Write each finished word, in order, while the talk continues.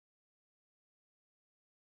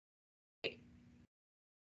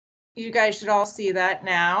You guys should all see that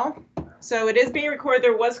now. So it is being recorded.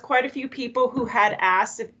 There was quite a few people who had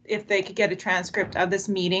asked if they could get a transcript of this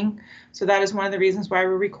meeting. So that is one of the reasons why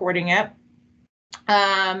we're recording it.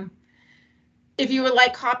 If you would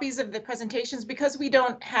like copies of the presentations, because we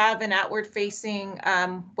don't have an outward facing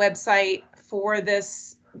website for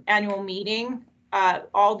this annual meeting,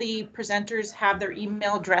 all the presenters have their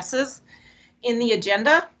email addresses in the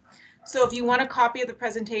agenda. So if you want a copy of the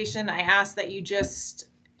presentation, I ask that you just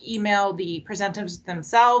email the presenters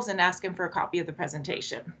themselves and ask them for a copy of the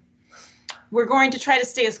presentation. We're going to try to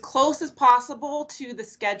stay as close as possible to the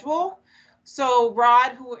schedule. So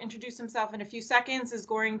Rod, who will introduce himself in a few seconds, is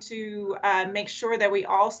going to make sure that we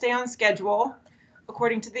all stay on schedule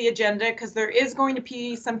according to the agenda, because there is going to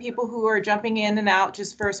be some people who are jumping in and out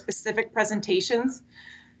just for specific presentations,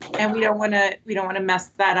 and we don't want to mess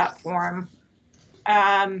that up for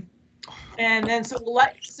them. And then so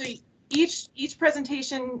each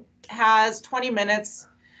presentation has 20 minutes,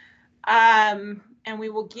 and we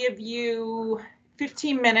will give you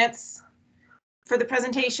 15 minutes for the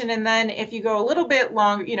presentation. And then if you go a little bit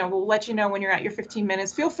longer, we'll let you know when you're at your 15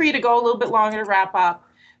 minutes. Feel free to go a little bit longer to wrap up,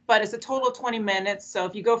 but it's a total of 20 minutes. So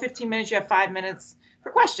if you go 15 minutes, you have 5 minutes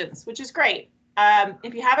for questions, which is great.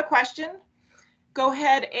 If you have a question, go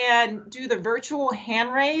ahead and do the virtual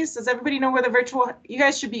hand raise. Does everybody know where the virtual, you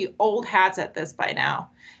guys should be old hats at this by now.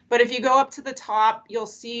 But if you go up to the top, you'll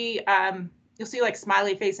see like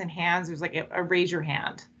smiley face and hands. There's like a raise your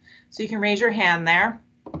hand. So you can raise your hand there,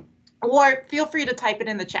 or feel free to type it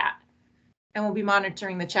in the chat and we'll be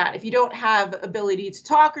monitoring the chat. If you don't have ability to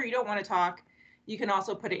talk or you don't want to talk, you can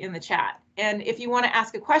also put it in the chat. And if you want to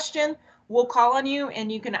ask a question, we'll call on you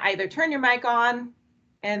and you can either turn your mic on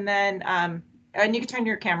and then and you can turn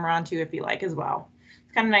your camera on too if you like as well.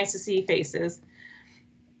 It's kind of nice to see faces.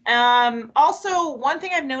 Also, one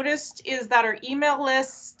thing I've noticed is that our email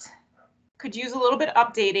list could use a little bit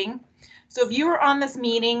updating. So if you were on this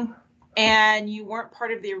meeting and you weren't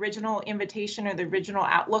part of the original invitation or the original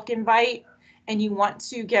Outlook invite and you want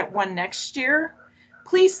to get one next year,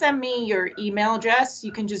 please send me your email address.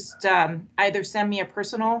 You can just either send me a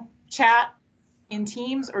personal chat in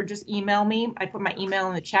Teams or just email me. I put my email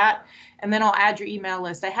in the chat and then I'll add your email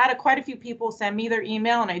list. I had quite a few people send me their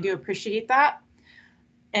email and I do appreciate that.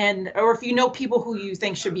 Or if you know people who you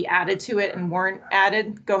think should be added to it and weren't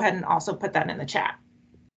added, go ahead and also put that in the chat.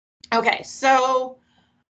 Okay, so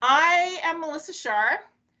I am Melissa Shar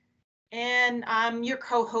and I'm your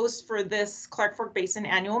co-host for this Clark Fork Basin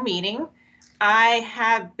annual meeting. I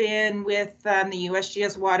have been with the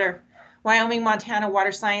USGS Wyoming Montana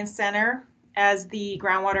Water Science Center as the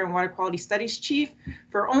Groundwater and Water Quality Studies Chief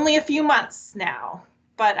for only a few months now,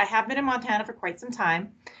 but I have been in Montana for quite some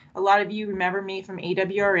time. A lot of you remember me from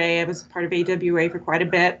AWRA. I was part of AWA for quite a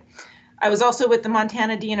bit. I was also with the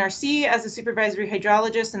Montana DNRC as a supervisory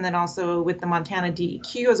hydrologist, and then also with the Montana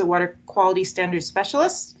DEQ as a water quality standards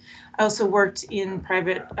specialist. I also worked in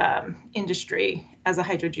private industry as a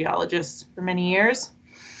hydrogeologist for many years.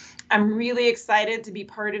 I'm really excited to be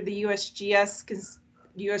part of the USGS's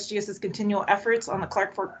continual efforts on the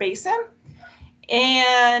Clark Fork Basin.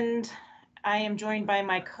 And I am joined by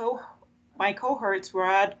my cohorts,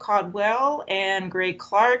 Rod Caldwell and Greg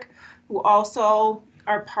Clark, who also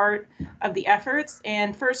are part of the efforts.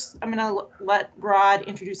 And first, I'm going to let Rod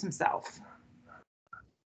introduce himself.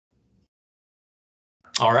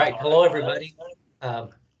 All right. Hello, everybody.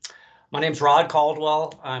 My name's Rod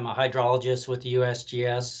Caldwell. I'm a hydrologist with the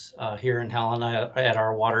USGS here in Helena at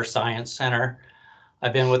our Water Science Center.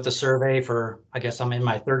 I've been with the survey for, I guess I'm in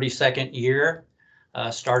my 32nd year.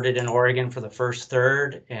 Started in Oregon for the first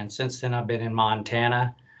third, and since then I've been in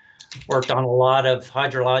Montana. Worked on a lot of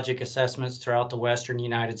hydrologic assessments throughout the western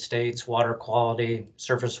United States, water quality,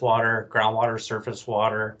 surface water, groundwater, surface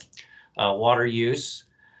water, water use.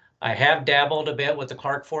 I have dabbled a bit with the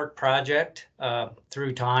Clark Fork project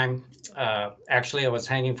through time. Actually, I was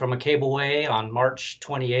hanging from a cableway on March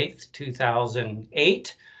 28th,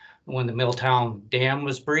 2008, when the Milltown Dam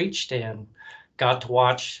was breached, and got to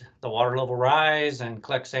watch the water level rise and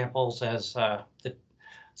collect samples as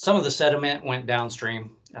some of the sediment went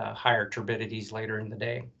downstream, higher turbidities later in the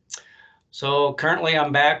day. So currently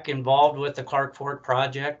I'm back involved with the Clark Fork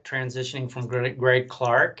project, transitioning from Greg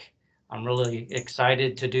Clark. I'm really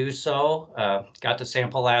excited to do so. Got to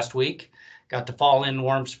sample last week, got to fall in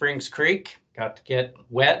Warm Springs Creek, got to get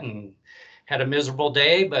wet and had a miserable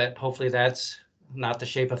day, but hopefully that's not the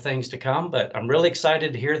shape of things to come. But I'm really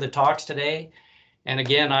excited to hear the talks today. And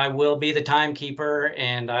again, I will be the timekeeper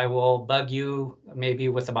and I will bug you maybe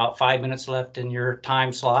with about 5 minutes left in your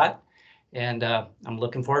time slot. And I'm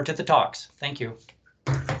looking forward to the talks. Thank you.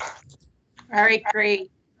 All right,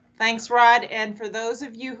 great. Thanks, Rod. And for those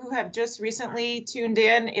of you who have just recently tuned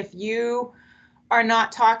in, if you are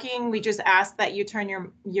not talking, we just ask that you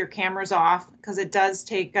turn your cameras off, because it does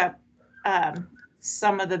take up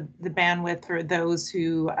some of the bandwidth for those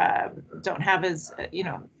who don't have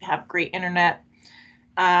have great internet.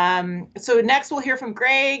 So next we'll hear from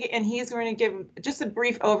Greg, and he's going to give just a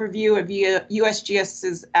brief overview of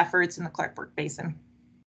USGS's efforts in the Clark Fork Basin.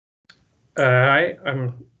 Hi,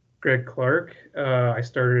 I'm Greg Clark. I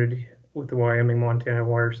started with the Wyoming-Montana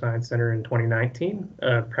Water Science Center in 2019,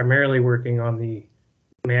 primarily working on the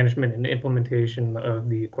management and implementation of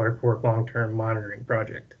the Clark Fork Long-Term Monitoring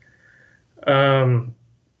Project.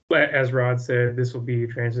 As Rod said, this will be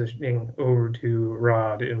transitioning over to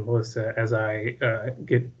Rod and Melissa as I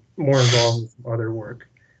get more involved with some other work.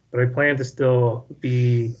 But I plan to still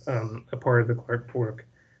be a part of the Clark Fork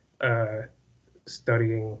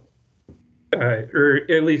studying, or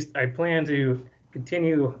at least I plan to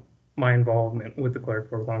continue my involvement with the Clark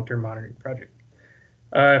Fork Long-Term Monitoring Project.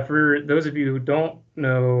 For those of you who don't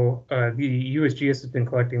know, the USGS has been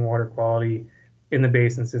collecting water quality in the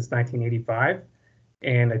basin since 1985.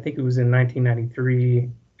 And I think it was in 1993,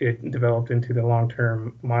 it developed into the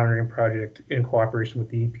long-term monitoring project in cooperation with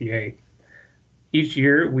the EPA. Each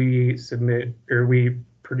year we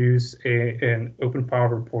produce an open file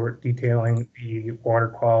report detailing the water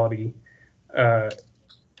quality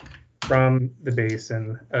from the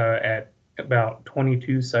basin at about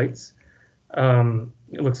 22 sites.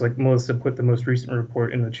 It looks like Melissa put the most recent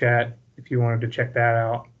report in the chat if you wanted to check that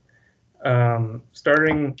out.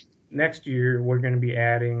 Starting next year, we're going to be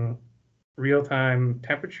adding real-time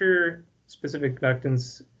temperature, specific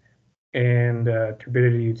conductance, and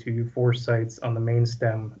turbidity to 4 sites on the main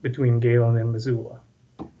stem between Galen and Missoula.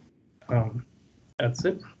 That's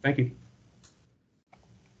it. Thank you.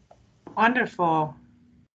 Wonderful.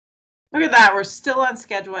 Look at that. We're still on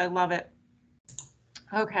schedule. I love it.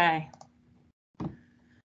 Okay.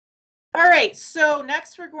 All right. So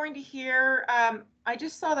next we're going to hear, I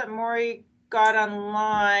just saw that Maury got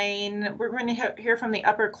online. We're going to hear from the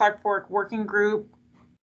Upper Clark Fork Working Group.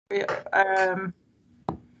 That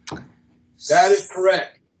is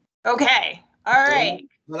correct. Okay. All right.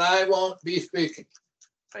 But I won't be speaking.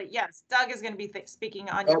 But yes, Doug is going to be speaking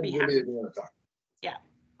on your behalf. Yeah.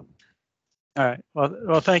 All right.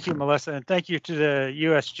 Well, thank you, Melissa, and thank you to the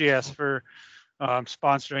USGS for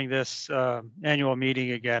sponsoring this annual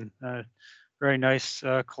meeting again. Very nice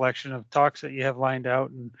collection of talks that you have lined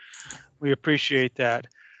out, and we appreciate that.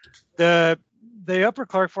 The Upper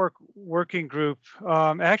Clark Fork Working Group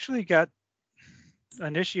actually got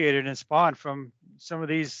initiated and spawned from some of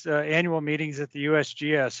these annual meetings that the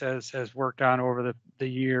USGS has worked on over the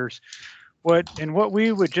years. What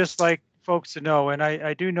we would just like folks to know, and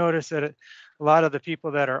I do notice that a lot of the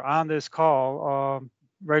people that are on this call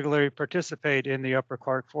regularly participate in the Upper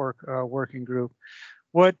Clark Fork Working Group.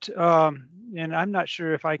 And I'm not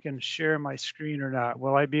sure if I can share my screen or not.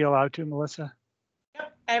 Will I be allowed to, Melissa?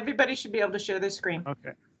 Yep. Everybody should be able to share their screen.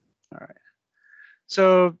 Okay. All right.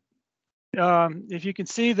 So if you can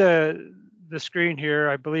see the screen here,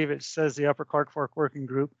 I believe it says the Upper Clark Fork Working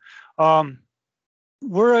Group.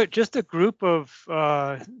 We're just a group of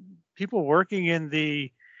people working in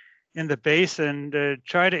the basin to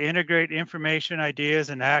try to integrate information, ideas,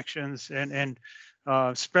 and actions, and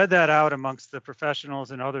spread that out amongst the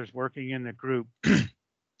professionals and others working in the group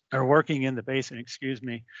or working in the basin, excuse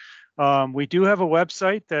me. We do have a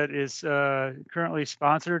website that is currently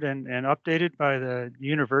sponsored and updated by the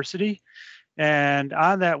university. And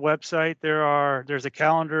on that website, there's a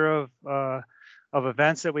calendar of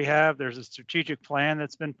events that we have. There's a strategic plan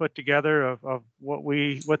that's been put together of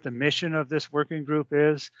what the mission of this working group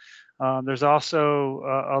is. There's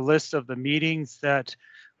also a list of the meetings that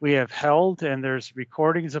we have held, and there's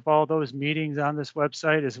recordings of all those meetings on this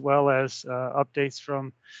website, as well as updates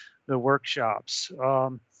from the workshops.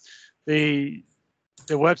 The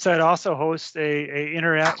website also hosts a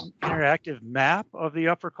interactive map of the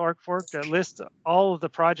Upper Clark Fork that lists all of the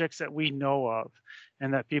projects that we know of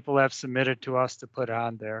and that people have submitted to us to put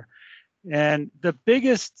on there. And the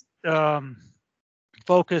biggest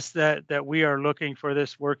focus that we are looking for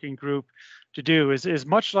this working group to do is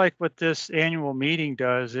much like what this annual meeting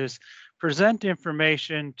does, is present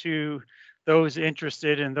information to those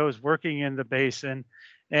interested and those working in the basin,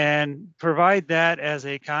 and provide that as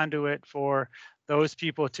a conduit for those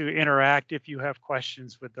people to interact if you have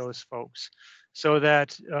questions with those folks. So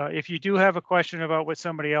that if you do have a question about what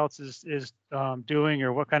somebody else is doing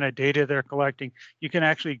or what kind of data they're collecting, you can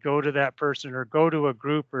actually go to that person or go to a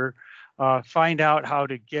group or find out how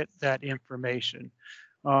to get that information.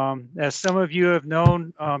 As some of you have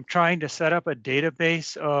known, trying to set up a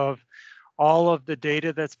database of all of the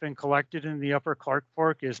data that's been collected in the Upper Clark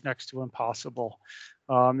Fork is next to impossible.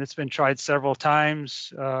 It's been tried several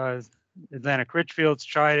times. Atlantic Richfield's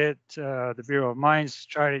tried it, the Bureau of Mines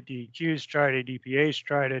tried it, DEQ's tried it, EPA's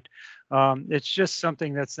tried it. It's just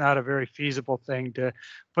something that's not a very feasible thing to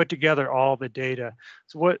put together all the data.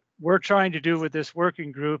 So what we're trying to do with this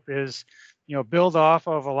working group is, build off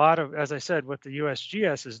of a lot of, as I said, what the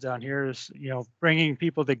USGS has done here is, bringing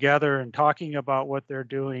people together and talking about what they're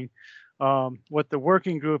doing. What the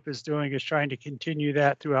working group is doing is trying to continue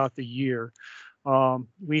that throughout the year.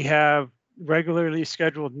 We have regularly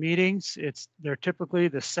scheduled meetings. They're typically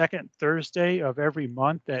the second Thursday of every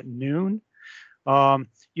month at noon.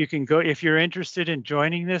 You can go, if you're interested in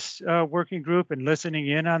joining this working group and listening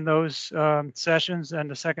in on those sessions on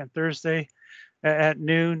the second Thursday at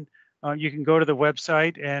noon, you can go to the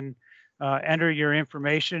website and enter your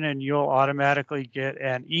information, and you'll automatically get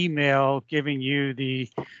an email giving you the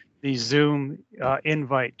Zoom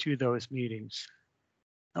invite to those meetings.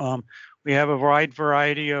 We have a wide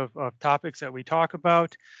variety of topics that we talk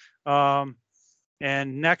about. And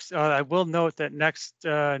next, I will note that next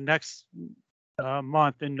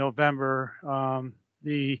month in November,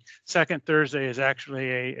 the second Thursday is actually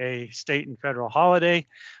a state and federal holiday.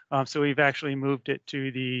 So we've actually moved it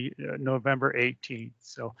to the November 18th.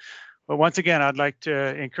 So, but once again, I'd like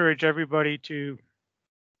to encourage everybody to,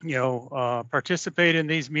 participate in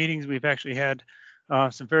these meetings. We've actually had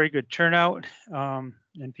some very good turnout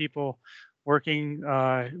and people working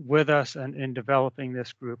with us and in developing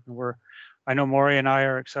this group. And I know Maury and I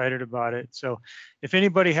are excited about it. So if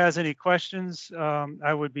anybody has any questions,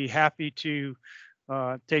 I would be happy to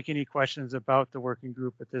take any questions about the working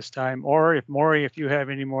group at this time. Or if Maury, if you have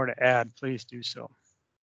any more to add, please do so.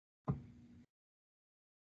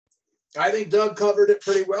 I think Doug covered it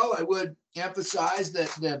pretty well. I would emphasize that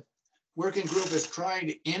the working group is trying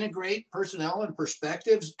to integrate personnel and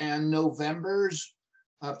perspectives, and November's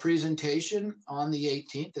presentation on the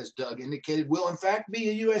 18th, as Doug indicated, will in fact be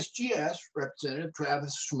a USGS representative,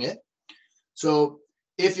 Travis Schmidt. So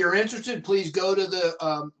if you're interested, please go to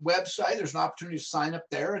the website. There's an opportunity to sign up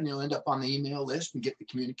there, and you'll end up on the email list and get the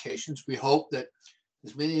communications. We hope that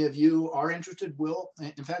as many of you are interested will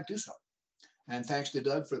in fact do so. And thanks to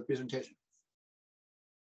Doug for the presentation.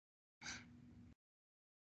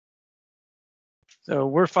 So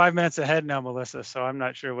we're 5 minutes ahead now, Melissa. So I'm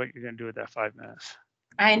not sure what you're going to do with that 5 minutes.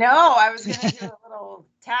 I know, I was gonna do a little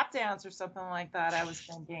tap dance or something like that, I was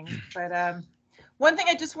thinking. But one thing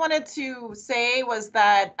I just wanted to say was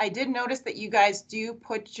that I did notice that you guys do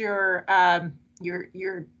put your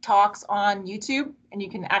talks on YouTube, and you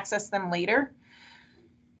can access them later,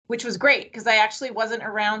 which was great because I actually wasn't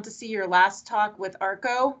around to see your last talk with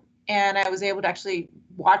Arco, and I was able to actually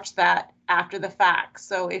watch that after the fact.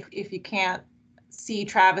 So if you can't see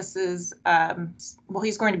Travis's, well,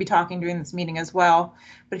 he's going to be talking during this meeting as well,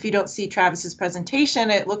 but if you don't see Travis's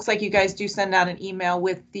presentation, it looks like you guys do send out an email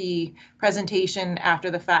with the presentation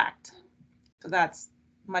after the fact. So that's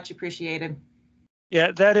much appreciated.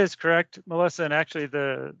 Yeah, that is correct, Melissa. And actually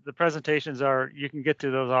the presentations you can get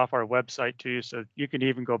to those off our website too. So you can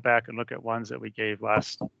even go back and look at ones that we gave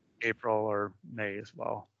last April or May as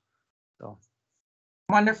well. So.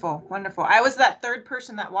 Wonderful, wonderful. I was that third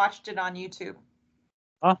person that watched it on YouTube.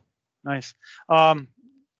 Oh, nice. I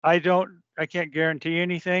can't guarantee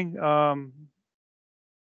anything. Well,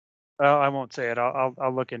 I won't say it.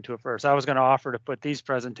 I'll look into it first. I was going to offer to put these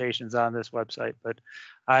presentations on this website, but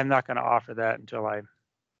I'm not going to offer that until I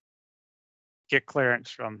get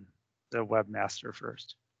clearance from the webmaster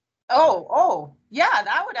first. Oh, yeah,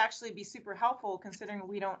 that would actually be super helpful considering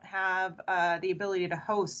we don't have the ability to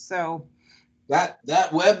host. So that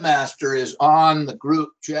webmaster is on the group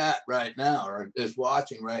chat right now, or is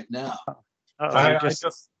watching right now. I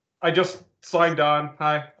just signed on.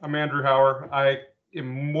 Hi, I'm Andrew Hauer. I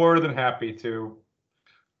am more than happy to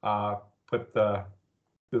put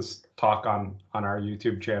this talk on our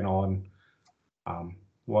YouTube channel, and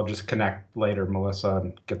we'll just connect later, Melissa,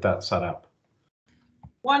 and get that set up.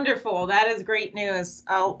 Wonderful. That is great news.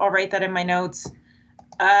 I'll write that in my notes.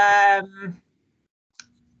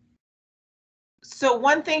 So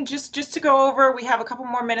one thing, just to go over, we have a couple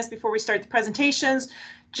more minutes before we start the presentations.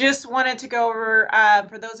 Just wanted to go over,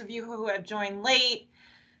 for those of you who have joined late,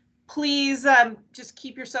 please just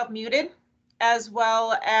keep yourself muted, as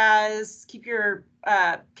well as keep your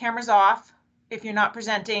cameras off if you're not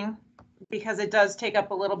presenting, because it does take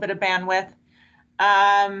up a little bit of bandwidth.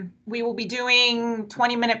 We will be doing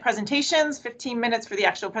 20-minute presentations, 15 minutes for the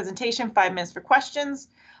actual presentation, 5 minutes for questions.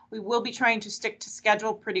 We will be trying to stick to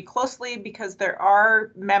schedule pretty closely because there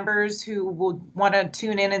are members who will want to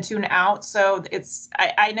tune in and tune out. So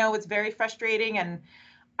I know it's very frustrating, and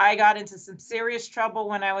I got into some serious trouble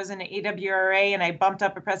when I was in an AWRA and I bumped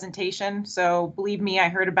up a presentation. So believe me, I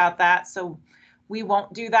heard about that. So we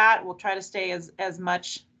won't do that. We'll try to stay as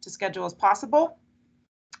much to schedule as possible.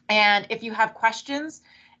 And if you have questions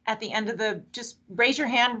at the end of just raise your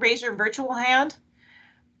hand, raise your virtual hand.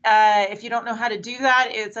 If you don't know how to do that,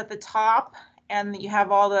 it's at the top, and you have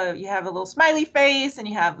you have a little smiley face and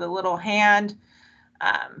you have the little hand.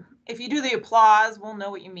 If you do the applause, we'll know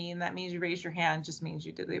what you mean. That means you raise your hand, just means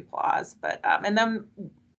you did the applause. But and then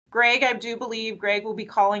Greg, I do believe Greg will be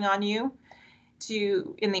calling on you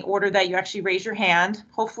in the order that you actually raise your hand.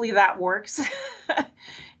 Hopefully that works.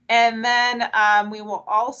 And then we will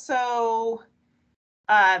also,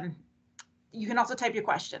 you can also type your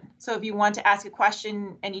question. So if you want to ask a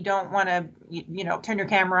question and you don't want to, turn your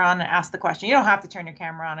camera on and ask the question, you don't have to turn your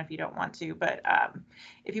camera on if you don't want to, but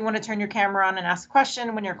if you want to turn your camera on and ask a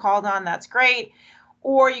question when you're called on, that's great.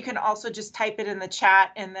 Or you can also just type it in the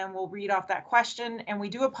chat and then we'll read off that question. And we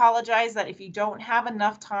do apologize that if you don't have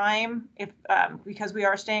enough time, because we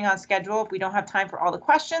are staying on schedule, if we don't have time for all the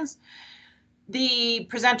questions, the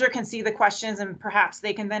presenter can see the questions and perhaps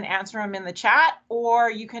they can then answer them in the chat, or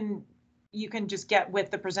you can just get with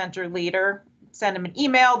the presenter later, send them an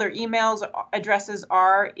email. Their emails addresses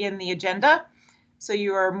are in the agenda. So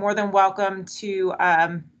you are more than welcome to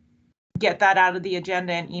get that out of the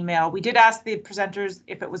agenda and email. We did ask the presenters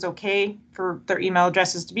if it was okay for their email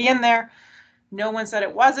addresses to be in there. No one said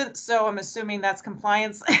it wasn't, so I'm assuming that's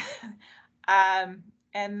compliance.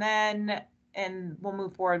 And we'll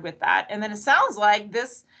move forward with that. And then it sounds like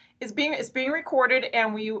this is being recorded,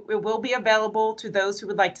 and it will be available to those who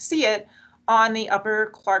would like to see it on the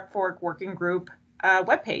Upper Clark Fork Working Group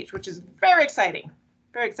webpage, which is very exciting.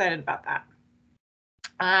 Very excited about that.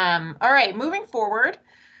 All right, moving forward,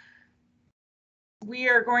 we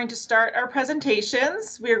are going to start our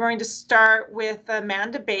presentations. We are going to start with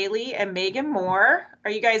Amanda Bailey and Megan Moore.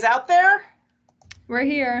 Are you guys out there? We're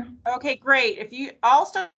here. Okay, great. I'll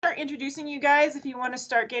start introducing you guys if you want to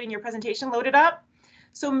start getting your presentation loaded up.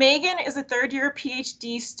 So Megan is a third-year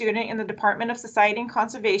PhD student in the Department of Society and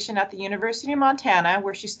Conservation at the University of Montana,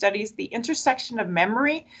 where she studies the intersection of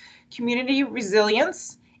memory, community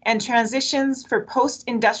resilience, and transitions for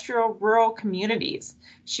post-industrial rural communities.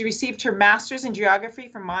 She received her master's in geography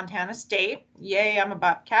from Montana State, yay, I'm a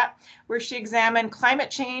Bobcat, where she examined climate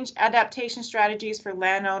change adaptation strategies for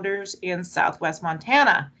landowners in Southwest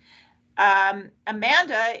Montana.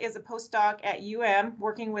 Amanda is a postdoc at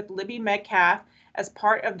working with Libby Metcalf as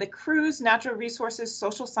part of the Cruz Natural Resources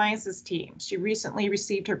Social Sciences team. She recently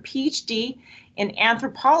received her PhD in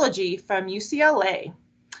anthropology from UCLA,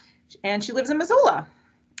 and she lives in Missoula.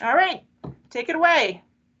 All right, take it away.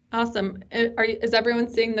 Awesome. Is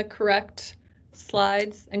everyone seeing the correct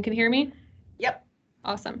slides and can hear me? Yep.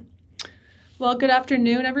 Awesome. Well, good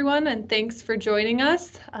afternoon, everyone, and thanks for joining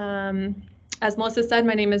us. As Melissa said,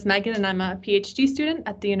 my name is Megan, and I'm a PhD student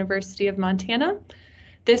at the University of Montana.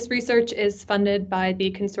 This research is funded by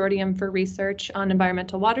the Consortium for Research on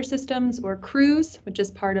Environmental Water Systems, or CREWS, which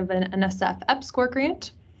is part of an NSF EPSCoR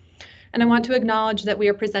grant. And I want to acknowledge that we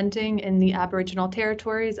are presenting in the Aboriginal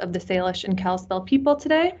territories of the Salish and Kalispel people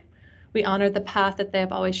today. We honor the path that they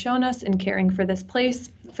have always shown us in caring for this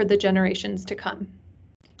place for the generations to come.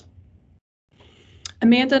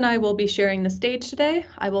 Amanda and I will be sharing the stage today.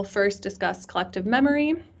 I will first discuss collective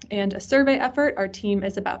memory and a survey effort our team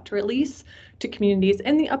is about to release to communities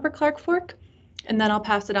in the Upper Clark Fork, and then I'll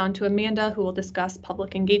pass it on to Amanda, who will discuss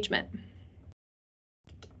public engagement.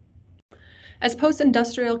 As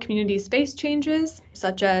post-industrial communities face changes,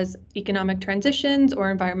 such as economic transitions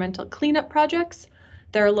or environmental cleanup projects,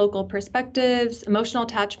 there are local perspectives, emotional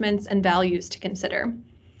attachments, and values to consider.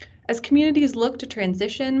 As communities look to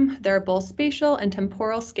transition, there are both spatial and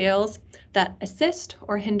temporal scales that assist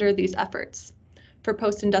or hinder these efforts. For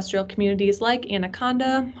post-industrial communities like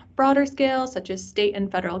Anaconda, broader scales such as state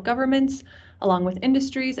and federal governments, along with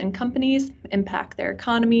industries and companies, impact their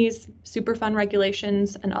economies, Superfund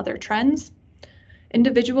regulations, and other trends.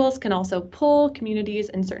 Individuals can also pull communities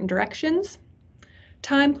in certain directions.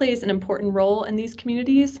 Time plays an important role in these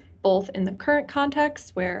communities, both in the current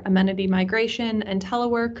context where amenity migration and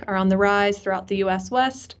telework are on the rise throughout the US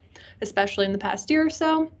West, especially in the past year or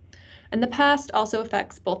so. And the past also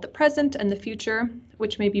affects both the present and the future,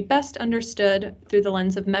 which may be best understood through the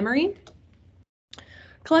lens of memory.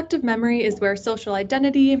 Collective memory is where social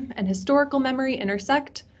identity and historical memory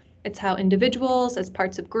intersect. It's how individuals, as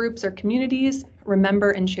parts of groups or communities,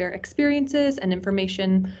 remember and share experiences and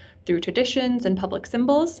information through traditions and public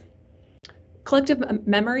symbols. Collective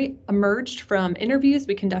memory emerged from interviews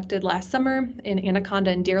we conducted last summer in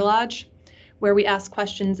Anaconda and Deer Lodge, where we asked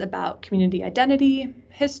questions about community identity,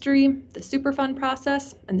 history, the Superfund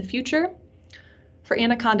process, and the future. For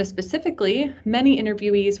Anaconda specifically, many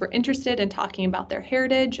interviewees were interested in talking about their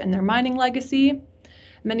heritage and their mining legacy.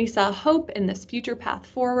 Many saw hope in this future path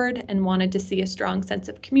forward and wanted to see a strong sense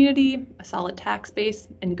of community, a solid tax base,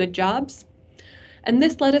 and good jobs. And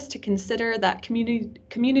this led us to consider that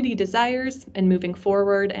community desires and moving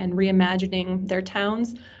forward and reimagining their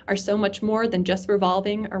towns are so much more than just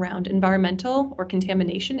revolving around environmental or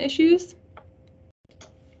contamination issues.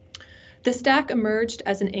 The stack emerged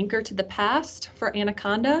as an anchor to the past for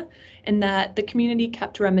Anaconda in that the community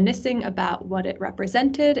kept reminiscing about what it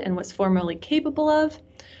represented and was formerly capable of,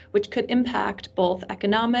 which could impact both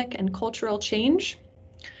economic and cultural change.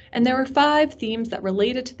 And there were 5 themes that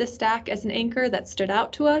related to the stack as an anchor that stood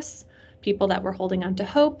out to us. People that were holding on to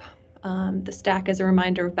hope, the stack as a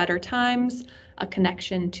reminder of better times, a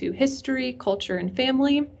connection to history, culture, and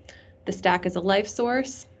family, the stack as a life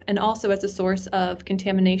source, and also as a source of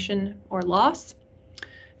contamination or loss.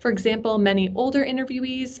 For example, many older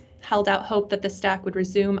interviewees held out hope that the stack would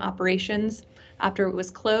resume operations after it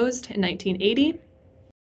was closed in 1980.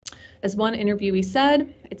 As one interviewee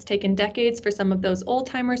said, it's taken decades for some of those old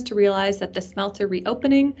timers to realize that the smelter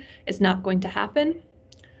reopening is not going to happen.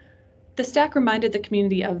 The stack reminded the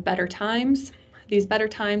community of better times. These better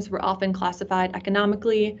times were often classified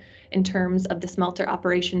economically in terms of the smelter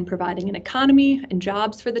operation providing an economy and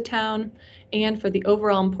jobs for the town and for the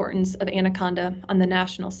overall importance of Anaconda on the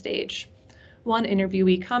national stage. One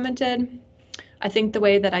interviewee commented, "I think the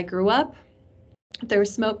way that I grew up, there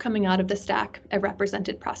was smoke coming out of the stack. It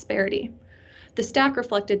represented prosperity. The stack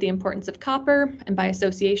reflected the importance of copper and by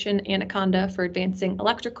association Anaconda for advancing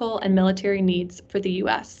electrical and military needs for the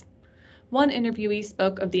US. One interviewee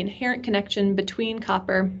spoke of the inherent connection between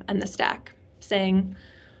copper and the stack, saying,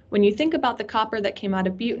 "When you think about the copper that came out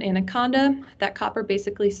of Butte and Anaconda, that copper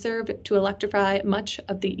basically served to electrify much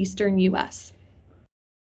of the eastern US."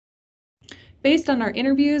 Based on our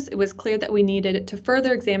interviews, it was clear that we needed to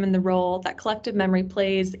further examine the role that collective memory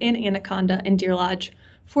plays in Anaconda and Deer Lodge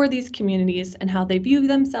for these communities and how they view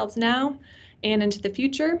themselves now and into the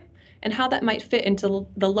future, and how that might fit into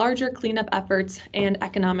the larger cleanup efforts and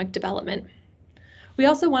economic development. We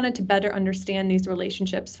also wanted to better understand these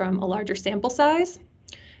relationships from a larger sample size,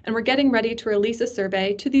 and we're getting ready to release a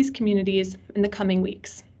survey to these communities in the coming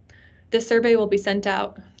weeks. This survey will be sent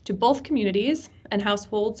out to both communities, and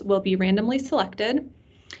households will be randomly selected,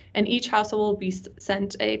 and each household will be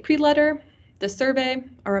sent a pre-letter, the survey,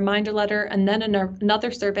 a reminder letter, and then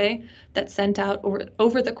another survey that's sent out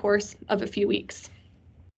over the course of a few weeks.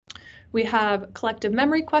 We have collective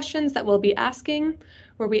memory questions that we'll be asking,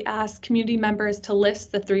 where we ask community members to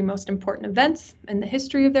list the 3 most important events in the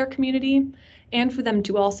history of their community, and for them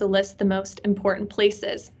to also list the most important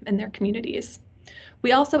places in their communities.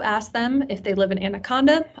 We also ask them, if they live in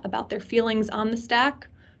Anaconda, about their feelings on the stack.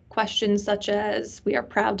 Questions such as, "We are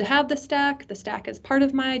proud to have the stack is part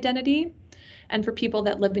of my identity." And for people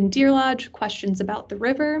that live in Deer Lodge, questions about the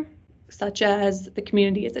river, such as, "The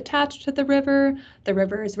community is attached to the river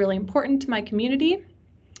is really important to my community."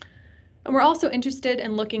 And we're also interested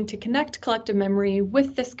in looking to connect collective memory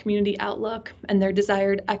with this community outlook and their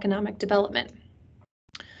desired economic development.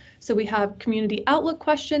 So we have community outlook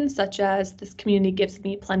questions such as, "This community gives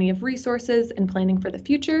me plenty of resources in planning for the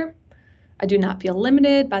future. I do not feel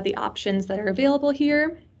limited by the options that are available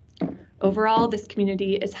here. Overall, this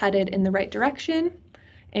community is headed in the right direction,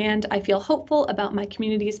 and I feel hopeful about my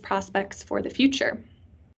community's prospects for the future."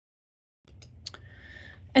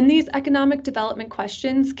 And these economic development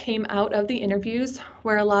questions came out of the interviews,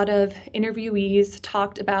 where a lot of interviewees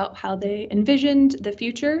talked about how they envisioned the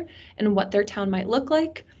future and what their town might look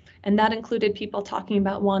like. And that included people talking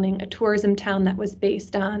about wanting a tourism town that was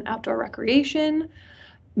based on outdoor recreation,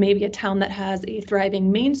 maybe a town that has a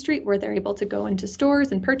thriving main street where they're able to go into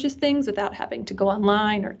stores and purchase things without having to go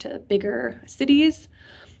online or to bigger cities,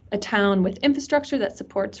 a town with infrastructure that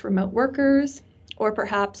supports remote workers, or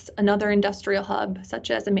perhaps another industrial hub,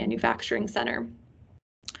 such as a manufacturing center.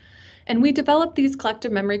 And we developed these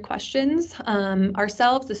collective memory questions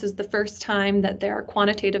ourselves. This is the first time that there are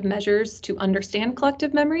quantitative measures to understand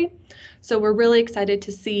collective memory. So we're really excited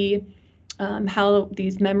to see how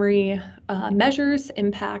these memory measures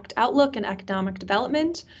impact outlook and economic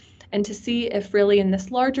development, and to see if really in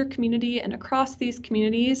this larger community and across these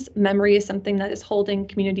communities, memory is something that is holding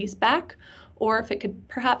communities back, or if it could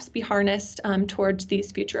perhaps be harnessed towards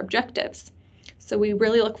these future objectives. So we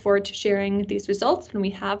really look forward to sharing these results when we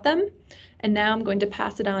have them. And now I'm going to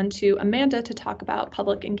pass it on to Amanda to talk about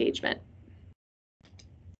public engagement.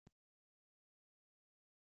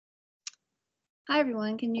 Hi,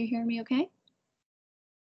 everyone. Can you hear me okay?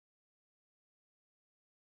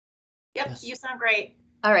 Yep, Yes. you sound great.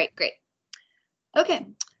 All right, great. Okay,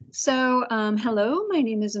 so hello, my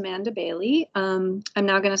name is Amanda Bailey. I'm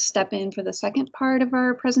now going to step in for the second part of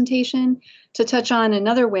our presentation to touch on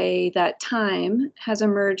another way that time has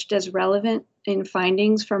emerged as relevant in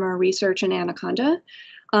findings from our research in Anaconda,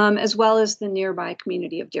 as well as the nearby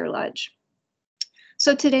community of Deer Lodge.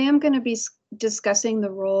 So today I'm going to be discussing the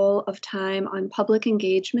role of time on public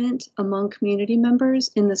engagement among community members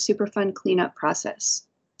in the Superfund cleanup process.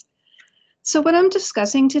 So what I'm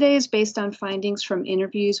discussing today is based on findings from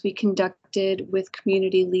interviews we conducted with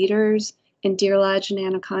community leaders in Deer Lodge and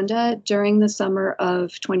Anaconda during the summer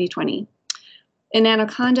of 2020. In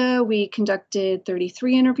Anaconda, we conducted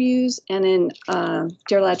 33 interviews, and in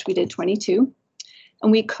Deer Lodge, we did 22.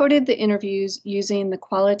 And we coded the interviews using the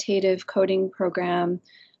qualitative coding program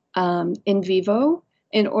in vivo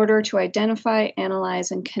in order to identify, analyze,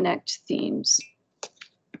 and connect themes.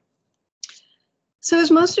 So as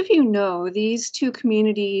most of you know, these two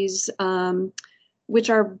communities, which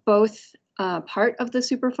are both part of the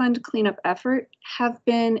Superfund cleanup effort, have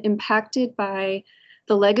been impacted by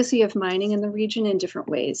the legacy of mining in the region in different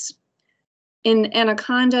ways. In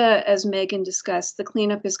Anaconda, as Megan discussed, the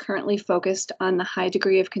cleanup is currently focused on the high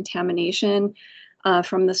degree of contamination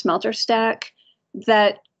from the smelter stack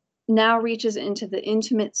that now reaches into the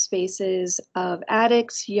intimate spaces of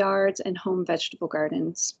attics, yards, and home vegetable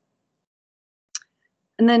gardens.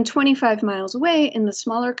 And then 25 miles away in the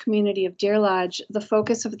smaller community of Deer Lodge, the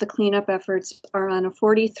focus of the cleanup efforts are on a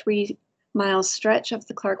 43-mile stretch of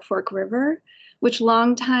the Clark Fork River, which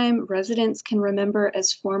longtime residents can remember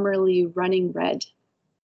as formerly running red.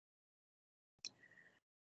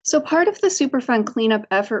 So part of the Superfund cleanup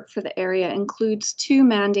effort for the area includes 2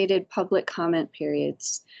 mandated public comment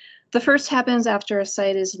periods. The first happens after a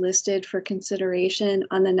site is listed for consideration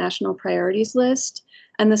on the national priorities list,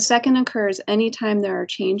 and the second occurs anytime there are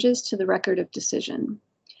changes to the record of decision.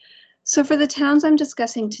 So for the towns I'm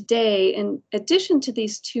discussing today, in addition to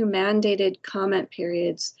these 2 mandated comment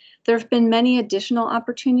periods, there have been many additional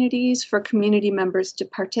opportunities for community members to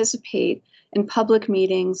participate in public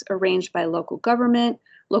meetings arranged by local government,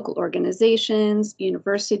 local organizations,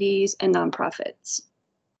 universities, and nonprofits.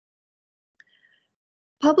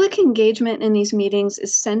 Public engagement in these meetings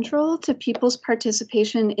is central to people's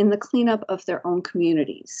participation in the cleanup of their own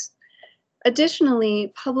communities.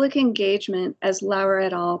 Additionally, public engagement, as Lauer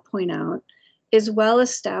et al. Point out, is well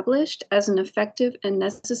established as an effective and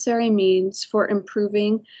necessary means for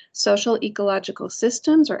improving social ecological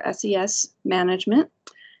systems, or SES, management,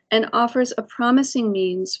 and offers a promising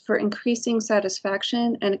means for increasing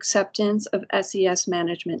satisfaction and acceptance of SES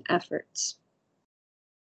management efforts.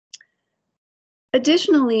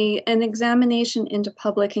 Additionally, an examination into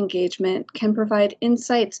public engagement can provide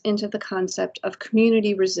insights into the concept of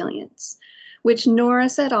community resilience, which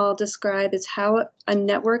Norris et al. Describe as how a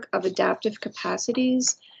network of adaptive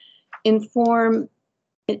capacities inform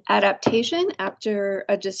adaptation after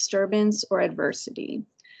a disturbance or adversity.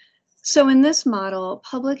 So in this model,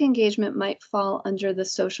 public engagement might fall under the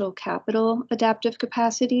social capital adaptive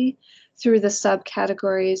capacity through the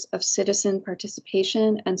subcategories of citizen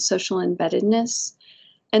participation and social embeddedness,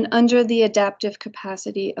 and under the adaptive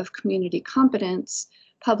capacity of community competence,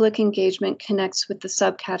 public engagement connects with the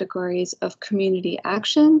subcategories of community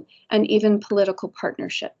action and even political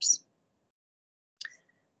partnerships.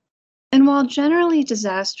 And while generally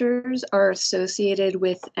disasters are associated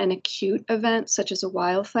with an acute event such as a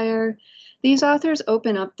wildfire, these authors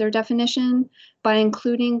open up their definition by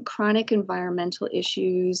including chronic environmental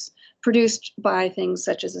issues produced by things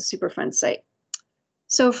such as a Superfund site.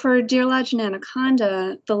 So for Deer Lodge and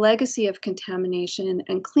Anaconda, the legacy of contamination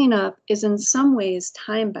and cleanup is in some ways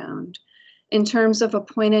time-bound in terms of a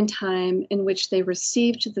point in time in which they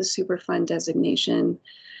received the Superfund designation,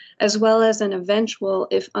 as well as an eventual,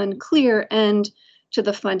 if unclear, end to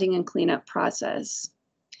the funding and cleanup process.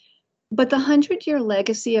 But the 100-year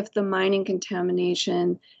legacy of the mining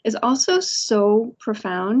contamination is also so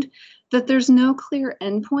profound that there's no clear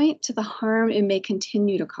endpoint to the harm it may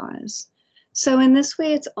continue to cause. So in this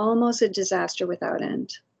way, it's almost a disaster without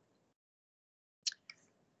end.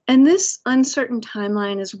 And this uncertain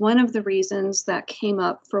timeline is one of the reasons that came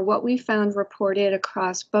up for what we found reported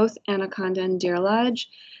across both Anaconda and Deer Lodge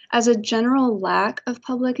as a general lack of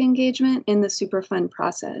public engagement in the Superfund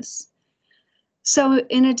process. So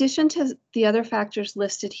in addition to the other factors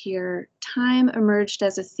listed here, time emerged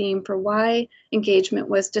as a theme for why engagement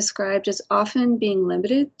was described as often being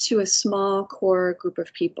limited to a small core group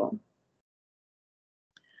of people.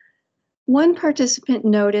 One participant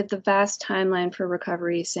noted the vast timeline for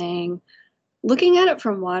recovery, saying, Looking at it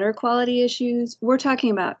from water quality issues, we're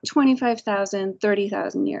talking about 25,000,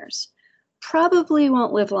 30,000 years. Probably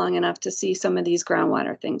won't live long enough to see some of these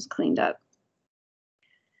groundwater things cleaned up.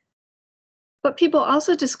 But people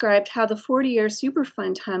also described how the 40-year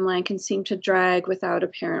Superfund timeline can seem to drag without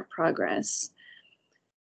apparent progress.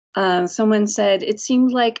 Someone said it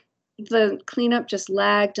seemed like the cleanup just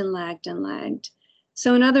lagged and lagged and lagged.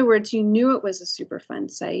 So in other words, you knew it was a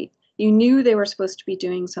Superfund site. You knew they were supposed to be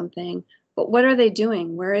doing something, but what are they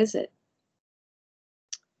doing? Where is it?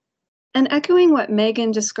 And echoing what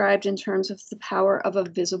Megan described in terms of the power of a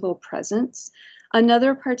visible presence,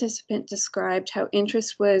 another participant described how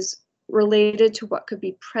interest was related to what could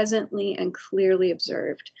be presently and clearly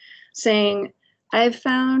observed, saying, I have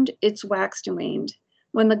found it's waxed and waned.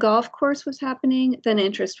 When the golf course was happening, then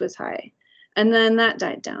interest was high, and then that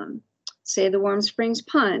died down. Say the Warm Springs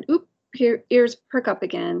Pond, oop, here, ears perk up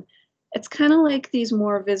again. It's kind of like these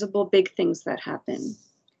more visible big things that happen.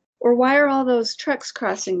 Or why are all those trucks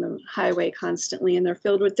crossing the highway constantly and they're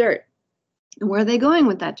filled with dirt? And where are they going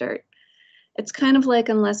with that dirt? It's kind of like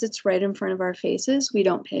unless it's right in front of our faces, we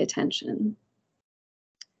don't pay attention.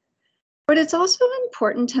 But it's also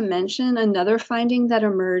important to mention another finding that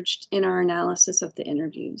emerged in our analysis of the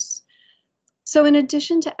interviews. So in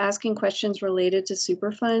addition to asking questions related to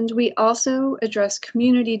Superfund, we also addressed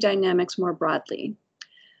community dynamics more broadly.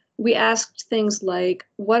 We asked things like,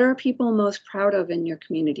 what are people most proud of in your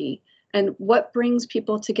community? And what brings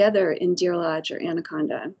people together in Deer Lodge or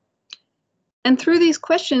Anaconda? And through these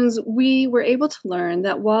questions, we were able to learn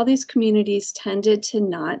that while these communities tended to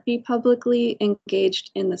not be publicly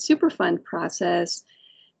engaged in the Superfund process,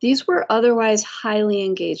 these were otherwise highly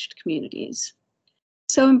engaged communities.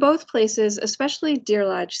 So in both places, especially Deer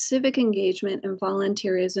Lodge, civic engagement and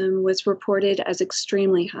volunteerism was reported as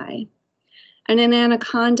extremely high. And in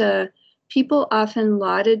Anaconda, people often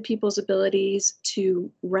lauded people's abilities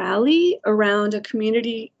to rally around a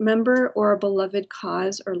community member or a beloved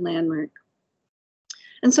cause or landmark.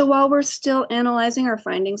 And so while we're still analyzing our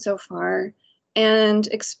findings so far and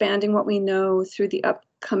expanding what we know through the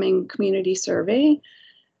upcoming community survey,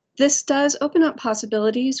 this does open up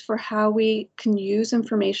possibilities for how we can use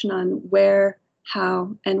information on where,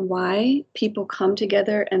 how, and why people come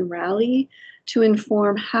together and rally to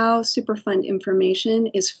inform how Superfund information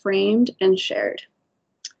is framed and shared.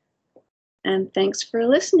 And thanks for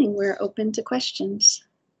listening. We're open to questions.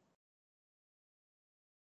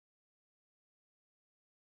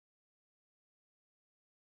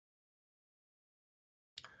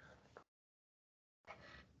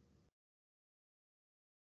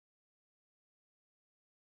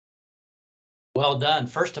 Well done.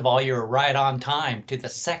 First of all, you're right on time to the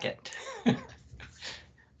second.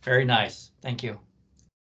 Very nice. Thank you.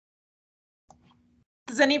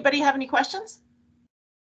 Does anybody have any questions?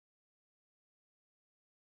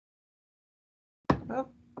 Oh.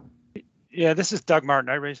 Yeah, this is Doug Martin.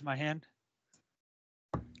 I raised my hand.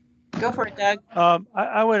 Go for it, Doug.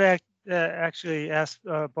 I would actually ask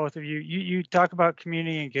both of you. You talk about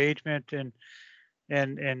community engagement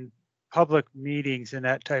and public meetings and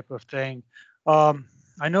that type of thing.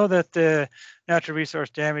 I know that the Natural Resource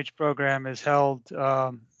Damage Program has held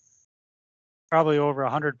probably over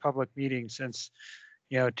 100 public meetings since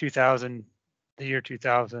 2000, the year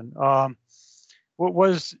 2000.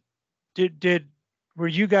 Were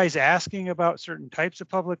you guys asking about certain types of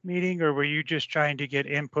public meeting, or were you just trying to get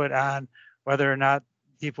input on whether or not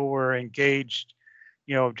people were engaged,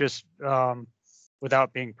 just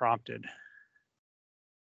without being prompted?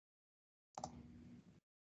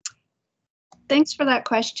 Thanks for that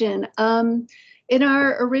question. In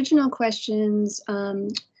our original questions,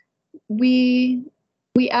 we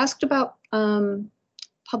asked about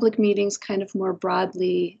public meetings kind of more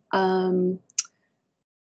broadly. And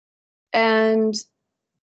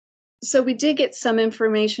so we did get some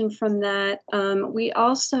information from that. We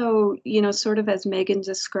also, sort of as Megan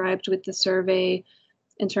described with the survey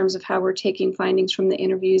in terms of how we're taking findings from the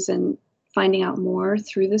interviews and finding out more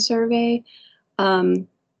through the survey.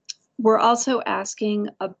 We're also asking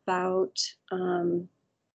about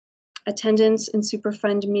attendance in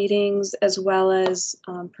Superfund meetings, as well as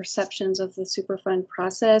perceptions of the Superfund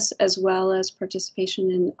process, as well as participation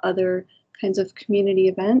in other kinds of community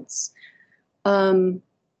events. In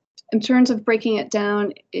terms of breaking it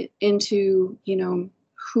down into,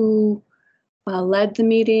 who led the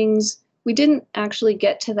meetings, we didn't actually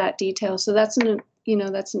get to that detail. So that's an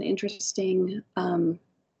interesting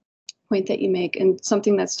point that you make, and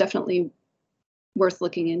something that's definitely worth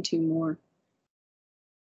looking into more.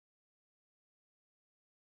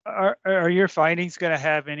 Are your findings going to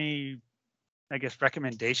have any I guess,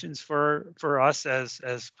 recommendations for us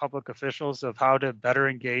as public officials of how to better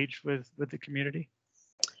engage with the community?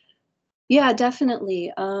 Yeah,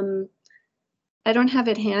 definitely. I don't have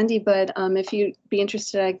it handy, but if you'd be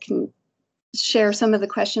interested, I can share some of the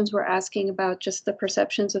questions we're asking about just the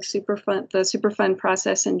perceptions of Superfund, the Superfund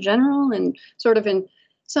process in general, and sort of in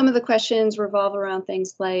some of the questions revolve around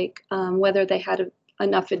things like whether they had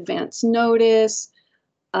enough advance notice,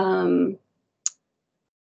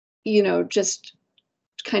 you know, just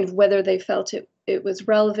kind of whether they felt it was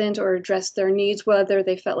relevant or addressed their needs, whether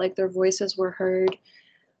they felt like their voices were heard.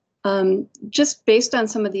 Just based on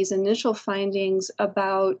some of these initial findings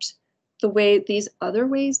about the way these other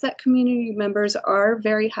ways that community members are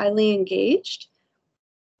very highly engaged,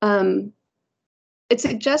 it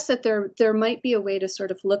suggests that there might be a way to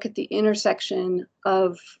sort of look at the intersection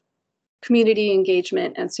of community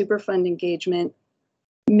engagement and Superfund engagement,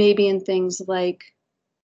 maybe in things like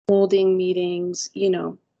holding meetings, you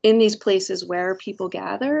know, in these places where people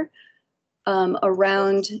gather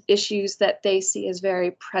around issues that they see as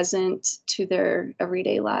very present to their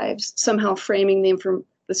everyday lives, somehow framing the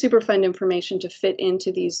Superfund information to fit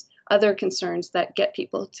into these other concerns that get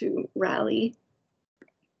people to rally.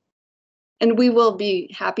 And we will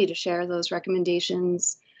be happy to share those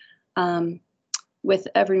recommendations with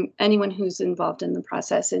anyone who's involved in the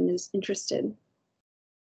process and is interested.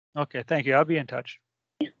 Okay, thank you. I'll be in touch.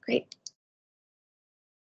 Yeah, great.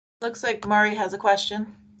 Looks like Mari has a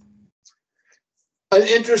question. An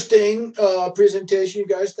interesting presentation, you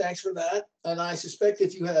guys. Thanks for that. And I suspect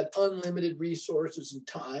if you had unlimited resources and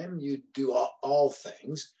time, you'd do all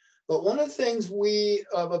things. But one of the things we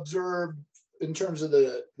have observed in terms of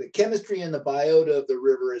the chemistry and the biota of the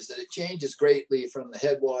river is that it changes greatly from the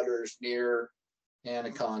headwaters near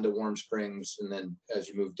Anaconda, Warm Springs, and then as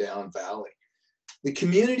you move down valley. The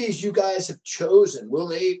communities you guys have chosen, will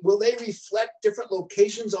they reflect different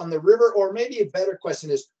locations on the river? Or maybe a better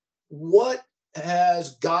question is, what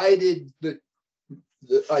has guided the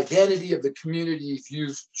identity of the communities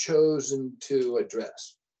you've chosen to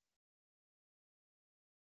address?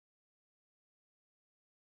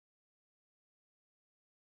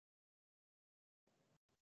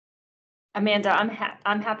 Amanda,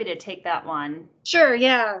 I'm happy to take that one. Sure.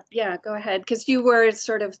 Yeah. Go ahead, because you were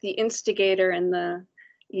sort of the instigator and the,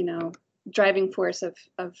 you know, driving force of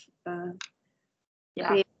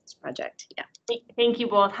creating this project. Yeah. Thank you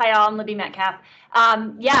both. Hi, all. I'm Libby Metcalf.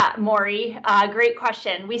 Yeah, Maury, great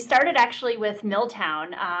question. We started actually with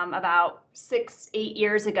Milltown about 6-8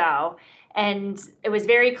 years ago, and it was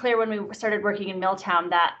very clear when we started working in Milltown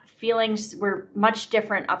that feelings were much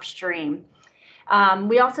different upstream.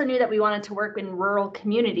 We also knew that we wanted to work in rural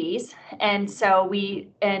communities, and so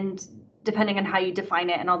depending on how you define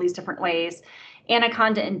it in all these different ways,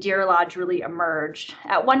 Anaconda and Deer Lodge really emerged.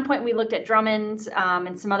 At one point, we looked at Drummond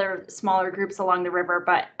and some other smaller groups along the river,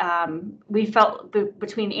 but we felt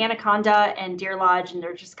between Anaconda and Deer Lodge, and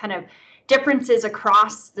they're just kind of differences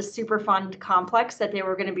across the Superfund complex that they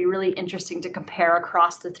were going to be really interesting to compare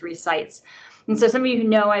across the 3 sites. And so some of you who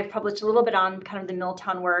know, I've published a little bit on kind of the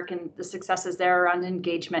Milltown work and the successes there around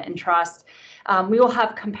engagement and trust. We will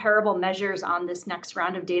have comparable measures on this next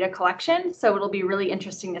round of data collection. So it'll be really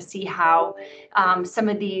interesting to see how some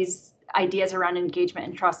of these ideas around engagement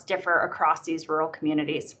and trust differ across these rural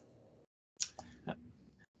communities.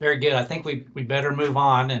 Very good. I think we better move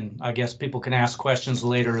on, and I guess people can ask questions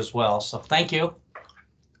later as well. So thank you.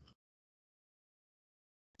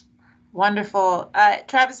 Wonderful.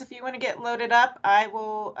 Travis, if you want to get loaded up, I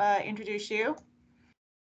will introduce you.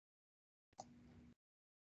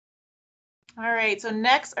 All right, so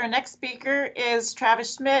our next speaker is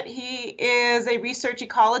Travis Schmidt. He is a research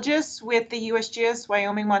ecologist with the USGS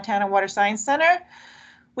Wyoming-Montana Water Science Center,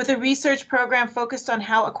 with a research program focused on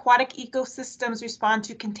how aquatic ecosystems respond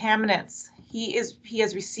to contaminants. He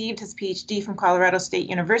has received his PhD from Colorado State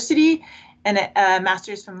University and a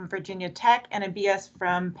master's from Virginia Tech and a BS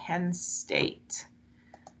from Penn State.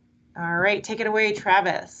 All right, take it away,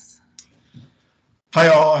 Travis. Hi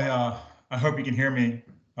all, I hope you can hear me.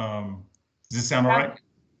 Does this sound all right?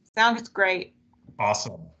 Sounds great.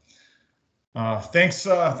 Awesome. Thanks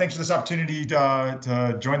for this opportunity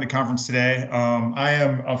to join the conference today. I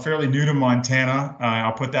am fairly new to Montana.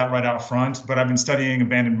 I'll put that right out front, but I've been studying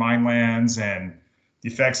abandoned mine lands and the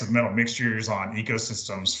effects of metal mixtures on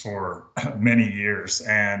ecosystems for many years.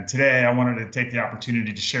 And today I wanted to take the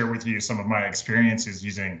opportunity to share with you some of my experiences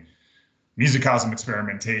using mesocosm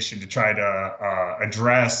experimentation to try to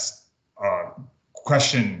address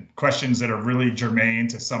questions that are really germane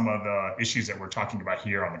to some of the issues that we're talking about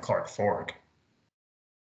here on the Clark Fork.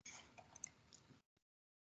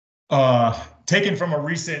 Taken from a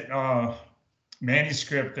recent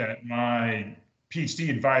manuscript that my PhD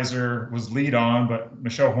advisor was lead on, but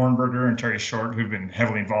Michelle Hornberger and Terry Short, who've been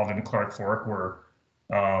heavily involved in the Clark Fork, were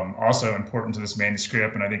also important to this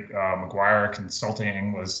manuscript. And I think McGuire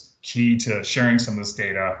Consulting was key to sharing some of this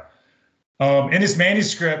data. In this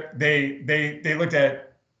manuscript, they looked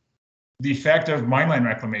at the effect of mineland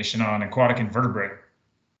reclamation on aquatic invertebrate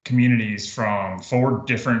communities from 4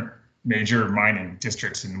 different major mining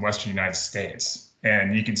districts in the western United States.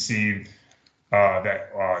 And you can see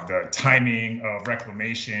that the timing of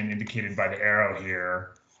reclamation indicated by the arrow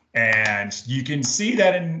here. And you can see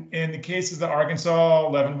that in the cases of Arkansas,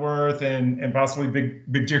 Leavenworth, and possibly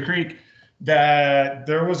Big Deer Creek, that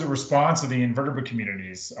there was a response of the invertebrate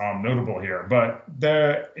communities notable here. But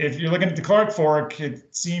if you're looking at the Clark Fork,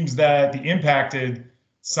 it seems that the impacted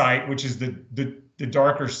site, which is the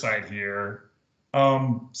darker site here,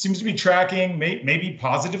 seems to be tracking maybe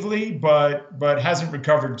positively, but hasn't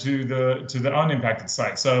recovered to the unimpacted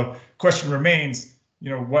site. So question remains,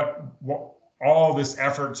 what all this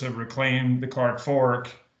effort to reclaim the Clark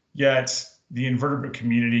Fork, yet the invertebrate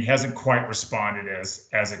community hasn't quite responded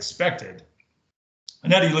as expected.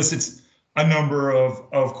 And that elicits a number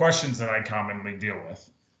of questions that I commonly deal with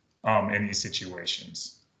in these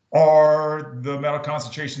situations. Are the metal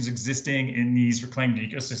concentrations existing in these reclaimed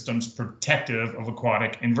ecosystems protective of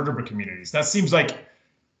aquatic invertebrate communities? That seems like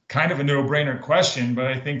kind of a no-brainer question, but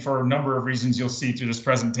I think for a number of reasons you'll see through this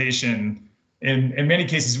presentation, in many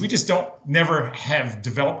cases, we just never have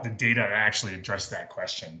developed the data to actually address that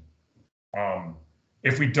question.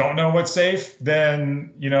 If we don't know what's safe,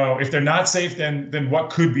 then, if they're not safe, then what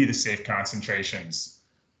could be the safe concentrations?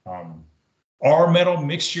 Are metal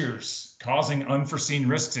mixtures causing unforeseen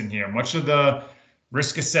risks in here? Much of the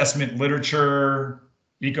risk assessment literature,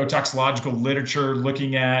 ecotoxicological literature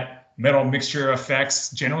looking at metal mixture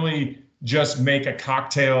effects generally just make a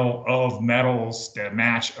cocktail of metals that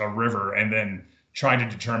match a river and then try to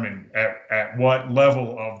determine at what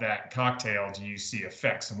level of that cocktail do you see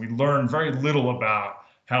effects. And we learn very little about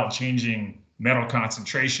how changing metal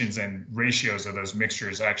concentrations and ratios of those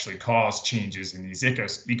mixtures actually cause changes in these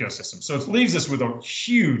ecosystems. So it leaves us with a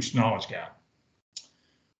huge knowledge gap.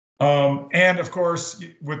 And of course,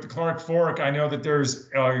 with the Clark Fork, I know that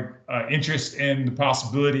there's interest in the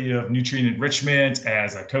possibility of nutrient enrichment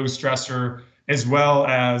as a co-stressor, as well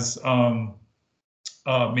as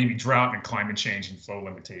maybe drought and climate change and flow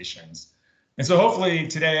limitations. And so hopefully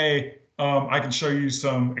today I can show you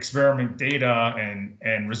some experiment data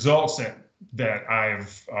and results that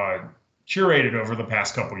I've curated over the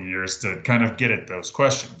past couple of years to kind of get at those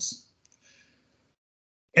questions.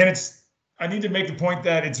 And I need to make the point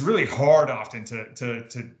that it's really hard often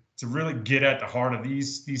to really get at the heart of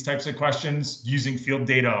these types of questions using field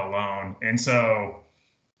data alone. And so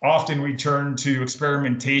often we turn to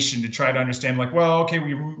experimentation to try to understand, like, well, okay,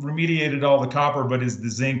 we remediated all the copper, but is the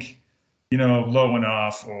zinc, low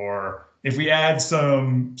enough? Or if we add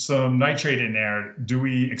some nitrate in there, do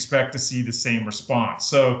we expect to see the same response?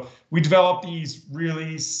 So we develop these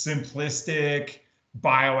really simplistic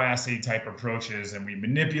bioassay type approaches, and we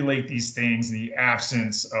manipulate these things in the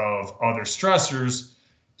absence of other stressors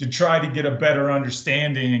to try to get a better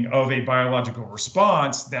understanding of a biological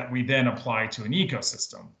response that we then apply to an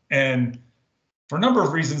ecosystem. And for a number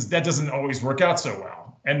of reasons, that doesn't always work out so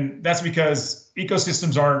well. And that's because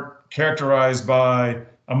ecosystems aren't characterized by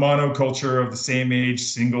a monoculture of the same age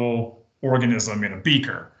single organism in a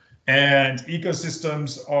beaker. And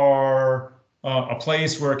ecosystems are a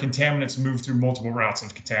place where contaminants move through multiple routes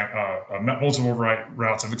of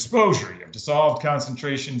exposure. You have dissolved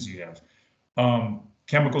concentrations, you have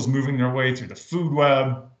chemicals moving their way through the food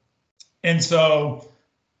web. And so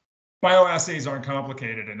bioassays aren't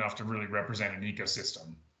complicated enough to really represent an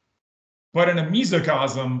ecosystem. But in a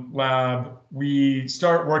mesocosm lab, we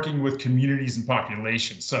start working with communities and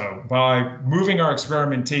populations. So by moving our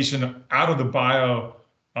experimentation out of the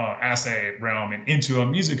bioassay realm and into a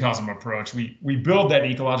mesocosm approach, we build that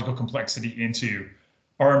ecological complexity into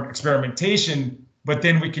our experimentation, but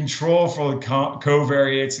then we control for the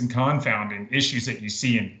covariates and confounding issues that you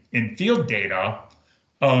see in field data.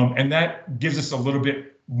 And that gives us a little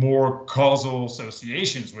bit more causal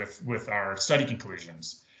associations with our study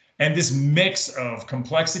conclusions. And this mix of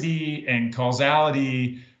complexity and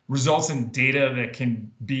causality results in data that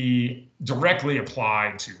can be directly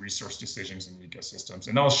applied to resource decisions in ecosystems.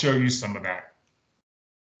 And I'll show you some of that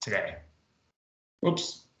today.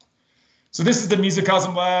 Oops. So this is the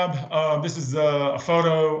mesocosm lab. This is a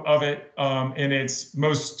photo of it in its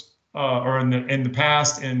most, or in the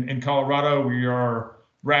past in Colorado. We are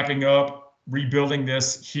wrapping up rebuilding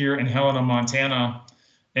this here in Helena, Montana.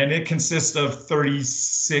 And it consists of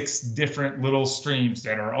 36 different little streams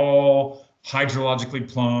that are all hydrologically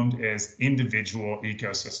plumbed as individual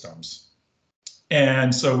ecosystems.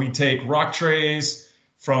 And so we take rock trays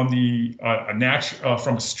from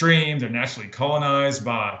from a stream. They're naturally colonized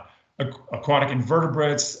by aquatic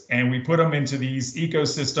invertebrates, and we put them into these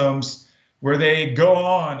ecosystems where they go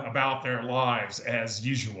on about their lives as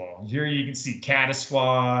usual. Here you can see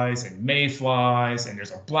caddisflies and mayflies, and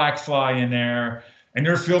there's a black fly in there, and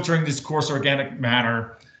they're filtering this coarse organic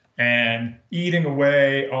matter and eating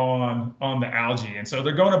away on the algae. And so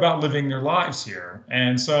they're going about living their lives here.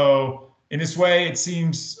 And so in this way, it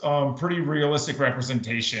seems pretty realistic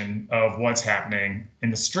representation of what's happening in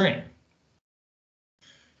the stream.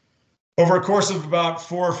 Over a course of about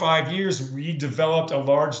 4 or 5 years, we developed a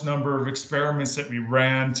large number of experiments that we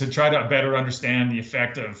ran to try to better understand the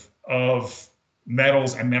effect of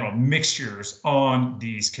metals and metal mixtures on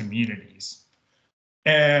these communities.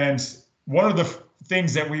 And one of the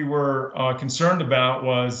things that we were concerned about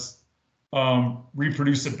was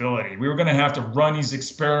reproducibility. We were going to have to run these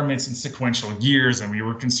experiments in sequential years, and we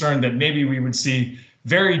were concerned that maybe we would see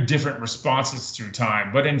very different responses through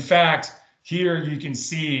time. But in fact, here you can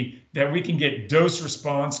see that we can get dose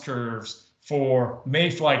response curves for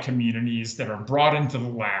mayfly communities that are brought into the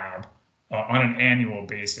lab on an annual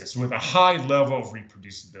basis with a high level of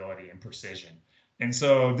reproducibility and precision. And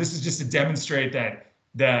so this is just to demonstrate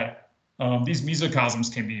that these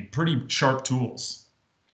mesocosms can be pretty sharp tools.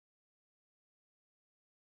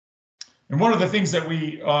 And one of the things that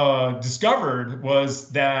we discovered was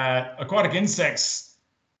that aquatic insects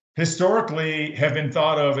historically have been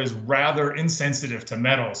thought of as rather insensitive to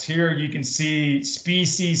metals. Here you can see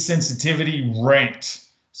species sensitivity ranked.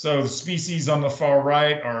 So the species on the far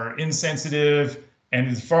right are insensitive,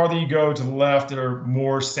 and the farther you go to the left, they're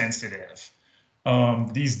more sensitive.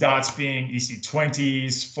 These dots being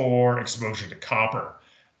EC20s for exposure to copper.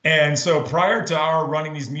 And so prior to our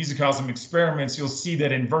running these mesocosm experiments, you'll see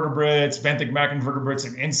that invertebrates, benthic macroinvertebrates,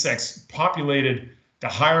 and insects populated the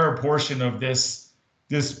higher portion of this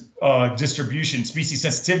distribution, species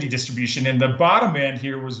sensitivity distribution. And the bottom end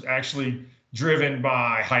here was actually driven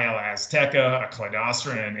by Hyela azteca,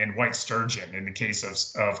 Cladostera, and white sturgeon in the case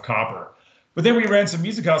of copper. But then we ran some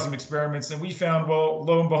mesocosm experiments and we found, well,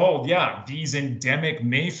 lo and behold, yeah, these endemic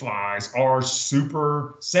mayflies are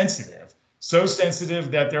super sensitive. So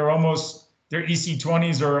sensitive that their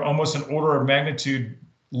EC20s are almost an order of magnitude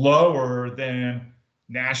lower than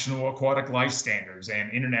national aquatic life standards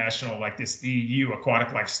and international, like this EU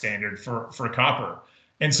aquatic life standard for copper.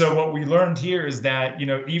 And so what we learned here is that,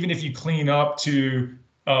 even if you clean up to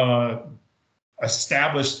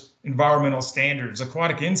established environmental standards,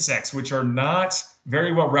 aquatic insects, which are not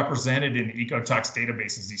very well represented in the ecotox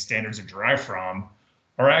databases these standards are derived from,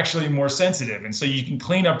 are actually more sensitive. And so you can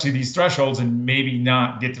clean up to these thresholds and maybe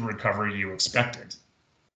not get the recovery you expected.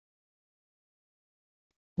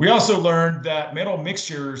 We also learned that metal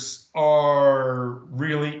mixtures are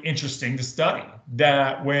really interesting to study.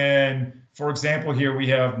 That when, for example, here we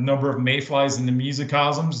have a number of mayflies in the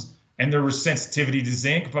mesocosms and there was sensitivity to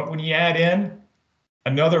zinc, but when you add in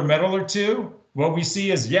another metal or two, what we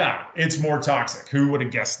see is, yeah, it's more toxic. Who would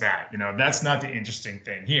have guessed that? That's not the interesting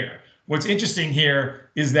thing here. What's interesting here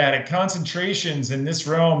is that at concentrations in this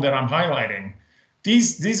realm that I'm highlighting,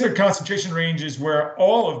 these are concentration ranges where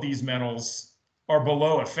all of these metals are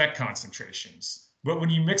below effect concentrations. But when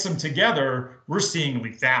you mix them together, we're seeing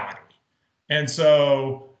lethality. And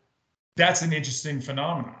so that's an interesting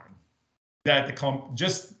phenomenon, that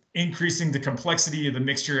just increasing the complexity of the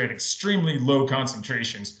mixture at extremely low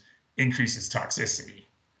concentrations increases toxicity.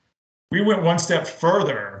 We went one step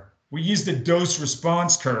further. We used the dose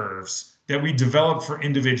response curves that we developed for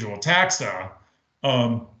individual taxa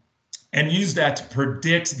and used that to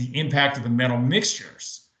predict the impact of the metal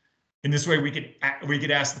mixtures. In this way, we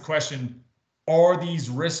could ask the question, are these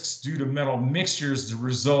risks due to metal mixtures the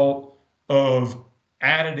result of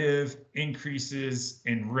additive increases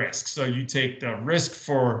in risk? So you take the risk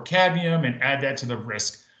for cadmium and add that to the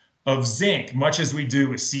risk of zinc, much as we do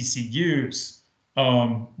with CCUs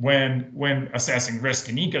when assessing risk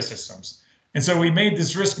in ecosystems. And so we made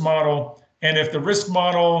this risk model, and if the risk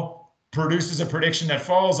model produces a prediction that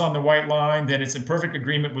falls on the white line, then it's in perfect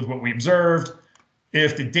agreement with what we observed.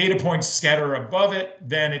 If the data points scatter above it,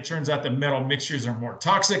 then it turns out the metal mixtures are more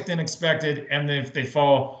toxic than expected. And if they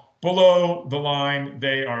fall below the line,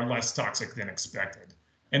 they are less toxic than expected.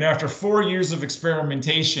 And after 4 years of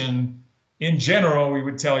experimentation, in general, we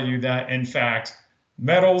would tell you that, in fact,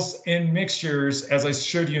 metals in mixtures, as I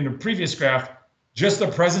showed you in the previous graph, just the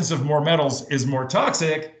presence of more metals is more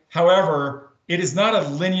toxic. However, it is not a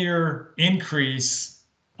linear increase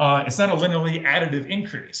it's not a linearly additive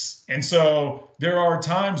increase. And so there are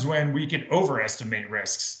times when we can overestimate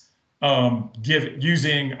risks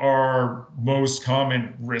using our most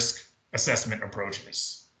common risk assessment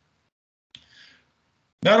approaches.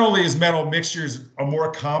 Not only is metal mixtures a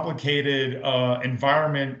more complicated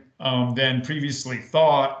environment than previously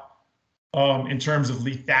thought in terms of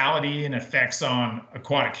lethality and effects on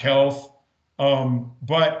aquatic health,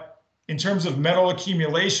 but in terms of metal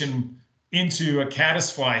accumulation into a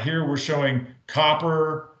caddisfly, here we're showing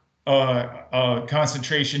copper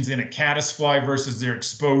concentrations in a caddisfly versus their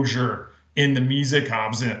exposure in the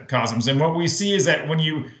mesocosms. And what we see is that when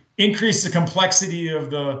you increase the complexity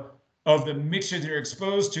of the mixture they're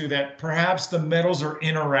exposed to, that perhaps the metals are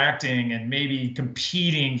interacting and maybe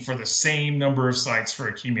competing for the same number of sites for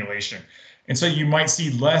accumulation. And so you might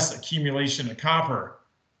see less accumulation of copper,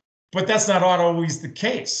 but that's not always the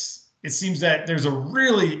case. It seems that there's a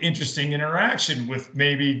really interesting interaction with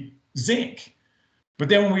maybe zinc. But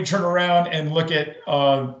then when we turn around and look at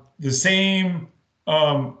the same,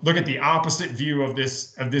 look at the opposite view of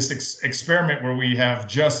this experiment where we have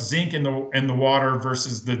just zinc in the water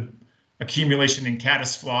versus the accumulation in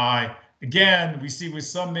caddisfly. Again, we see with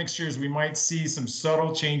some mixtures, we might see some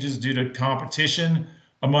subtle changes due to competition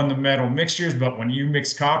among the metal mixtures, but when you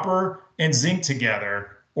mix copper and zinc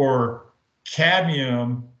together, or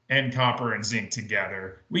cadmium and copper and zinc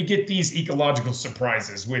together, we get these ecological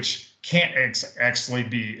surprises, which can't actually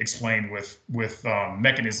be explained with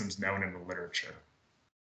mechanisms known in the literature.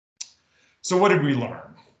 So what did we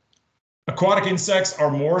learn? Aquatic insects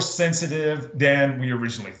are more sensitive than we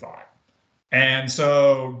originally thought. And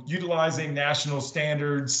so utilizing national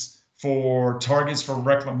standards for targets for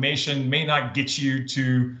reclamation may not get you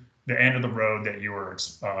to the end of the road that you were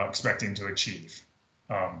expecting to achieve.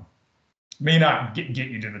 May not get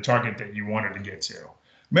you to the target that you wanted to get to.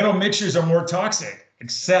 Metal mixtures are more toxic,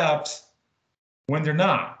 except when they're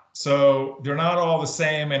not. So they're not all the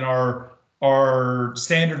same, and our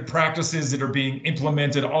standard practices that are being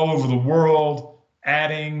implemented all over the world,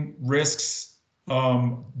 adding risks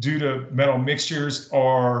due to metal mixtures,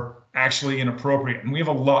 are actually inappropriate. And we have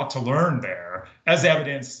a lot to learn there, as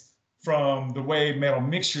evidenced from the way metal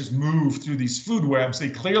mixtures move through these food webs. They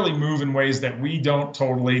clearly move in ways that we don't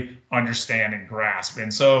totally understand and grasp.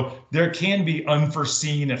 And so there can be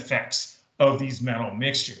unforeseen effects of these metal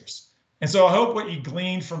mixtures. And so I hope what you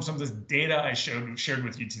gleaned from some of this data I shared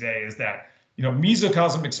with you today is that,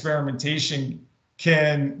 mesocosm experimentation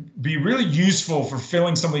can be really useful for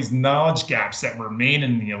filling some of these knowledge gaps that remain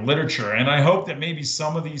in the literature. And I hope that maybe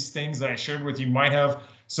some of these things that I shared with you might have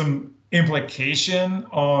some implication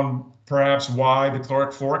on perhaps why the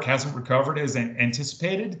caloric fork hasn't recovered as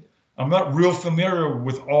anticipated. I'm not real familiar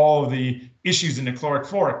with all of the issues in the caloric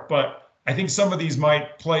fork, but I think some of these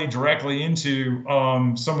might play directly into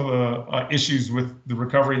some of the issues with the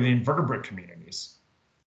recovery of the invertebrate communities.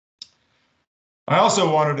 I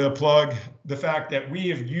also wanted to plug the fact that we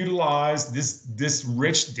have utilized this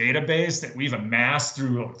rich database that we've amassed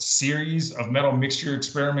through a series of metal mixture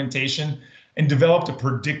experimentation and developed a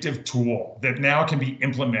predictive tool that now can be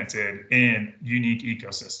implemented in unique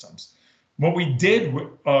ecosystems. What we did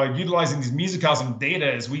utilizing these mesocosm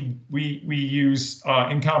data is we use,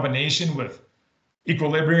 in combination with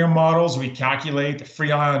equilibrium models, we calculate the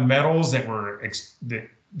free ion metals that were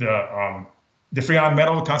the free ion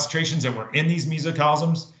metal concentrations that were in these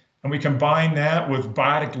mesocosms, and we combine that with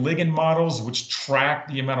biotic ligand models, which track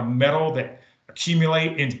the amount of metal that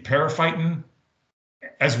accumulate into periphyton,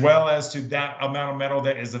 as well as to that amount of metal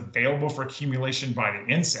that is available for accumulation by the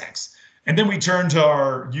insects. And then we turn to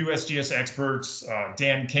our USGS experts,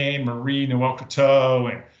 Dan Kane, Marie Noel-Coteau,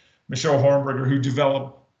 and Michelle Hornberger, who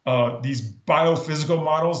develop these biophysical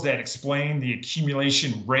models that explain the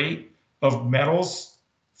accumulation rate of metals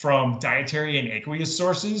from dietary and aqueous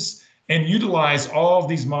sources, and utilize all of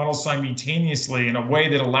these models simultaneously in a way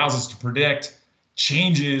that allows us to predict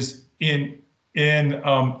changes in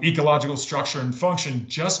ecological structure and function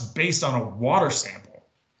just based on a water sample.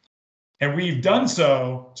 And we've done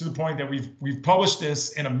so to the point that we've published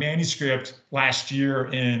this in a manuscript last year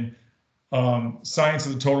in Science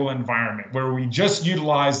of the Total Environment, where we just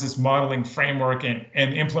utilized this modeling framework and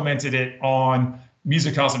implemented it on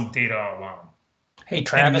mesocosm data alone. Hey,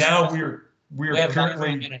 Travis. And now we're have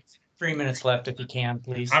currently 3 minutes left, if you can,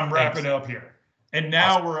 please. I'm wrapping up here. And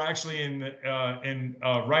now we're actually in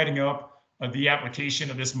writing up the application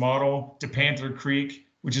of this model to Panther Creek,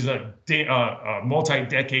 which is a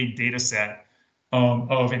multi-decade data set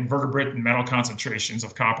of invertebrate and metal concentrations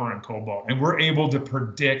of copper and cobalt. And we're able to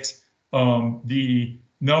predict the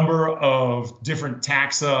number of different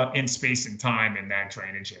taxa in space and time in that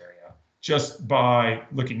drainage area. just by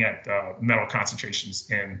looking at metal concentrations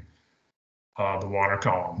in the water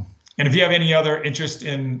column. And if you have any other interest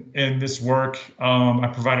in this work, I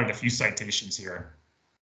provided a few citations here.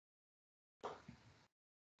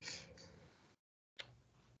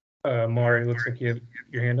 Maury, looks like you have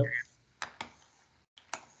your hand up.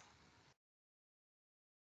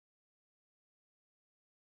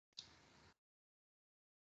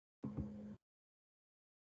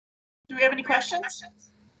 Do we have any questions?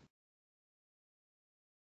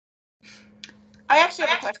 I actually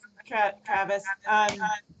have a question for Travis.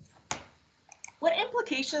 What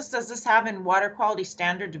implications does this have in water quality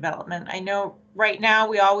standard development? I know right now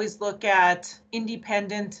we always look at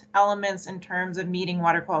independent elements in terms of meeting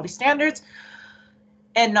water quality standards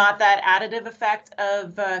and not that additive effect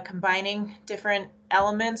of combining different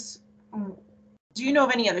elements. Do you know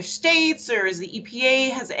of any other states, or is the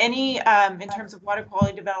EPA has any, in terms of water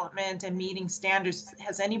quality development and meeting standards,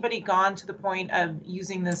 has anybody gone to the point of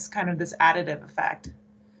using this kind of this additive effect?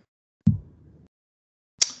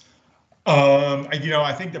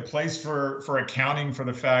 I think the place for accounting for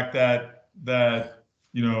the fact that the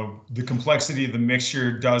complexity of the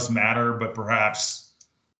mixture does matter, but perhaps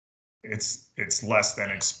it's less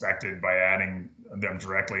than expected by adding them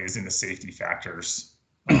directly is in the safety factors.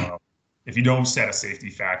 If you don't set a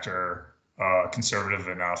safety factor conservative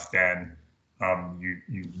enough, then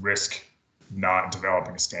you risk not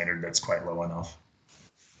developing a standard that's quite low enough.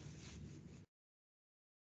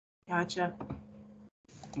 Gotcha.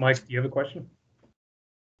 Mike, do you have a question?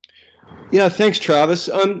 Yeah, thanks, Travis.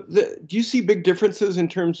 Do you see big differences in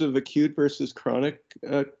terms of acute versus chronic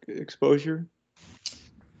exposure?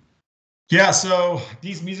 Yeah, so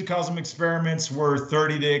these mesocosm experiments were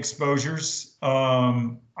 30-day exposures.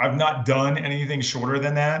 I've not done anything shorter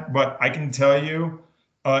than that, but I can tell you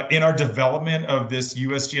in our development of this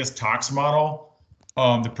USGS tox model,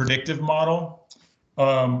 the predictive model,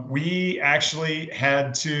 we actually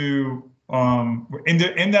had to,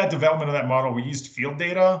 in that development of that model, we used field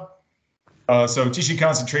data. So tissue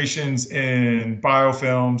concentrations in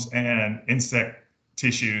biofilms and insect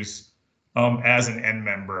tissues as an end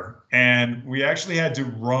member. And we actually had to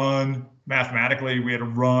run, mathematically, we had to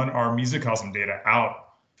run our mesocosm data out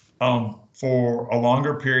for a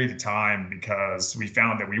longer period of time because we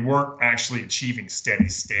found that we weren't actually achieving steady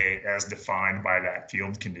state as defined by that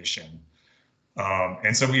field condition.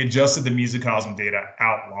 And so we adjusted the mesocosm data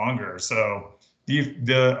out longer. So the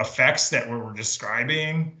effects that we're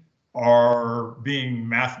describing are being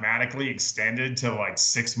mathematically extended to like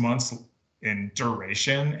 6 months in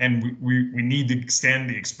duration, and we need to extend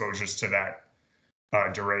the exposures to that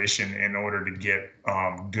duration in order to get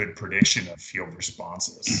good prediction of field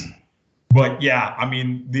responses. But yeah, I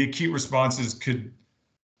mean, the acute responses could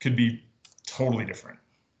be totally different.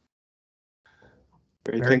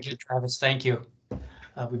 Great, Very good, Travis. Thank you.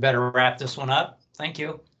 We better wrap this one up. Thank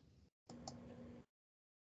you.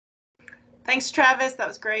 Thanks, Travis. That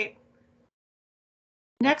was great.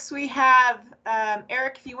 Next, we have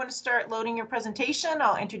Eric. If you want to start loading your presentation,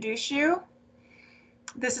 I'll introduce you.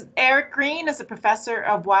 This is Eric Green, is a professor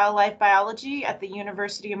of wildlife biology at the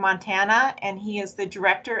University of Montana, and he is the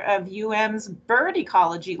director of UM's Bird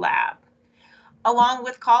Ecology Lab. Along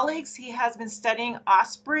with colleagues, he has been studying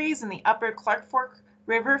ospreys in the upper Clark Fork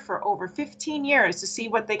River for over 15 years to see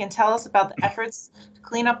what they can tell us about the efforts to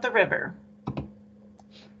clean up the river.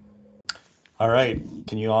 All right,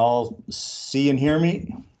 can you all see and hear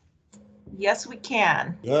me? Yes, we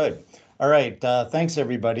can. Good. All right, thanks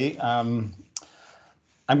everybody.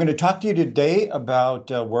 I'm going to talk to you today about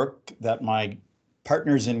work that my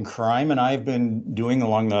partners in crime and I have been doing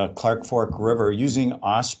along the Clark Fork River using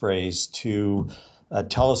ospreys to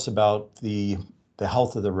tell us about the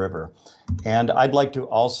health of the river. And I'd like to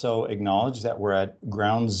also acknowledge that we're at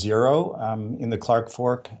ground zero in the Clark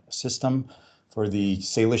Fork system for the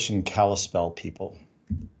Salish and Kalispel people.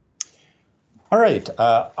 All right,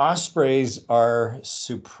 ospreys are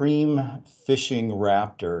supreme fishing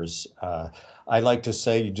raptors. I like to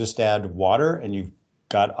say you just add water and you've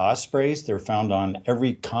got ospreys. They're found on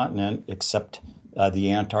every continent except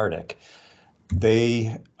the Antarctic.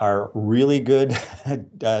 They are really good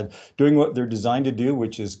at doing what they're designed to do,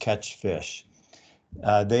 which is catch fish.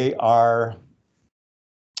 They are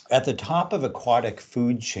at the top of aquatic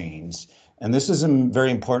food chains, and this is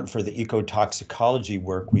very important for the ecotoxicology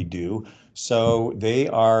work we do. So they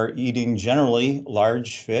are eating generally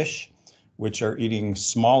large fish, which are eating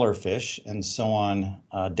smaller fish, and so on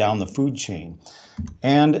down the food chain.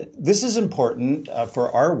 And this is important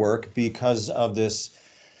for our work because of this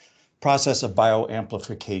process of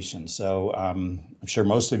bioamplification. So I'm sure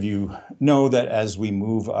most of you know that as we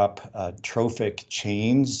move up trophic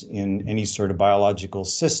chains in any sort of biological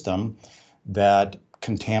system, that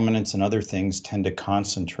contaminants and other things tend to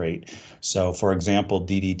concentrate. So for example,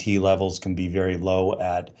 DDT levels can be very low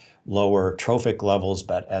at lower trophic levels,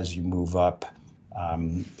 but as you move up,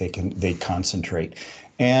 they concentrate.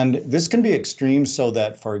 And this can be extreme so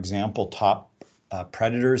that, for example, top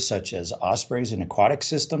predators such as ospreys in aquatic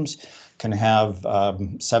systems can have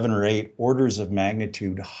 7 or 8 orders of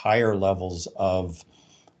magnitude higher levels of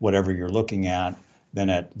whatever you're looking at than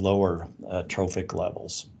at lower trophic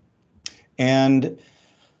levels. And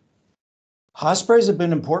ospreys have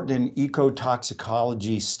been important in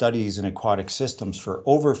ecotoxicology studies in aquatic systems for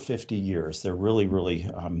over 50 years. They're really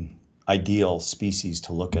ideal species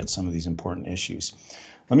to look at some of these important issues.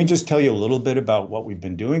 Let me just tell you a little bit about what we've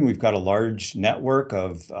been doing. We've got a large network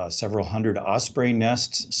of several hundred osprey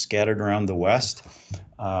nests scattered around the West.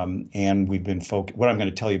 And we've been what I'm going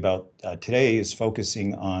to tell you about today is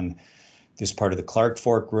focusing on this part of the Clark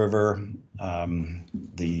Fork River,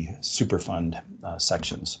 the Superfund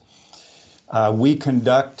sections. We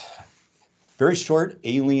conduct very short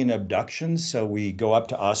alien abductions. So we go up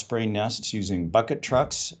to osprey nests using bucket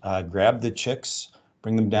trucks, grab the chicks,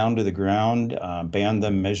 bring them down to the ground, band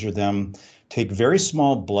them, measure them, take very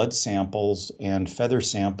small blood samples and feather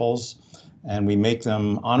samples, and we make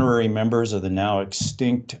them honorary members of the now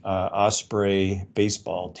extinct osprey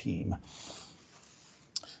baseball team.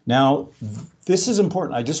 Now, this is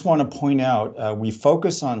important. I just want to point out, we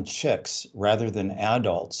focus on chicks rather than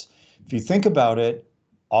adults. If you think about it,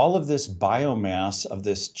 all of this biomass of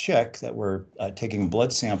this chick that we're taking a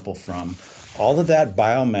blood sample from, all of that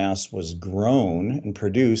biomass was grown and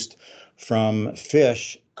produced from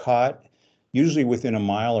fish caught usually within a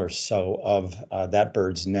mile or so of that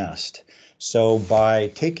bird's nest. So by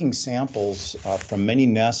taking samples from many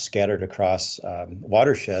nests scattered across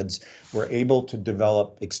watersheds, we're able to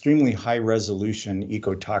develop extremely high resolution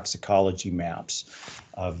ecotoxicology maps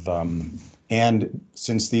of, and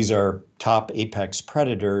since these are top apex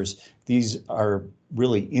predators, these are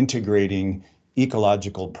really integrating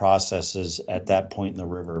ecological processes at that point in the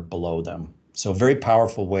river below them. So a very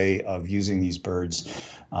powerful way of using these birds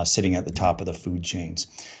sitting at the top of the food chains.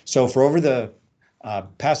 So for over the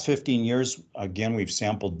past 15 years, again, we've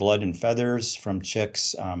sampled blood and feathers from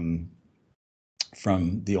chicks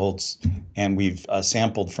from the olds, and we've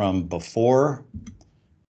sampled from before,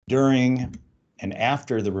 during, and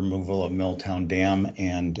after the removal of Milltown Dam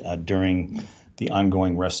and during the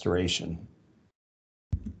ongoing restoration.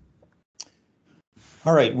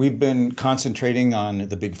 All right, we've been concentrating on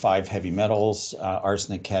the big 5 heavy metals,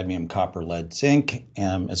 arsenic, cadmium, copper, lead, zinc,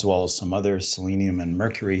 as well as some others, selenium and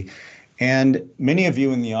mercury. And many of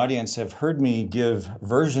you in the audience have heard me give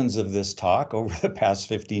versions of this talk over the past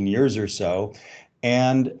 15 years or so.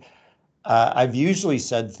 And I've usually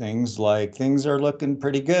said things like, things are looking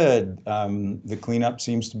pretty good. The cleanup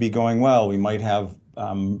seems to be going well. We might have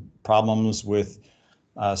problems with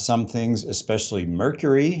some things, especially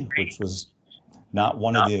mercury, which was not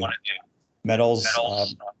one of the metals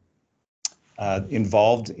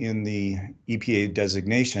involved in the EPA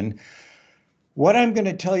designation. What I'm going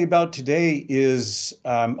to tell you about today is,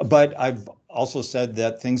 but I've also said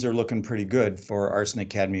that things are looking pretty good for arsenic,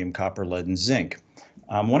 cadmium, copper, lead, and zinc.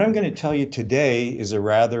 What I'm going to tell you today is a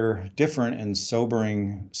rather different and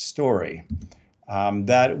sobering story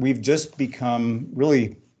that we've just become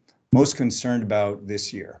really most concerned about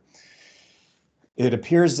this year. It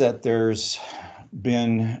appears that there's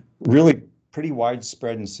been really pretty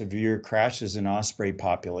widespread and severe crashes in osprey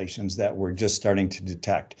populations that we're just starting to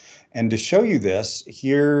detect. And to show you this,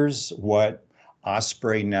 here's what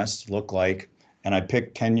osprey nests look like. And I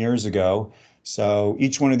picked 10 years ago. So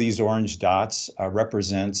each one of these orange dots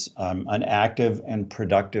represents an active and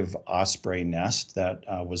productive osprey nest that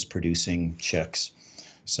was producing chicks.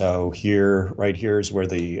 So here, right here is where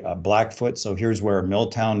the Blackfoot, so here's where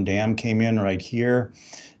Milltown Dam came in right here,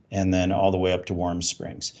 and then all the way up to Warm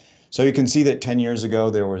Springs. So you can see that 10 years ago,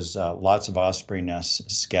 there was lots of osprey nests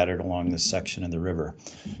scattered along this section of the river.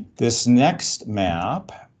 This next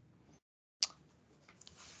map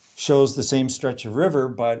shows the same stretch of river,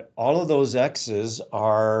 but all of those X's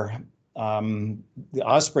are the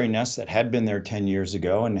osprey nests that had been there 10 years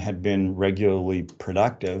ago and had been regularly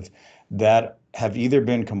productive that have either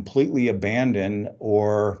been completely abandoned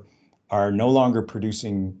or are no longer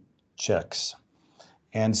producing chicks.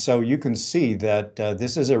 And so you can see that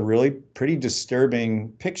this is a really pretty disturbing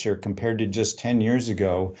picture compared to just 10 years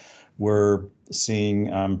ago. We're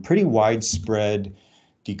seeing pretty widespread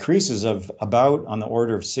decreases of about on the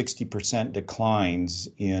order of 60% declines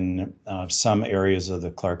in some areas of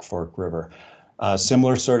the Clark Fork River.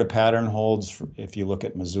 Similar sort of pattern holds if you look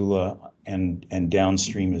at Missoula and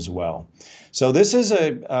downstream as well. So this is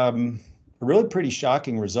a really pretty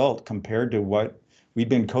shocking result compared to what we'd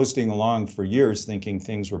been coasting along for years thinking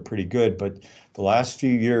things were pretty good, but the last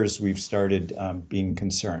few years we've started being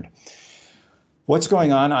concerned. What's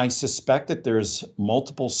going on? I suspect that there's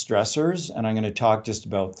multiple stressors, and I'm going to talk just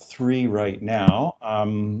about 3 right now.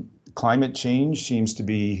 Climate change seems to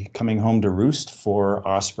be coming home to roost for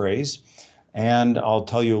ospreys, and I'll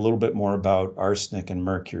tell you a little bit more about arsenic and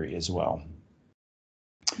mercury as well.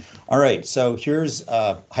 All right, so here's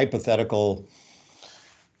a hypothetical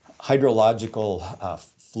hydrological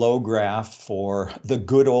flow graph for the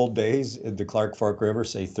good old days at the Clark Fork River,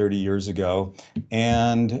 say 30 years ago.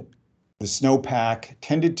 And the snowpack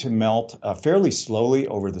tended to melt fairly slowly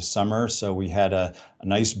over the summer. So we had a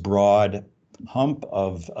nice broad hump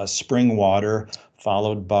of spring water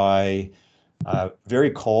followed by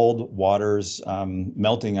very cold waters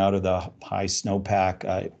melting out of the high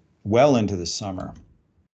snowpack well into the summer.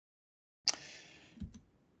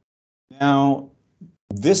 Now,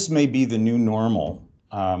 this may be the new normal.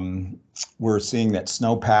 We're seeing that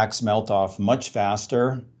snowpacks melt off much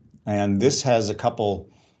faster, and this has a couple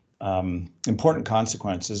important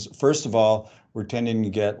consequences. First of all, we're tending to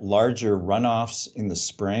get larger runoffs in the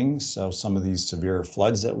spring, so some of these severe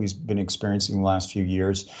floods that we've been experiencing the last few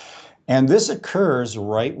years. And this occurs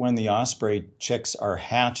right when the osprey chicks are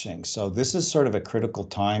hatching. So this is sort of a critical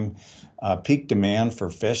time, peak demand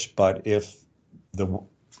for fish, but if the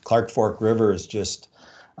Clark Fork River is just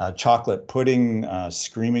chocolate pudding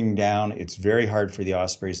screaming down, it's very hard for the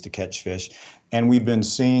ospreys to catch fish. And we've been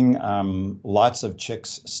seeing lots of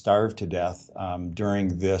chicks starve to death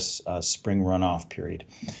during this spring runoff period.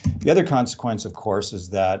 The other consequence, of course, is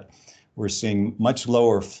that we're seeing much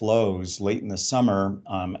lower flows late in the summer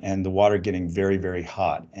and the water getting very, very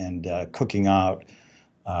hot and cooking out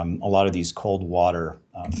a lot of these cold water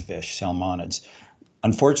fish, salmonids.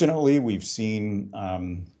 Unfortunately, we've seen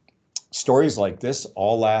stories like this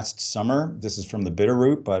all last summer. This is from the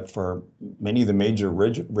Bitterroot, but for many of the major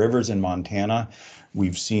rivers in Montana,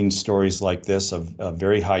 we've seen stories like this of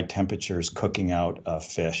very high temperatures cooking out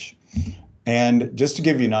fish. And just to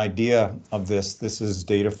give you an idea of this, this is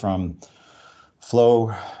data from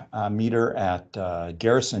flow meter at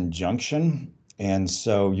Garrison Junction. And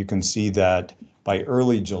so you can see that by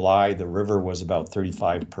early July, the river was about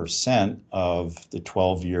 35% of the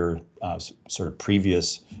 12-year sort of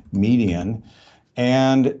previous median.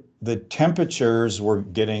 And the temperatures were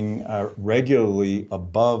getting regularly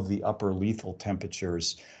above the upper lethal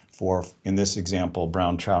temperatures for, in this example,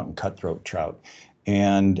 brown trout and cutthroat trout.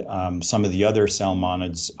 And some of the other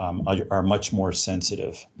salmonids are much more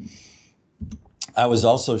sensitive. I was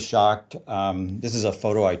also shocked. This is a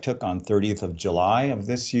photo I took on 30th of July of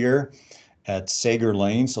this year at Sager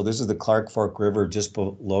Lane. So this is the Clark Fork River just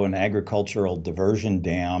below an agricultural diversion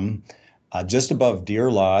dam, just above Deer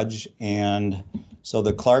Lodge. And so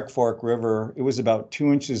the Clark Fork River, it was about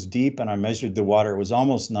 2 inches deep, and I measured the water. It was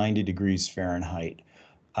almost 90 degrees Fahrenheit.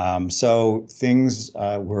 So things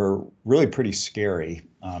were really pretty scary,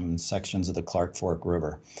 sections of the Clark Fork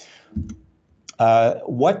River.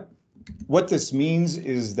 What this means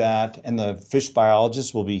is that, and the fish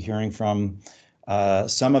biologists will be hearing from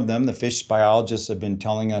some of them, the fish biologists have been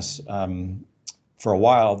telling us for a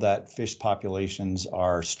while that fish populations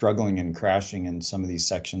are struggling and crashing in some of these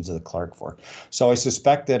sections of the Clark Fork. So I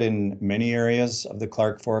suspect that in many areas of the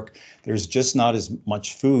Clark Fork, there's just not as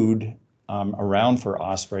much food around for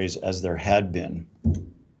ospreys as there had been.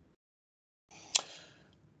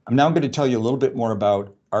 I'm now going to tell you a little bit more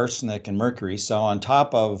about arsenic and mercury. So on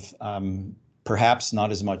top of perhaps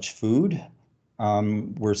not as much food,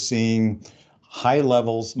 we're seeing high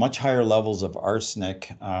levels, much higher levels of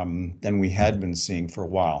arsenic than we had been seeing for a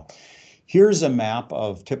while. Here's a map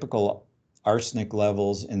of typical arsenic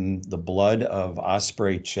levels in the blood of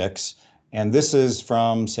osprey chicks. And this is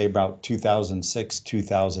from, say, about 2006,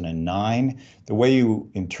 2009. The way you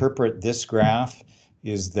interpret this graph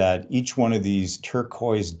is that each one of these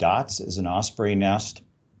turquoise dots is an osprey nest.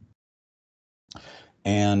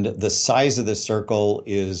 And the size of the circle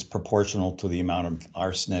is proportional to the amount of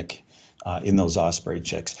arsenic in those osprey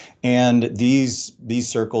chicks. And these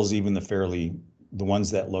circles, even the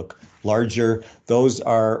ones that look larger, those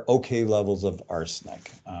are okay levels of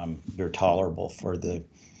arsenic. They're tolerable for the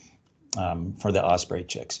osprey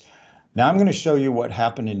chicks. Now I'm going to show you what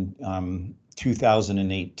happened in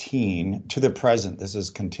 2018 to the present. This has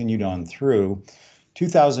continued on through.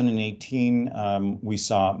 2018, we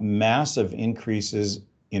saw massive increases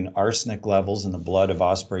in arsenic levels in the blood of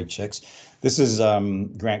osprey chicks. This is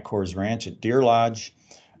Grant Corps Ranch at Deer Lodge.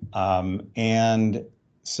 And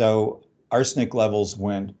so arsenic levels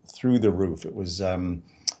went through the roof. It was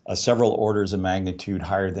several orders of magnitude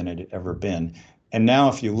higher than it had ever been. And now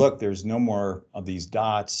if you look, there's no more of these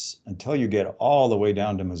dots until you get all the way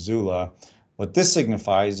down to Missoula. What this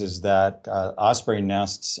signifies is that osprey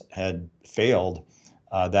nests had failed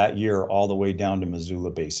that year all the way down to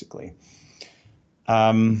Missoula, basically.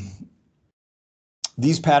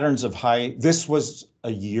 These patterns of this was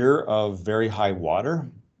a year of very high water.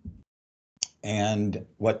 And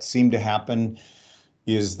what seemed to happen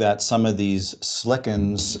is that some of these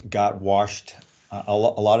slickens got washed. A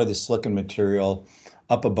lot of the slicken material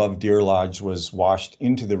up above Deer Lodge was washed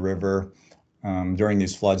into the river during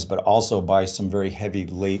these floods, but also by some very heavy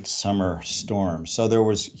late summer storms. So there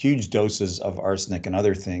was huge doses of arsenic and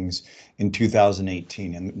other things in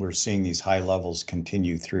 2018, and we're seeing these high levels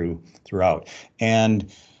continue throughout.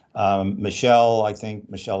 And Michelle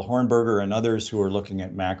Hornberger and others who are looking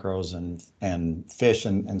at macros and fish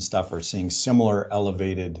and stuff are seeing similar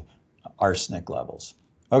elevated arsenic levels.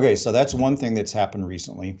 Okay, so that's one thing that's happened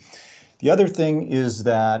recently. The other thing is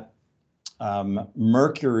that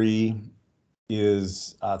mercury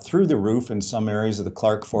is through the roof in some areas of the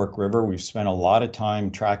Clark Fork River. We've spent a lot of time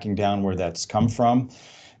tracking down where that's come from.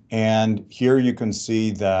 And here you can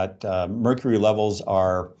see that mercury levels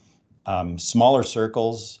are smaller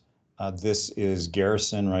circles. This is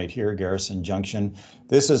Garrison right here, Garrison Junction.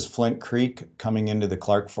 This is Flint Creek coming into the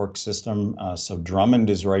Clark Fork system. So Drummond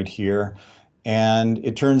is right here. And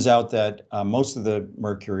it turns out that most of the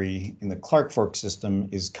mercury in the Clark Fork system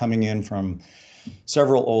is coming in from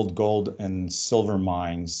several old gold and silver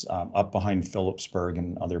mines up behind Phillipsburg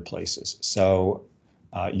and other places. So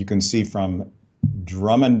you can see from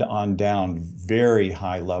Drummond on down, very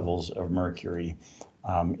high levels of mercury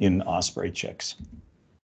in osprey chicks.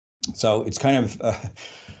 So it's kind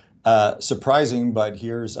of surprising, but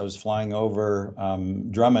I was flying over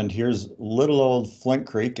Drummond. Here's little old Flint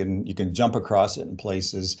Creek, and you can jump across it in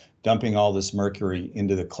places, dumping all this mercury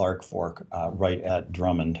into the Clark Fork right at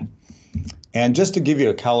Drummond. And just to give you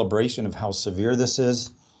a calibration of how severe this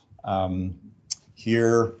is,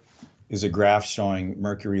 here is a graph showing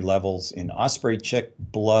mercury levels in osprey chick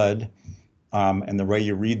blood. And the way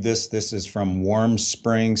you read this is from Warm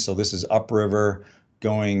Springs. So this is upriver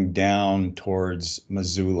going down towards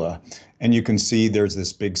Missoula. And you can see there's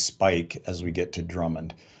this big spike as we get to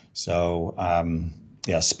Drummond. So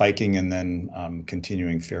yeah, spiking and then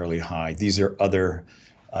continuing fairly high. These are other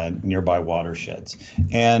nearby watersheds.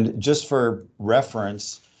 And just for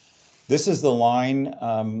reference, this is the line,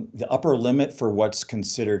 the upper limit for what's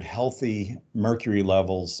considered healthy mercury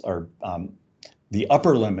levels, or the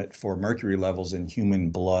upper limit for mercury levels in human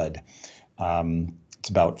blood. It's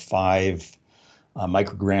about 5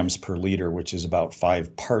 micrograms per liter, which is about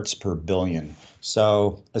 5 parts per billion.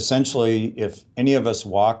 So essentially, if any of us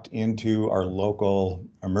walked into our local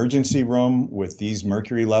emergency room with these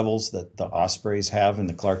mercury levels that the ospreys have in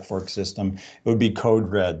the Clark Fork system, it would be code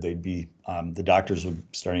red. They'd be, the doctors would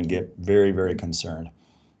starting to get very, very concerned.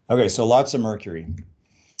 Okay, so lots of mercury.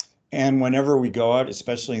 And whenever we go out,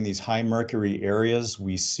 especially in these high mercury areas,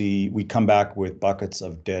 we come back with buckets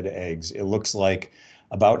of dead eggs. It looks like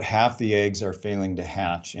about half the eggs are failing to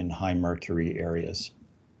hatch in high mercury areas.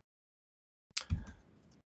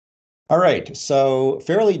 All right, so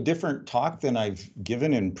fairly different talk than I've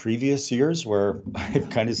given in previous years where I've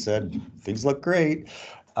kind of said things look great.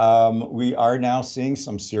 We are now seeing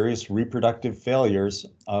some serious reproductive failures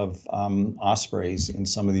of ospreys in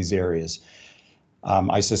some of these areas.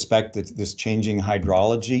 I suspect that this changing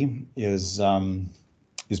hydrology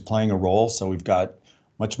is playing a role. So we've got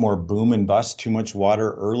much more boom and bust, too much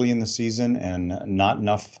water early in the season and not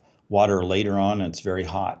enough water later on, and it's very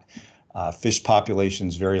hot. Fish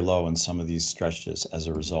populations very low in some of these stretches as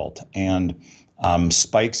a result, and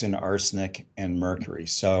spikes in arsenic and mercury.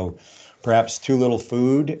 So perhaps too little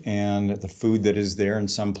food, and the food that is there in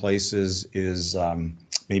some places is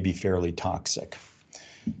maybe fairly toxic.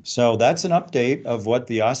 So that's an update of what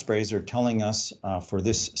the ospreys are telling us for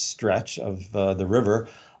this stretch of the river.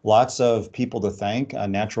 Lots of people to thank.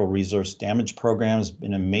 Natural Resource Damage Program has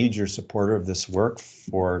been a major supporter of this work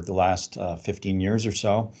for the last 15 years or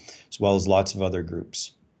so, as well as lots of other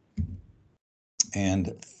groups.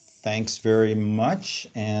 And thanks very much,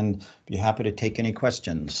 and be happy to take any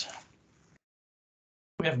questions.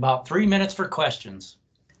 We have about 3 minutes for questions.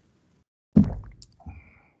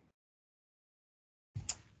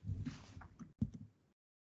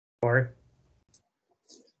 Laurie?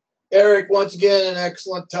 Eric, once again, an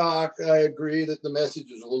excellent talk. I agree that the message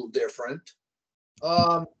is a little different.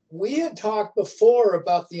 We had talked before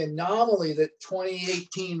about the anomaly that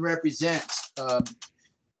 2018 represents.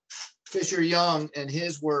 Fisher Young and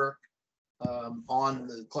his work on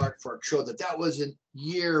the Clark Fork showed that was a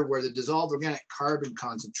year where the dissolved organic carbon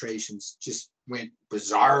concentrations just went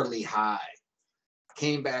bizarrely high,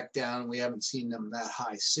 came back down. We haven't seen them that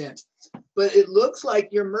high since. But it looks like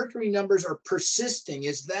your mercury numbers are persisting.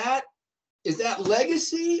 Is that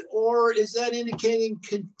legacy, or is that indicating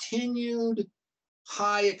continued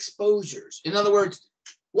high exposures? In other words,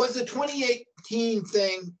 was the 2018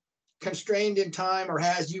 thing constrained in time, or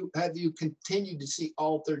have you continued to see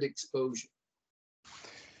altered exposure?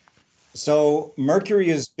 So mercury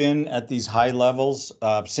has been at these high levels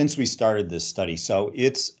since we started this study. So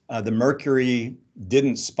it's the mercury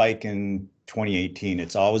didn't spike in 2018.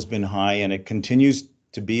 It's always been high, and it continues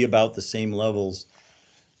to be about the same levels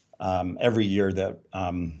every year that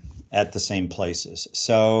at the same places.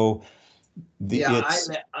 So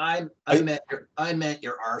I meant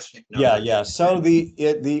your arsenic number. Yeah. So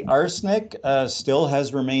the arsenic still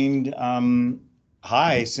has remained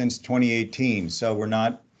high since 2018. So we're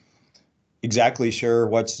not exactly sure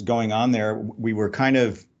what's going on there. We were kind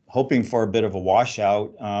of hoping for a bit of a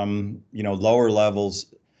washout, lower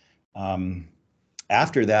levels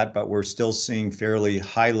after that, but we're still seeing fairly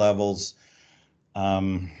high levels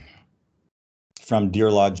from Deer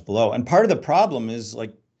Lodge below. And part of the problem is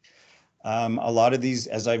like a lot of these,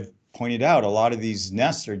 as I've pointed out, a lot of these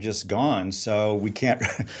nests are just gone. So we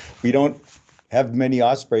don't have many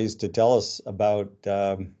ospreys to tell us about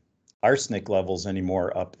arsenic levels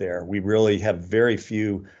anymore up there. We really have very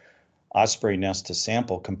few osprey nests to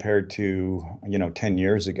sample compared to, 10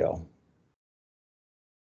 years ago.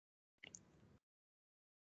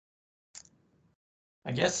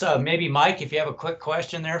 I guess maybe Mike, if you have a quick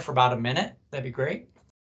question there for about a minute, that'd be great.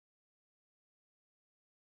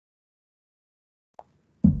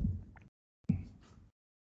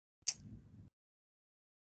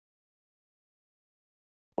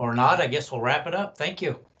 Or not, I guess we'll wrap it up. Thank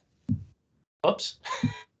you. Oops.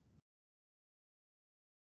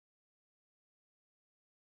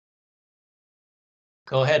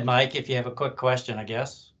 Go ahead, Mike, if you have a quick question, I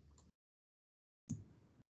guess.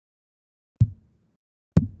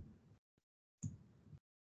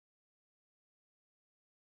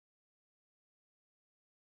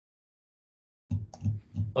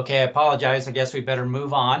 Okay, I apologize. I guess we better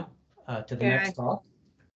move on to the next call.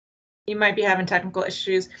 You might be having technical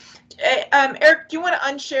issues. Eric, do you want to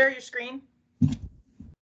unshare your screen?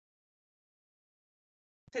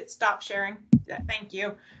 Hit stop sharing. Yeah, thank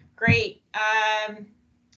you. Great.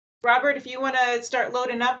 Robert, if you want to start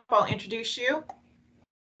loading up, I'll introduce you.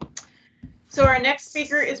 So our next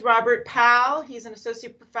speaker is Robert Powell. He's an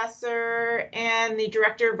associate professor and the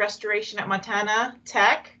director of restoration at Montana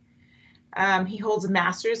Tech. He holds a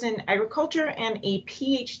master's in agriculture and a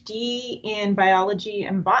PhD in biology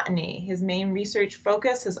and botany. His main research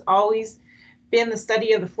focus has always been the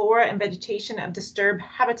study of the flora and vegetation of disturbed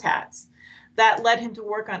habitats. That led him to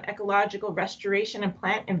work on ecological restoration and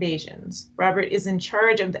plant invasions. Robert is in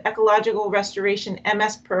charge of the Ecological Restoration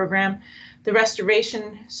MS program, the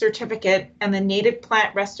Restoration Certificate, and the Native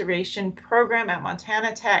Plant Restoration program at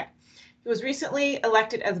Montana Tech. He was recently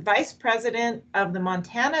elected as vice president of the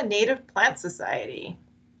Montana Native Plant Society.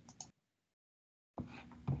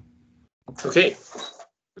 Okay,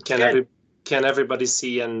 can everybody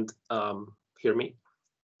see and hear me?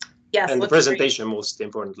 Yes. And the presentation, great. Most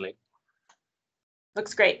importantly.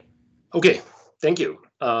 Looks great. Okay, thank you.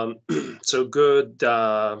 So good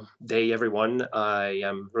day, everyone. I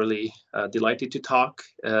am really delighted to talk.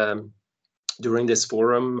 During this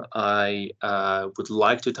forum, I would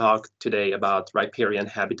like to talk today about riparian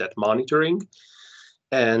habitat monitoring.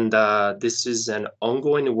 And this is an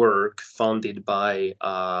ongoing work funded by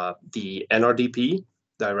the NRDP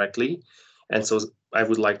directly. And so I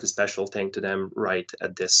would like to special thank to them right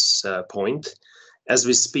at this point. As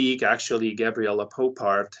we speak, actually, Gabriella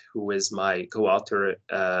Popart, who is my co-author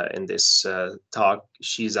in this talk,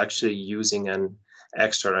 she's actually using an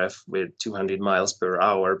XRF with 200 miles per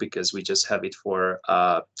hour because we just have it for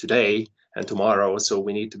today and tomorrow. So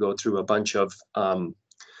we need to go through a bunch of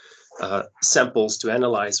samples to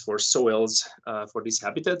analyze for soils for these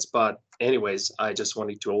habitats. But anyways, I just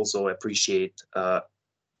wanted to also appreciate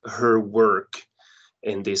her work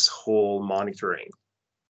in this whole monitoring.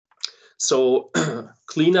 So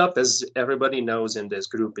cleanup, as everybody knows in this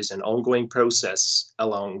group, is an ongoing process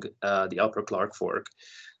along the Upper Clark Fork.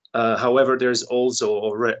 However, there's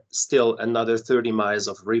also still another 30 miles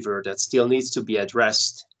of river that still needs to be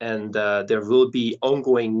addressed, and there will be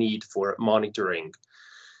ongoing need for monitoring.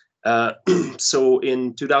 So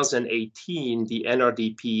in 2018, the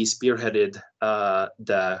NRDP spearheaded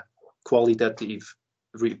the qualitative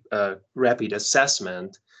rapid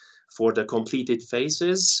assessment for the completed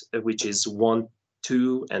phases, which is 1,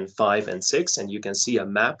 2, and 5, and 6. And you can see a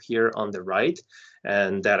map here on the right,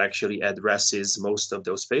 and that actually addresses most of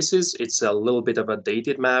those phases. It's a little bit of a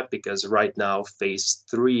dated map because right now phase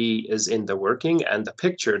 3 is in the working, and the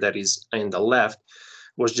picture that is in the left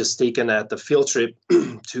was just taken at the field trip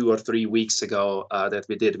 2 or 3 weeks ago that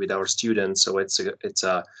we did with our students. So it's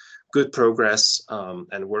a good progress,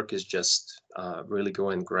 and work is just really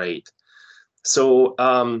going great. So,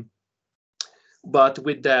 but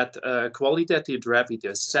with that qualitative rapid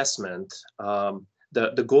assessment,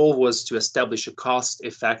 the goal was to establish a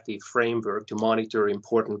cost-effective framework to monitor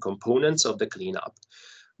important components of the cleanup.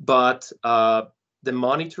 But the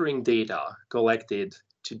monitoring data collected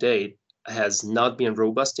to date has not been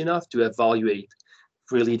robust enough to evaluate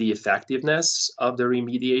really the effectiveness of the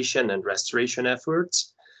remediation and restoration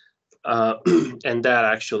efforts. And that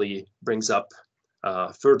actually brings up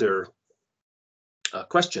further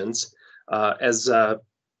questions. As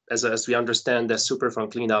we understand the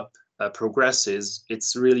Superfund cleanup progresses,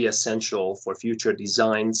 it's really essential for future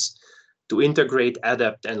designs to integrate,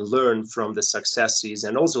 adapt, and learn from the successes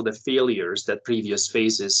and also the failures that previous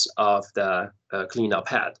phases of the cleanup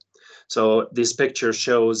had. So this picture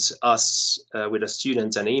shows us with the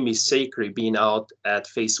students and Amy Sakry being out at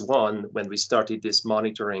phase 1 when we started this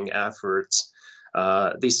monitoring efforts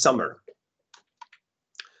this summer.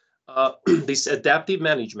 This adaptive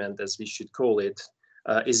management, as we should call it,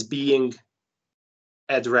 is being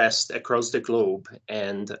addressed across the globe,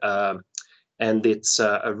 and it's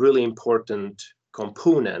a really important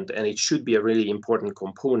component, and it should be a really important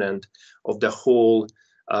component of the whole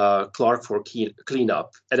Clark Fork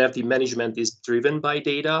cleanup. Adaptive management is driven by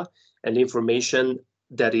data and information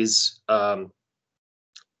that is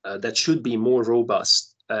that should be more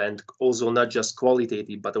robust and also not just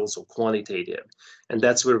qualitative but also quantitative, and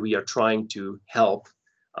that's where we are trying to help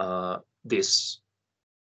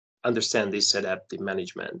understand this adaptive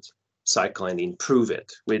management cycle and improve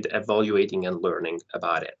it with evaluating and learning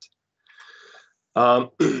about it.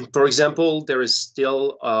 For example, there is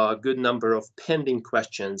still a good number of pending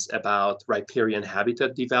questions about riparian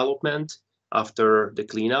habitat development after the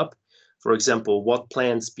cleanup. For example, what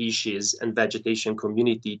plant species and vegetation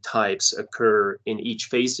community types occur in each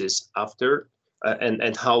phases after,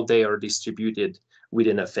 and how they are distributed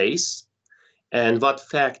within a phase, and what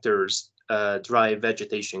factors drive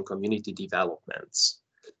vegetation community developments.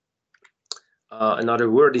 Another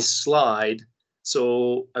word is slide.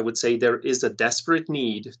 So I would say there is a desperate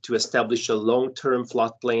need to establish a long-term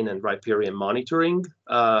floodplain and riparian monitoring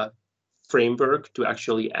framework to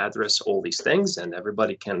actually address all these things, and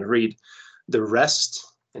everybody can read the rest.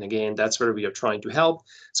 And again, that's where we are trying to help.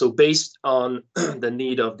 So based on the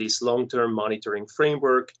need of this long-term monitoring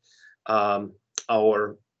framework,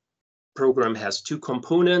 our program has 2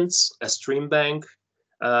 components: a stream bank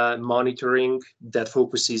monitoring that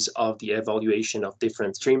focuses on the evaluation of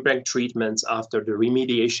different stream bank treatments after the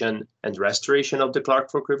remediation and restoration of the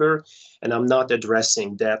Clark Fork River. And I'm not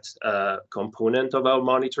addressing that component of our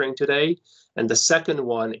monitoring today. And the second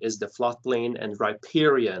one is the floodplain and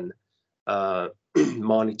riparian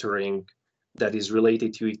monitoring that is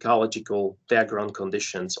related to ecological background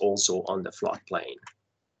conditions also on the floodplain.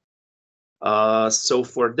 So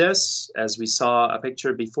for this, as we saw a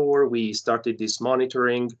picture before, we started this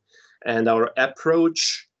monitoring, and our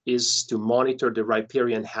approach is to monitor the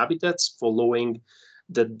riparian habitats following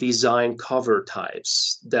the design cover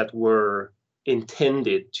types that were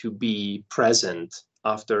intended to be present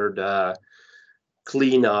after the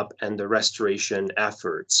cleanup and the restoration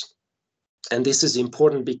efforts. And this is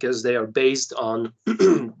important because they are based on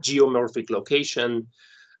geomorphic location,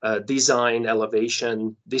 design,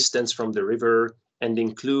 elevation, distance from the river, and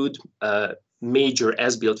include major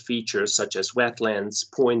as-built features such as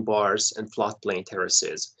wetlands, point bars, and floodplain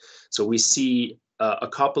terraces. So we see a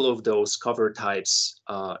couple of those cover types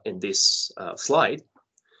in this slide.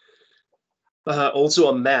 Also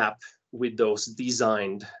a map with those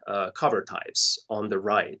designed cover types on the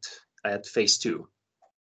right at phase 2.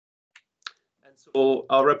 And so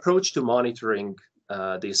our approach to monitoring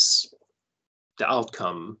the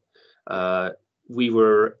outcome, we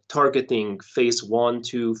were targeting phase 1,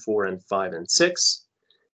 2, 4, and 5, and 6.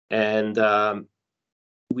 And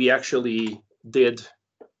we actually did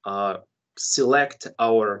select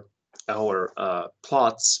our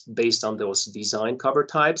plots based on those design cover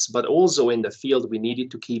types, but also in the field, we needed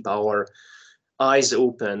to keep our eyes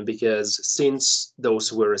open because since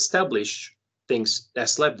those were established,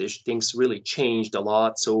 things really changed a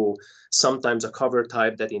lot. So sometimes a cover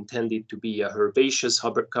type that intended to be a herbaceous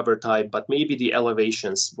cover type, but maybe the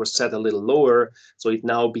elevations were set a little lower, so it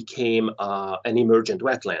now became an emergent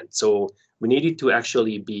wetland. So we needed to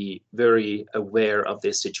actually be very aware of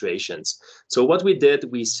these situations. So what we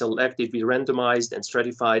did, we randomized and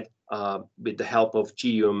stratified with the help of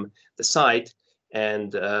GEOM the site, and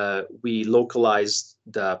we localized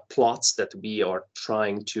the plots that we are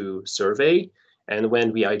trying to survey. And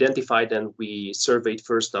when we identified them, we surveyed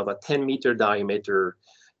first of a 10-meter diameter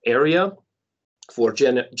area for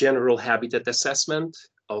general habitat assessment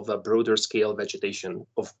of a broader scale vegetation,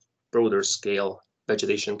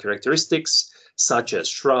 characteristics, such as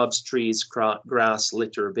shrubs, trees, grass,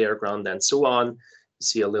 litter, bare ground, and so on. You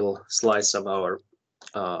see a little slice of our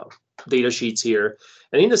data sheets here.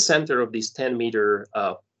 And in the center of this 10-meter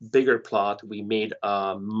bigger plot, we made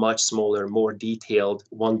a much smaller, more detailed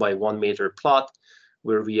 1 by 1 meter plot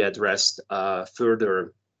where we addressed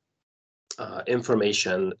further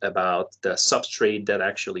information about the substrate that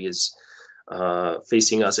actually is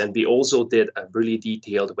facing us. And we also did a really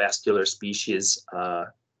detailed vascular species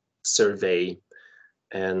survey.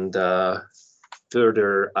 And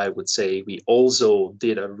further, I would say we also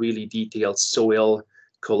did a really detailed soil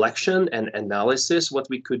collection and analysis, what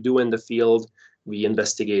we could do in the field. We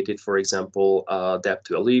investigated, for example, depth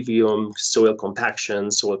to alluvium, soil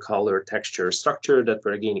compaction, soil color, texture, structure that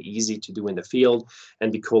were again easy to do in the field.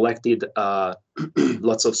 And we collected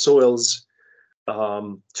lots of soils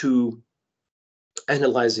to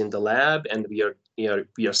analyze in the lab, and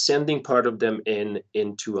we are sending part of them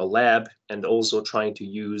into a lab, and also trying to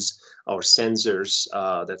use our sensors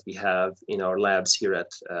that we have in our labs here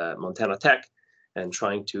at Montana Tech, and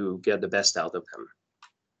trying to get the best out of them.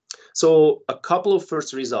 So a couple of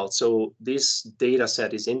first results. So this data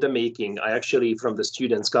set is in the making. I actually, from the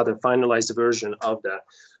students, got a finalized version of the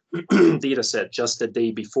data set just the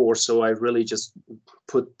day before. So I really just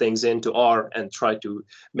put things into R and try to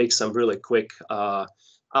make some really quick,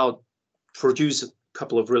 I'll produce a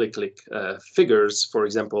couple of really quick figures. For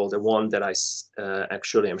example, the one that I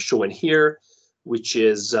actually am showing here, which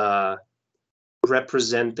is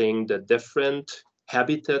representing the different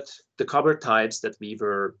habitat, the cover types that we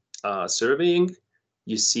were surveying.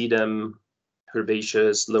 You see them: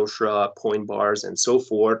 herbaceous, low shrub, point bars, and so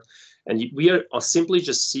forth. And we are simply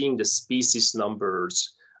just seeing the species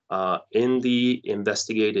numbers in the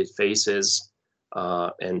investigated phases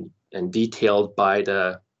and detailed by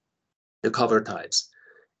the cover types.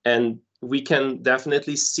 And we can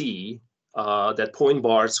definitely see that point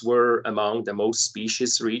bars were among the most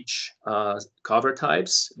species-rich cover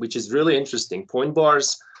types, which is really interesting. Point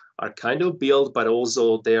bars are kind of built, but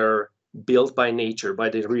also they're built by nature, by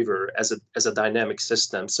the river, as a dynamic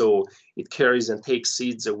system. So it carries and takes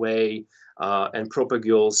seeds away and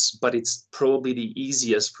propagates, but it's probably the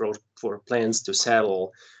easiest for plants to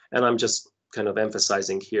settle. And I'm just kind of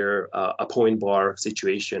emphasizing here a point bar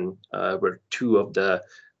situation where two of the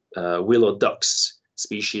willow ducks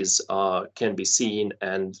species can be seen,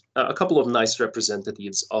 and a couple of nice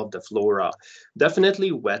representatives of the flora. Definitely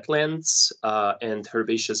wetlands and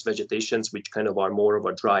herbaceous vegetations, which kind of are more of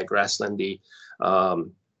a dry grasslandy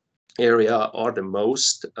area, are the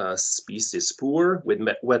most species poor, with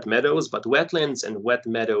wet meadows. But wetlands and wet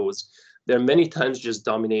meadows, they're many times just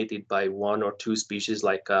dominated by one or two species,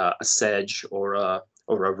 like a sedge or a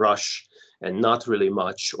rush, and not really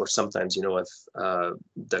much, or sometimes, you know, if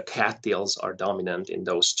the cattails are dominant in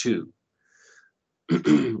those two.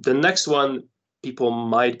 The next one, people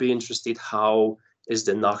might be interested, how is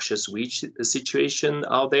the noxious weed situation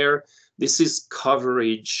out there? This is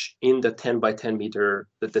coverage in the 10 by 10 meter,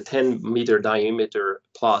 the 10-meter diameter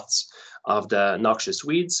plots of the noxious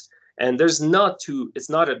weeds. And it's not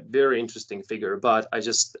a very interesting figure, but I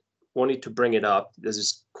just wanted to bring it up. This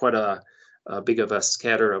is quite a big of a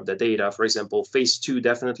scatter of the data. For example, phase 2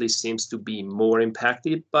 definitely seems to be more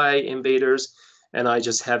impacted by invaders. And I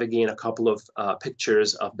just have, again, a couple of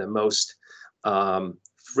pictures of the most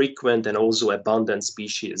frequent and also abundant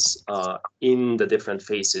species in the different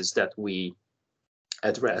phases that we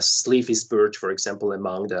address. Leafy spurge, for example,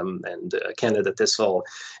 among them, and Canada thistle.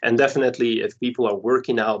 And definitely, if people are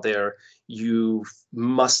working out there, you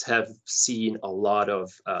must have seen a lot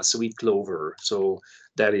of sweet clover. So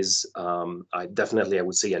that is, I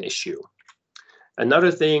would say, an issue.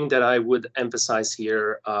 Another thing that I would emphasize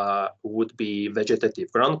here would be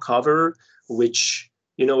vegetative ground cover, which,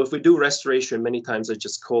 you know, if we do restoration, many times I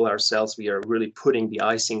just call ourselves, we are really putting the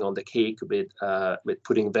icing on the cake with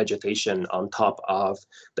putting vegetation on top of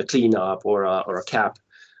the cleanup or a cap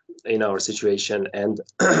in our situation. And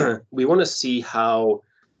we want to see how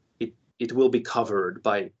it will be covered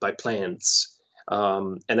by plants.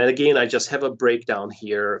 And then again, I just have a breakdown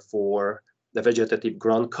here for the vegetative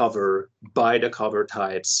ground cover by the cover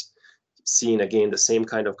types, seeing again the same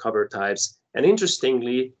kind of cover types. And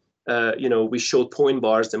interestingly, we showed point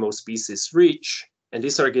bars, the most species reach, and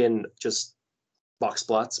these are again just box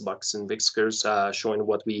plots, bucks and whiskers, showing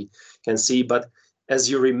what we can see. But as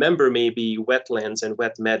you remember, maybe wetlands and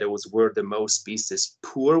wet meadows were the most species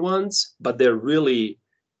poor ones, but they're really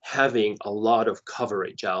having a lot of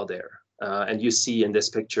coverage out there. And you see in this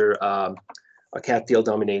picture a cattail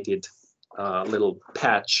dominated little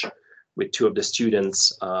patch with 2 of the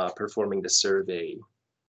students performing the survey.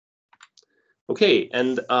 Okay,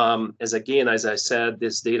 and as I said,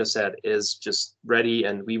 this data set is just ready,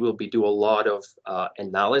 and we will be do a lot of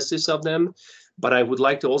analysis of them. But I would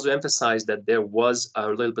like to also emphasize that there was a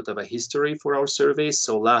little bit of a history for our surveys.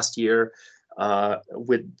 So last year, hand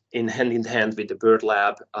in hand with the Bird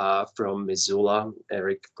Lab from Missoula,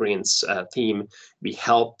 Eric Green's team, we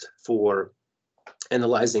helped for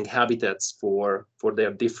analyzing habitats for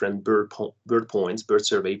their different bird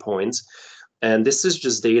survey points. And this is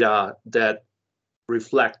just data that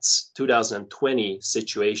reflects 2020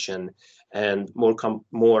 situation and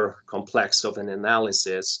more complex of an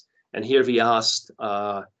analysis. And here we asked,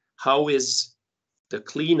 how is the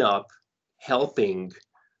cleanup helping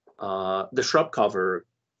the shrub cover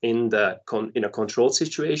in a controlled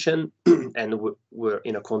situation, and we're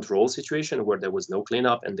in a controlled situation where there was no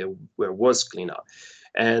cleanup and where was cleanup.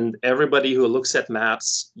 And everybody who looks at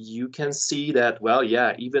maps, you can see that, well,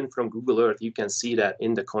 yeah, even from Google Earth, you can see that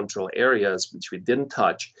in the control areas, which we didn't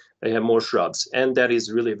touch, they have more shrubs. And that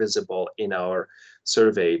is really visible in our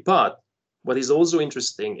survey. But what is also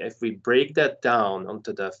interesting, if we break that down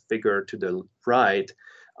onto the figure to the right,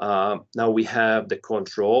 now we have the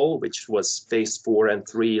control, which was phase 4 and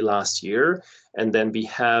 3 last year. And then we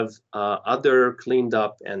have other cleaned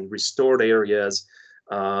up and restored areas,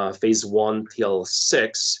 phase 1 till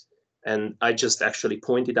 6. And I just actually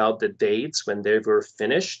pointed out the dates when they were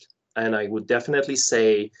finished. And I would definitely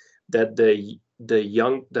say that the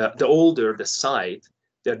older the site,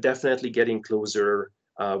 they're definitely getting closer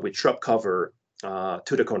with shrub cover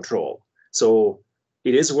to the control. So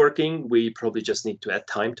it is working. We probably just need to add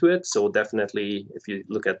time to it. So definitely, if you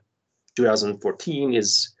look at 2014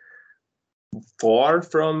 is far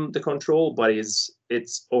from the control, but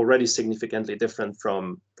it's already significantly different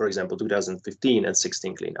from, for example, 2015 and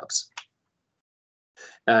 16 cleanups.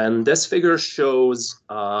 And this figure shows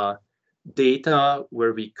data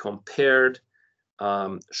where we compared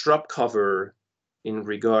shrub cover in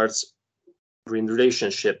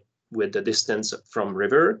relationship with the distance from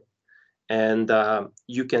river. And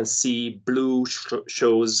you can see blue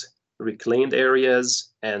shows reclaimed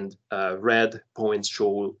areas, and red points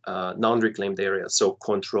show non-reclaimed areas, so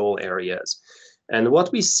control areas. And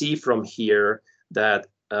what we see from here that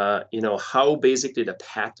how basically the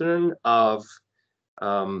pattern of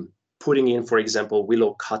putting in, for example,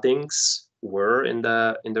 willow cuttings were in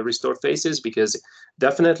the restored phases, because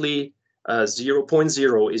definitely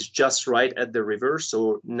 0.0 is just right at the river.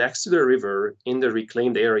 So next to the river in the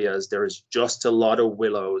reclaimed areas, there is just a lot of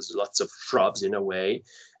willows, lots of shrubs in a way.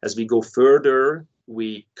 As we go further,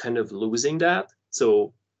 we kind of losing that.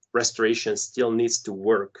 So restoration still needs to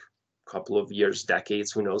work a couple of years,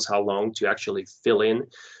 decades, who knows how long, to actually fill in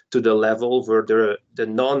to the level where the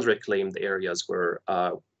non-reclaimed areas were,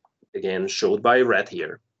 again, showed by red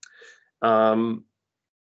here,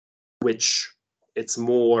 which it's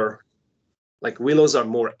more like willows are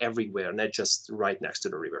more everywhere, not just right next to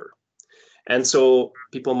the river. And so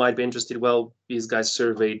people might be interested, well, these guys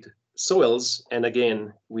surveyed soils, and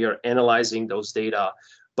again, we are analyzing those data,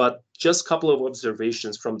 but just a couple of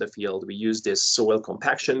observations from the field. We use this soil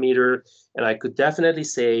compaction meter, and I could definitely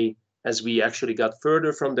say, as we actually got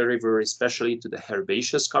further from the river, especially to the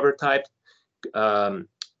herbaceous cover type,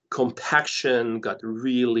 compaction got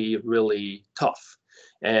really, really tough.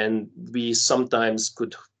 And we sometimes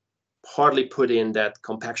could hardly put in that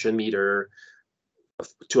compaction meter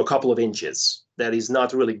to a couple of inches. That is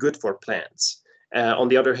not really good for plants. On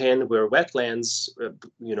the other hand, where wetlands,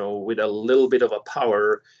 with a little bit of a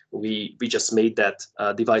power, we just made that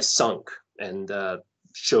device sunk, and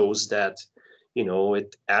shows that,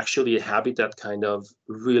 it actually habitat kind of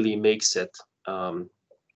really makes it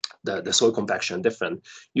the soil compaction different.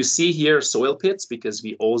 You see here soil pits, because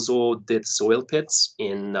we also did soil pits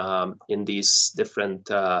in these different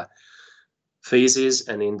phases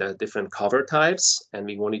and in the different cover types, and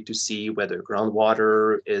we wanted to see whether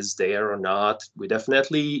groundwater is there or not. We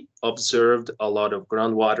definitely observed a lot of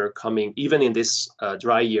groundwater coming, even in this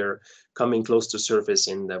dry year, coming close to surface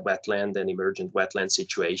in the wetland and emergent wetland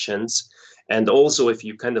situations. And also, if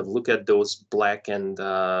you kind of look at those black and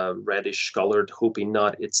reddish colored, hoping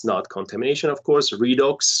not, it's not contamination, of course,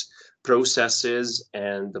 redox processes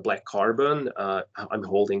and the black carbon. I'm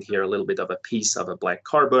holding here a little bit of a piece of a black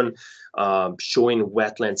carbon showing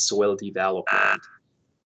wetland soil development.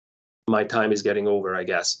 My time is getting over, I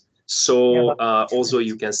guess. So also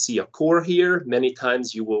you can see a core here. Many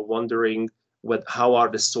times you were wondering how are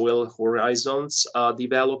the soil horizons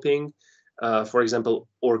developing. For example,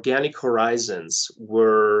 organic horizons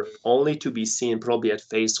were only to be seen probably at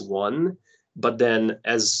phase 1, but then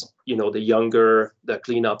as you know, the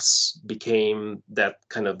cleanups became, that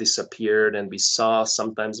kind of disappeared, and we saw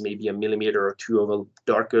sometimes maybe a millimeter or 2 of a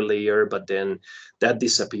darker layer, but then that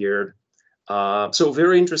disappeared. So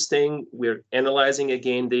very interesting. We're analyzing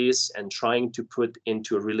again this and trying to put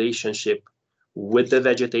into a relationship with the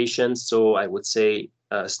vegetation. So I would say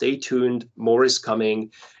stay tuned, more is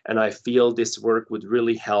coming, and I feel this work would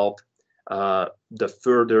really help the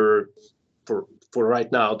further, for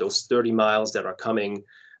right now, those 30 miles that are coming,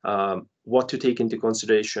 what to take into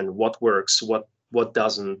consideration, what works, what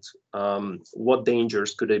doesn't, what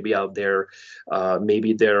dangers could be out there.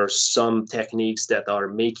 Maybe there are some techniques that are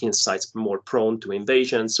making sites more prone to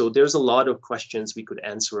invasion. So there's a lot of questions we could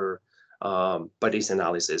answer by this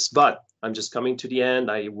analysis. But I'm just coming to the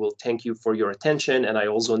end. I will thank you for your attention. And I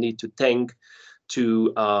also need to thank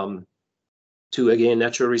to again,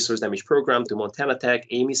 Natural Resource Damage Program, to Montana Tech,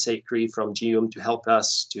 Amy Sakry from GUM to help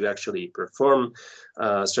us to actually perform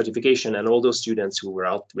certification, and all those students who were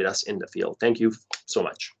out with us in the field. Thank you so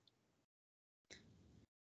much.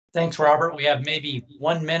 Thanks, Robert. We have maybe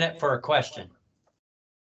 1 minute for a question.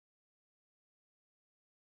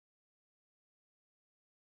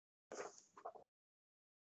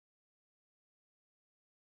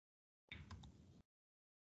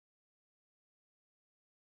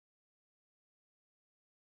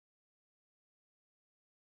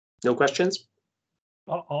 No questions?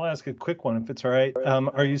 I'll ask a quick one if it's all right.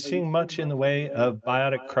 Are you seeing much in the way of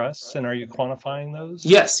biotic crusts, and are you quantifying those?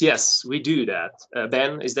 Yes, we do that.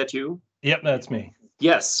 Ben, is that you? Yep, that's me.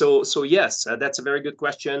 Yes, so yes, that's a very good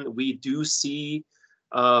question. We do see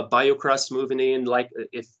biocrust moving in, like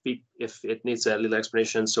if it needs a little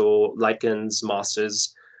explanation. So lichens,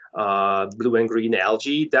 mosses, blue and green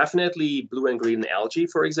algae. Definitely blue and green algae,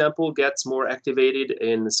 for example, gets more activated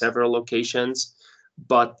in several locations.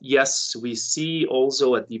 But yes, we see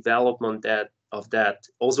also a development of that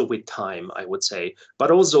also with time, I would say. But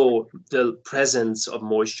also the presence of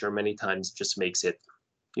moisture many times just makes it,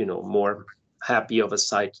 you know, more happy of a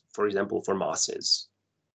site, for example, for mosses.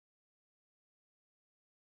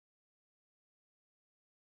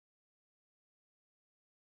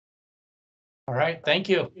 All right, thank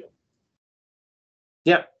you.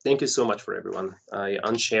 Yeah, thank you so much for everyone. I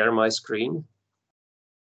unshare my screen.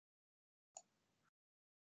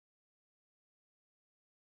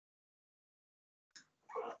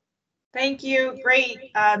 Thank you.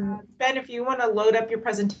 Great. Ben, if you want to load up your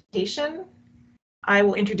presentation, I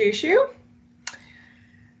will introduce you.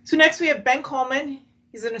 So next we have Ben Coleman.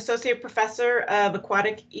 He's an associate professor of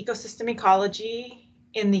aquatic ecosystem ecology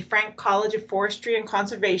in the Frank College of Forestry and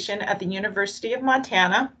Conservation at the University of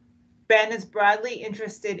Montana. Ben is broadly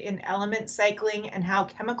interested in element cycling and how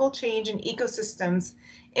chemical change in ecosystems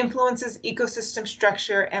influences ecosystem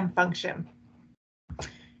structure and function.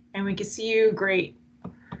 And we can see you. Great.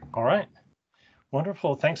 All right.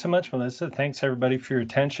 Wonderful. Thanks so much, Melissa. Thanks, everybody, for your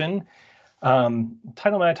attention. The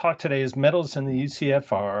title of my talk today is Metals in the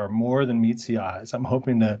UCF are More Than Meets the Eyes. I'm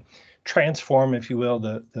hoping to transform, if you will,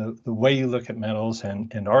 the way you look at metals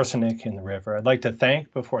and arsenic in the river. I'd like to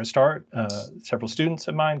thank, before I start, several students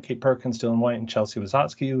of mine, Kate Perkins, Dylan White, and Chelsea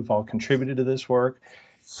Wazotsky, who've all contributed to this work,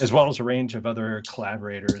 as well as a range of other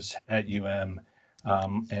collaborators at UM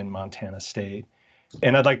and Montana State.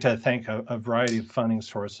 And I'd like to thank a variety of funding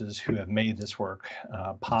sources who have made this work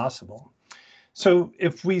possible. So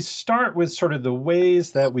if we start with sort of the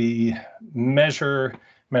ways that we measure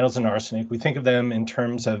metals and arsenic, we think of them in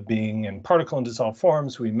terms of being in particle and dissolved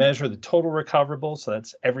forms. We measure the total recoverable, so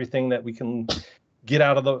that's everything that we can get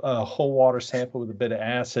out of the whole water sample with a bit of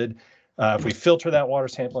acid. If we filter that water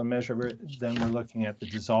sample and measure it, then we're looking at the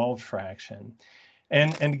dissolved fraction.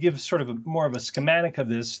 And to give sort of more of a schematic of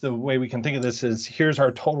this, the way we can think of this is, here's our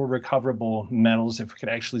total recoverable metals. If we could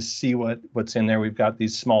actually see what's in there, we've got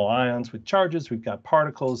these small ions with charges, we've got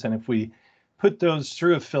particles, and if we put those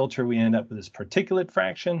through a filter, we end up with this particulate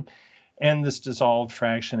fraction and this dissolved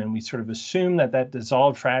fraction. And we sort of assume that that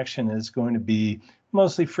dissolved fraction is going to be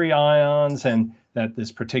mostly free ions, and that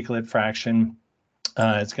this particulate fraction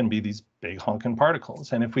it's going to be these big honking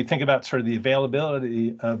particles. And if we think about sort of the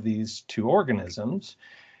availability of these two organisms,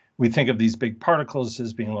 we think of these big particles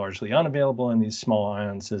as being largely unavailable and these small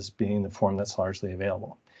ions as being the form that's largely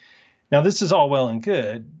available. Now, this is all well and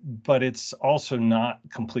good, but it's also not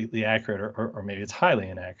completely accurate, or maybe it's highly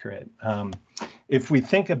inaccurate. If we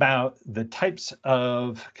think about the types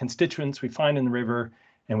of constituents we find in the river,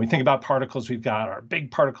 and we think about particles, we've got our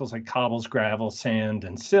big particles like cobbles, gravel, sand,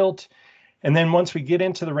 and silt. And then once we get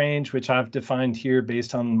into the range, which I've defined here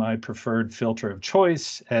based on my preferred filter of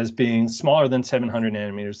choice as being smaller than 700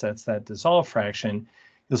 nanometers, that's that dissolved fraction,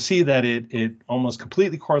 you'll see that it almost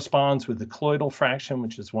completely corresponds with the colloidal fraction,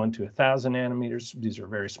 which is 1 to 1,000 nanometers. These are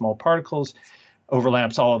very small particles.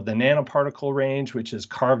 Overlaps all of the nanoparticle range, which is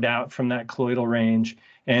carved out from that colloidal range,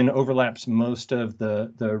 and overlaps most of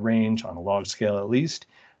the range, on a log scale at least,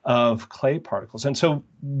 of clay particles. And so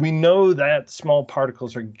we know that small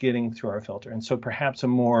particles are getting through our filter. And so perhaps a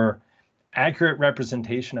more accurate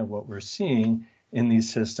representation of what we're seeing in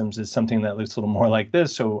these systems is something that looks a little more like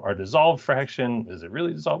this. So our dissolved fraction, is it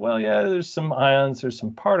really dissolved? Well, yeah, there's some ions, there's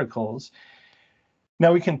some particles.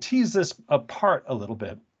 Now we can tease this apart a little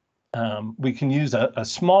bit. We can use a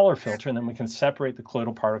smaller filter, and then we can separate the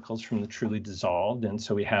colloidal particles from the truly dissolved. And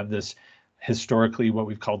so we have this historically what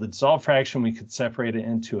we've called the dissolved fraction. We could separate it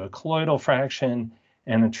into a colloidal fraction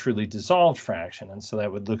and a truly dissolved fraction. And so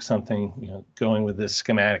that would look something, going with this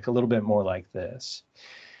schematic, a little bit more like this.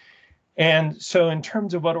 And so in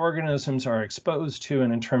terms of what organisms are exposed to,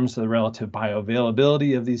 and in terms of the relative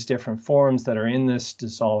bioavailability of these different forms that are in this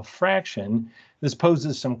dissolved fraction, this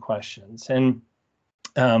poses some questions. And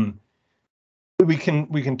we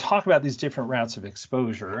can talk about these different routes of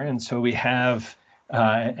exposure. And so we have,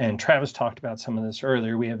 and Travis talked about some of this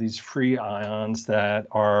earlier, we have these free ions that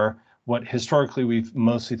are what historically we've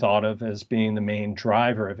mostly thought of as being the main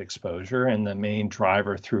driver of exposure and the main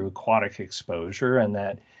driver through aquatic exposure, and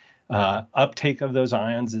that uptake of those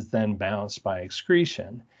ions is then balanced by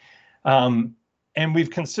excretion. And we've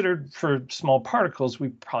considered for small particles, we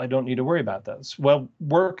probably don't need to worry about those. Well,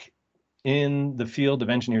 work in the field of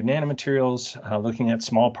engineered nanomaterials, looking at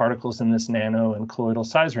small particles in this nano and colloidal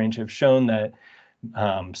size range, have shown that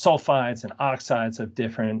sulfides and oxides of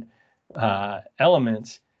different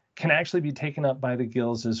elements can actually be taken up by the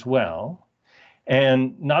gills as well.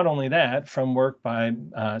 And not only that, from work by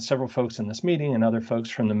several folks in this meeting and other folks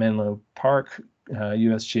from the Menlo Park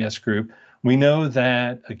USGS group, we know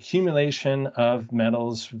that accumulation of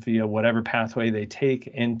metals via whatever pathway they take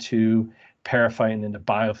into periphyte and into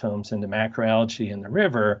biofilms, into macroalgae in the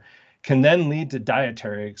river, can then lead to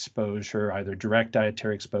dietary exposure, either direct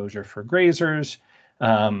dietary exposure for grazers,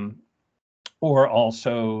 or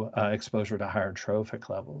also exposure to higher trophic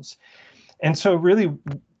levels. And so really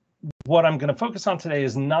what I'm going to focus on today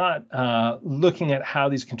is not looking at how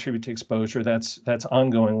these contribute to exposure, that's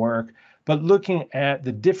ongoing work, but looking at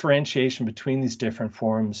the differentiation between these different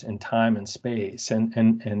forms in time and space,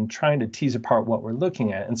 and trying to tease apart what we're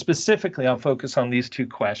looking at. And specifically, I'll focus on these two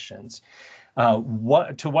questions. To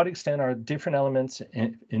what extent are different elements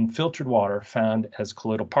in filtered water found as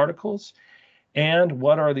colloidal particles? And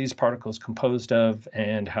what are these particles composed of,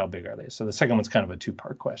 and how big are they? So the second one's kind of a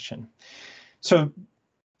two-part question. So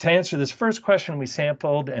to answer this first question, we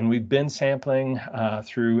sampled, and we've been sampling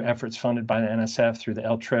through efforts funded by the NSF through the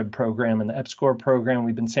LTREB program and the EPSCoR program.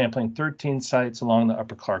 We've been sampling 13 sites along the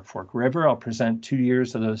Upper Clark Fork River. I'll present 2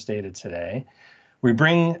 years of those data today. We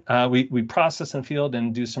process in the field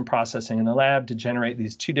and do some processing in the lab to generate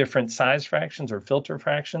these two different size fractions or filter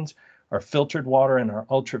fractions. Our filtered water and our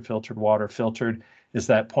ultra-filtered water. Filtered is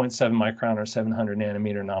that 0.7 micron or 700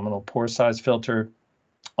 nanometer nominal pore size filter.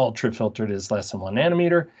 Ultra-filtered is less than 1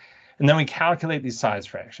 nanometer. And then we calculate these size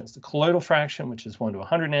fractions. The colloidal fraction, which is 1 to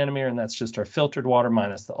 100 nanometer, and that's just our filtered water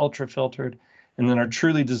minus the ultra-filtered. And then our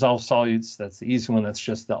truly dissolved solutes, that's the easy one, that's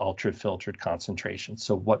just the ultra-filtered concentration.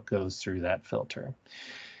 So what goes through that filter?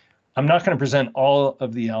 I'm not going to present all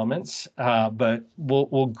of the elements, but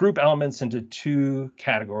we'll group elements into two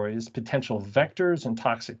categories: potential vectors and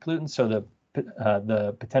toxic pollutants. So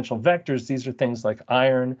the potential vectors, these are things like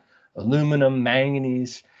iron, aluminum,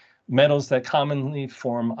 manganese, metals that commonly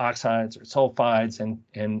form oxides or sulfides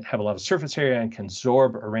and have a lot of surface area and can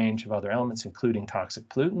absorb a range of other elements, including toxic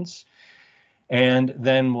pollutants. And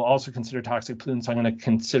then we'll also consider toxic pollutants. I'm going to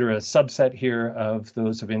consider a subset here of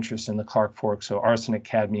those of interest in the Clark Fork, so arsenic,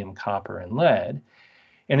 cadmium, copper, and lead.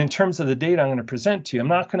 And in terms of the data I'm going to present to you, I'm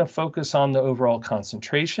not going to focus on the overall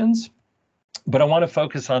concentrations, but I want to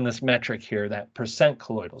focus on this metric here, that percent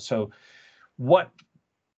colloidal. So what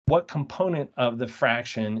what component of the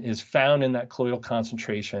fraction is found in that colloidal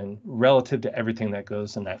concentration relative to everything that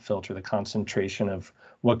goes in that filter, the concentration of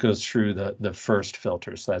what goes through the first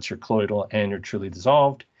filter. So that's your colloidal and your truly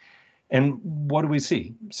dissolved. And what do we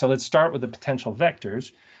see? So let's start with the potential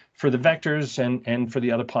vectors. For the vectors and for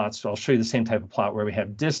the other plots, so I'll show you the same type of plot where we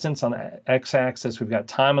have distance on the x-axis, we've got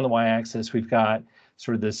time on the y-axis, we've got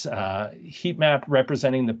sort of this heat map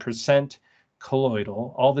representing the percent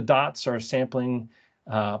colloidal. All the dots are sampling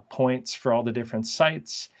points for all the different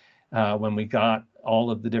sites when we got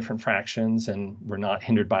all of the different fractions and we're not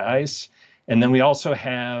hindered by ice. And then we also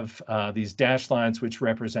have these dashed lines which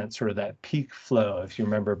represent sort of that peak flow, if you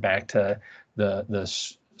remember back to the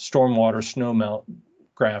stormwater snowmelt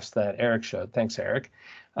graphs that Eric showed. Thanks, Eric.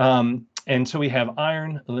 And so we have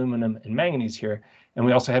iron, aluminum, and manganese here. And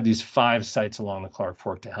we also have these 5 sites along the Clark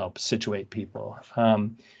Fork to help situate people.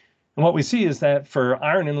 And what we see is that for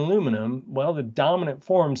iron and aluminum, well, the dominant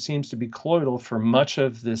form seems to be colloidal for much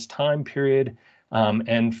of this time period,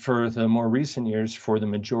 and for the more recent years, for the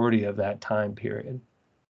majority of that time period.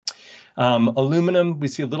 Aluminum, we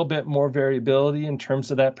see a little bit more variability in terms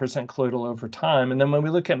of that percent colloidal over time. And then when we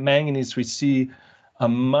look at manganese, we see a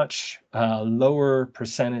much lower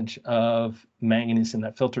percentage of manganese in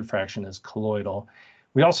that filtered fraction as colloidal.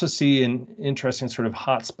 We also see an interesting sort of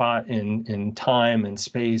hot spot in time and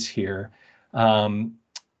space here.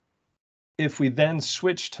 If we then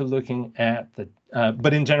switch to looking at the,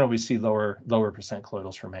 but in general, we see lower percent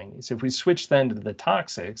colloidals for manganese. If we switch then to the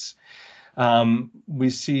toxics, we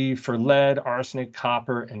see for lead, arsenic,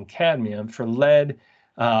 copper, and cadmium. For lead,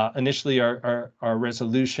 initially our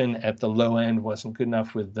resolution at the low end wasn't good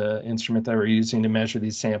enough with the instrument that we're using to measure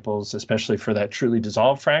these samples, especially for that truly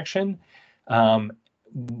dissolved fraction.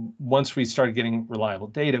 Once we started getting reliable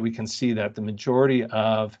data, we can see that the majority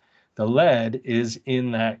of the lead is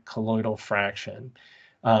in that colloidal fraction.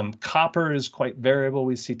 Copper is quite variable.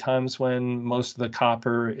 We see times when most of the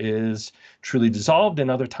copper is truly dissolved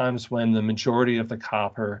and other times when the majority of the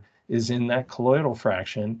copper is in that colloidal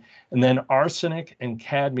fraction. And then arsenic and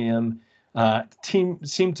cadmium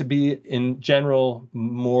seem to be in general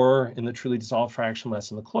more in the truly dissolved fraction,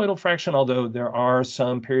 less in the colloidal fraction, although there are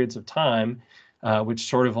some periods of time which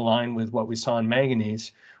sort of align with what we saw in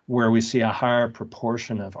manganese, where we see a higher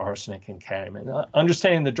proportion of arsenic and cadmium.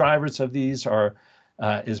 Understanding the drivers of these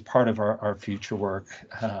is part of our future work.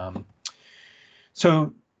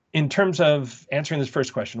 So in terms of answering this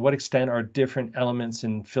first question, to what extent are different elements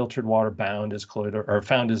in filtered water bound as colloidal or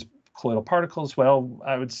found as colloidal particles? Well,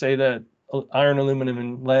 I would say that iron, aluminum,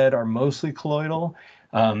 and lead are mostly colloidal.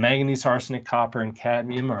 Manganese, arsenic, copper, and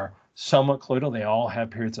cadmium are somewhat colloidal. They all have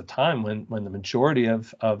periods of time when the majority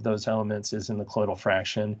of those elements is in the colloidal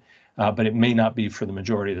fraction, but it may not be for the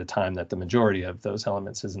majority of the time that the majority of those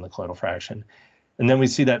elements is in the colloidal fraction. And then we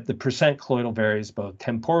see that the percent colloidal varies both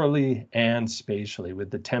temporally and spatially,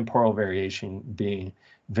 with the temporal variation being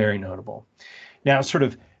very notable. Now, sort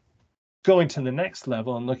of going to the next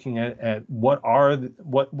level and looking at what are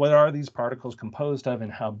these particles composed of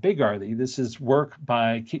and how big are they? This is work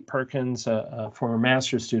by Kate Perkins, a former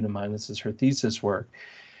master's student of mine. This is her thesis work,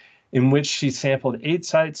 in which she sampled 8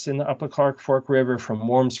 sites in the upper Clark Fork River from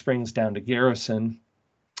Warm Springs down to Garrison.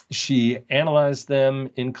 She analyzed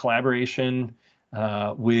them in collaboration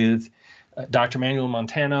with Dr. Manuel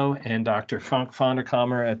Montano and Dr. Frank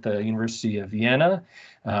Vonderkammer at the University of Vienna.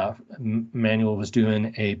 Manuel was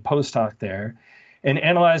doing a postdoc there, and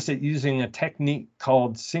analyzed it using a technique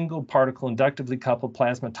called single particle inductively coupled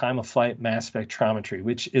plasma time of flight mass spectrometry,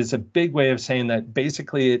 which is a big way of saying that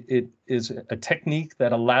basically it is a technique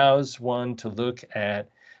that allows one to look at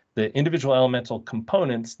the individual elemental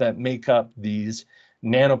components that make up these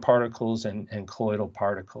nanoparticles and colloidal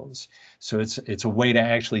particles. So it's a way to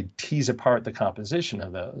actually tease apart the composition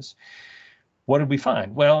of those. What did we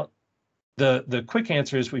find? Well, the quick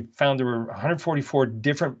answer is we found there were 144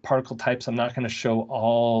 different particle types. I'm not going to show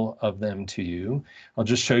all of them to you. I'll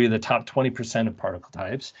just show you the top 20% of particle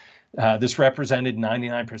types. This represented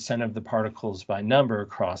 99% of the particles by number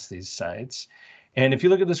across these sites. And if you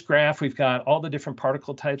look at this graph, we've got all the different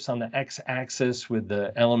particle types on the x-axis with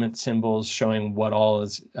the element symbols showing what all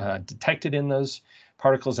is detected in those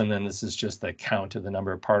particles. And then this is just the count of the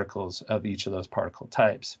number of particles of each of those particle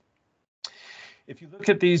types. If you look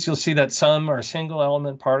at these, you'll see that some are single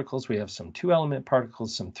element particles. We have some 2-element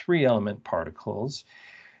particles, some 3-element particles.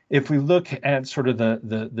 If we look at sort of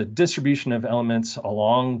the distribution of elements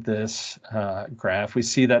along this graph, we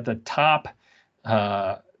see that the top,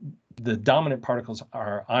 the dominant particles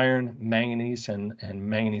are iron, manganese, and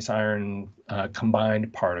manganese iron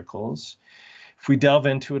combined particles. If we delve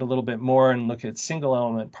into it a little bit more and look at single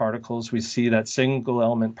element particles, we see that single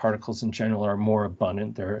element particles in general are more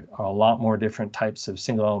abundant. There are a lot more different types of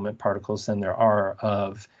single element particles than there are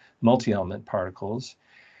of multi-element particles.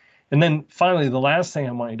 And then finally, the last thing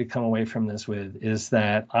I want you to come away from this with is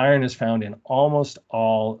that iron is found in almost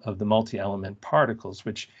all of the multi-element particles,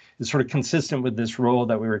 which is sort of consistent with this role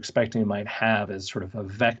that we were expecting it might have as sort of a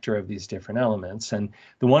vector of these different elements. And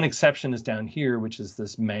the one exception is down here, which is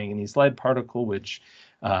this manganese lead particle, which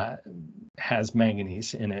has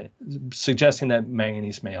manganese in it, suggesting that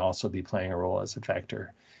manganese may also be playing a role as a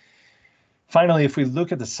vector. Finally, if we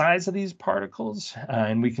look at the size of these particles,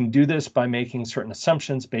 and we can do this by making certain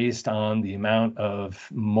assumptions based on the amount of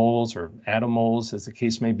moles or atomoles, as the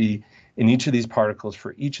case may be, in each of these particles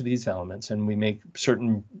for each of these elements, and we make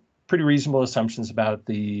certain pretty reasonable assumptions about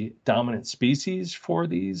the dominant species for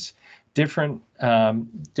these different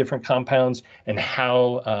compounds and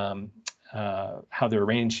how they're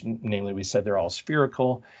arranged. Namely, we said they're all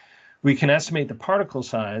spherical. We can estimate the particle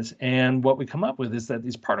size, and what we come up with is that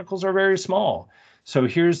these particles are very small. So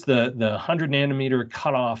here's the 100 nanometer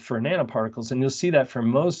cutoff for nanoparticles, and you'll see that for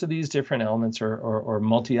most of these different elements or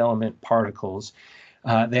multi-element particles,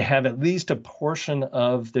 they have at least a portion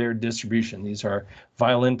of their distribution. These are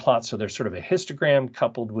violin plots, so they're sort of a histogram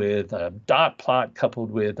coupled with a dot plot coupled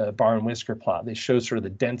with a bar and whisker plot. They show sort of the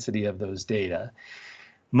density of those data.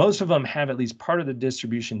 Most of them have at least part of the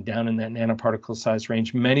distribution down in that nanoparticle size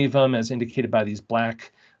range. Many of them, as indicated by these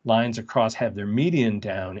black lines across, have their median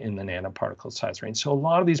down in the nanoparticle size range. So a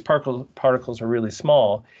lot of these particles are really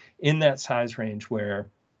small in that size range where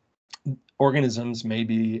organisms may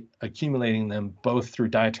be accumulating them both through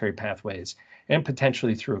dietary pathways and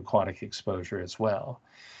potentially through aquatic exposure as well.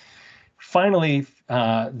 Finally,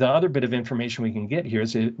 the other bit of information we can get here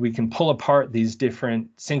is that we can pull apart these different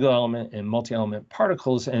single element and multi-element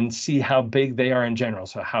particles and see how big they are in general.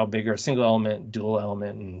 So how big are single element, dual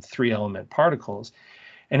element, and 3-element particles.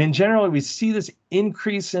 And in general, we see this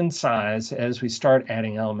increase in size as we start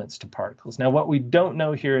adding elements to particles. Now, what we don't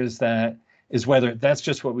know here is whether that's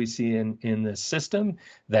just what we see in this system,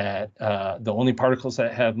 that the only particles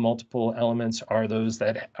that have multiple elements are those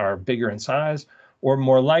that are bigger in size, or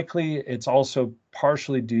more likely, it's also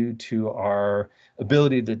partially due to our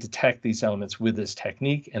ability to detect these elements with this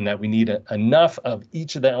technique, and that we need enough of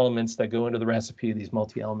each of the elements that go into the recipe of these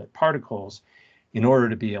multi-element particles in order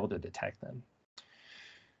to be able to detect them.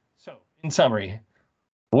 So, in summary,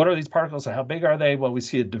 what are these particles and how big are they? Well, we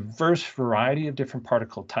see a diverse variety of different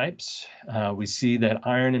particle types. We see that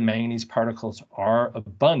iron and manganese particles are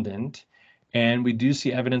abundant, and we do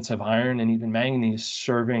see evidence of iron and even manganese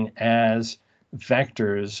serving as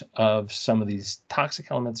vectors of some of these toxic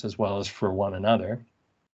elements as well as for one another.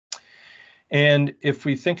 And if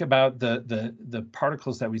we think about the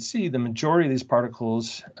particles that we see, the majority of these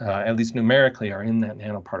particles, at least numerically, are in that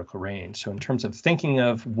nanoparticle range. So in terms of thinking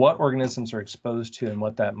of what organisms are exposed to and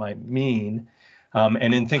what that might mean,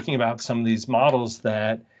 and in thinking about some of these models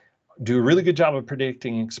that do a really good job of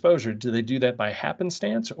predicting exposure, do they do that by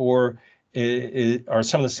happenstance, or are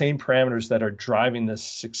some of the same parameters that are driving the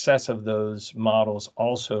success of those models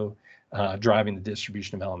also driving the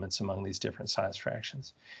distribution of elements among these different size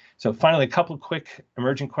fractions? So finally, a couple of quick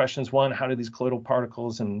emerging questions. One, how do these colloidal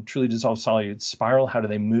particles and truly dissolved solutes spiral? How do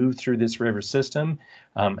they move through this river system?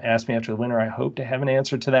 Ask me after the winter. I hope to have an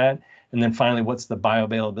answer to that. And then finally, what's the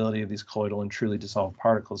bioavailability of these colloidal and truly dissolved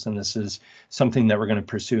particles? And this is something that we're going to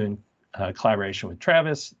pursue in collaboration with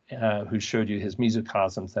Travis, who showed you his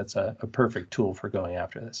mesocosms. That's a perfect tool for going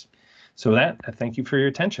after this. So with that, I thank you for your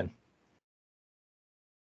attention.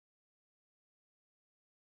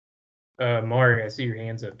 Mari, I see your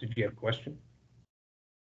hands up. Did you have a question?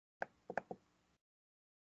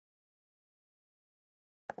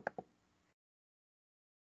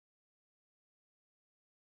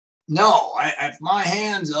 No, if my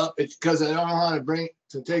hand's up, it's because I don't know how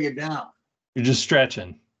to take it down. You're just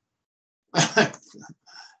stretching.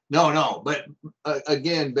 No, but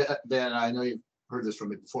again, Ben, I know you've heard this from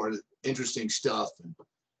me before. Interesting stuff and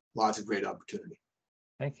lots of great opportunity.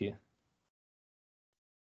 Thank you.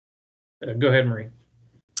 Go ahead, Marie.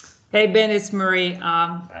 Hey, Ben, it's Marie.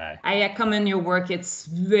 I commend your work. It's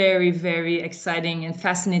very, very exciting and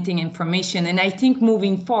fascinating information. And I think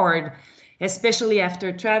moving forward, especially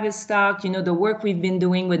after Travis talk, the work we've been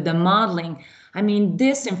doing with the modeling, I mean,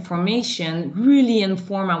 this information really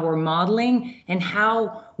inform our modeling and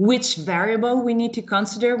which variable we need to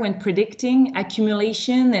consider when predicting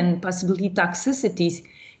accumulation and possibly toxicities.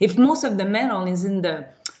 If most of the metal is in the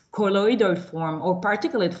colloidal form or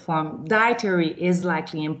particulate form, dietary is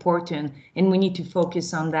likely important, and we need to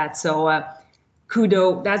focus on that. So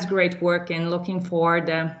kudos, that's great work, and looking forward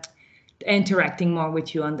to interacting more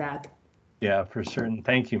with you on that. Yeah, for certain.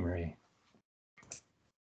 Thank you, Marie.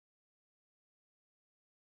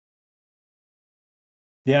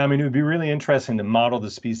 Yeah, I mean, it would be really interesting to model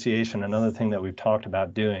the speciation. Another thing that we've talked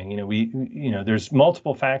about doing, there's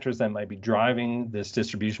multiple factors that might be driving this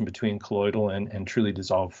distribution between colloidal and truly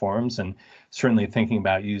dissolved forms, and certainly thinking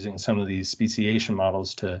about using some of these speciation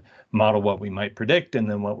models to model what we might predict, and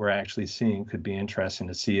then what we're actually seeing could be interesting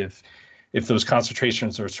to see if those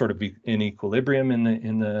concentrations are sort of in equilibrium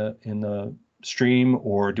in the stream,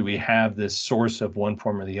 or do we have this source of one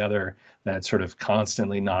form or the other that's sort of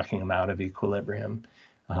constantly knocking them out of equilibrium.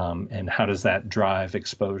 And how does that drive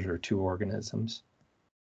exposure to organisms?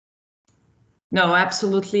 No,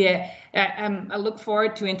 absolutely. I look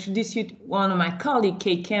forward to introduce you to one of my colleagues,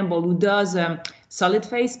 Kate Campbell, who does solid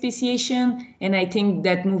phase speciation. And I think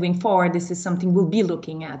that moving forward, this is something we'll be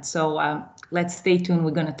looking at. So let's stay tuned.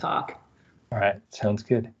 We're going to talk. All right. Sounds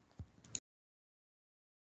good.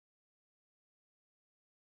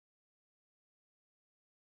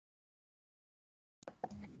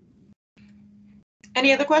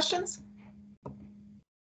 Any other questions?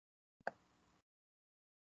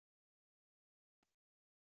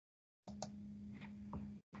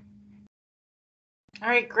 All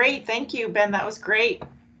right, great. Thank you, Ben. That was great.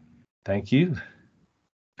 Thank you.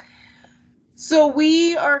 So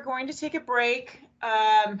we are going to take a break.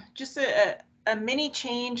 Just a mini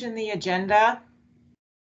change in the agenda.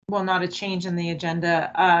 Well, not a change in the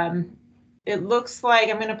agenda. It looks like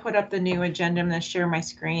I'm going to put up the new agenda. I'm going to share my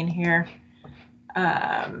screen here.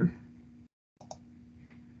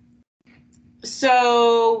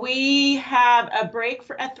 So we have a break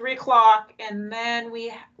at 3 o'clock, and then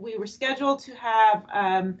we were scheduled to have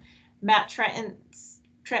Matt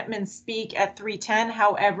Trentman speak at 3:10.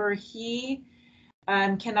 However, he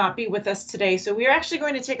cannot be with us today. So we're actually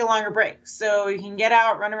going to take a longer break. So you can get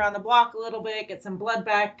out, run around the block a little bit, get some blood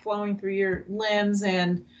back flowing through your limbs,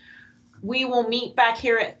 and we will meet back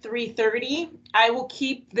here at 3:30. I will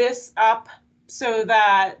keep this up so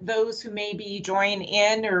that those who maybe join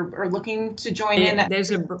in or looking to join in.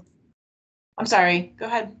 I'm sorry, go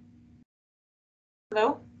ahead.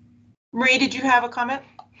 Hello? Marie, did you have a comment?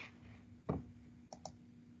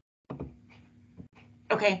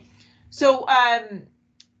 Okay, so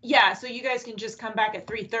yeah, so you guys can just come back at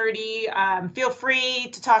 3:30. Feel free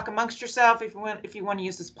to talk amongst yourself if you want to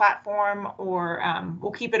use this platform, or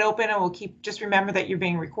we'll keep it open, and we'll just remember that you're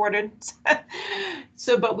being recorded.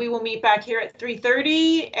 So, but we will meet back here at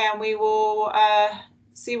 3:30, and we will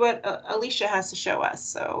see what Alicia has to show us.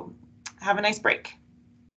 So have a nice break.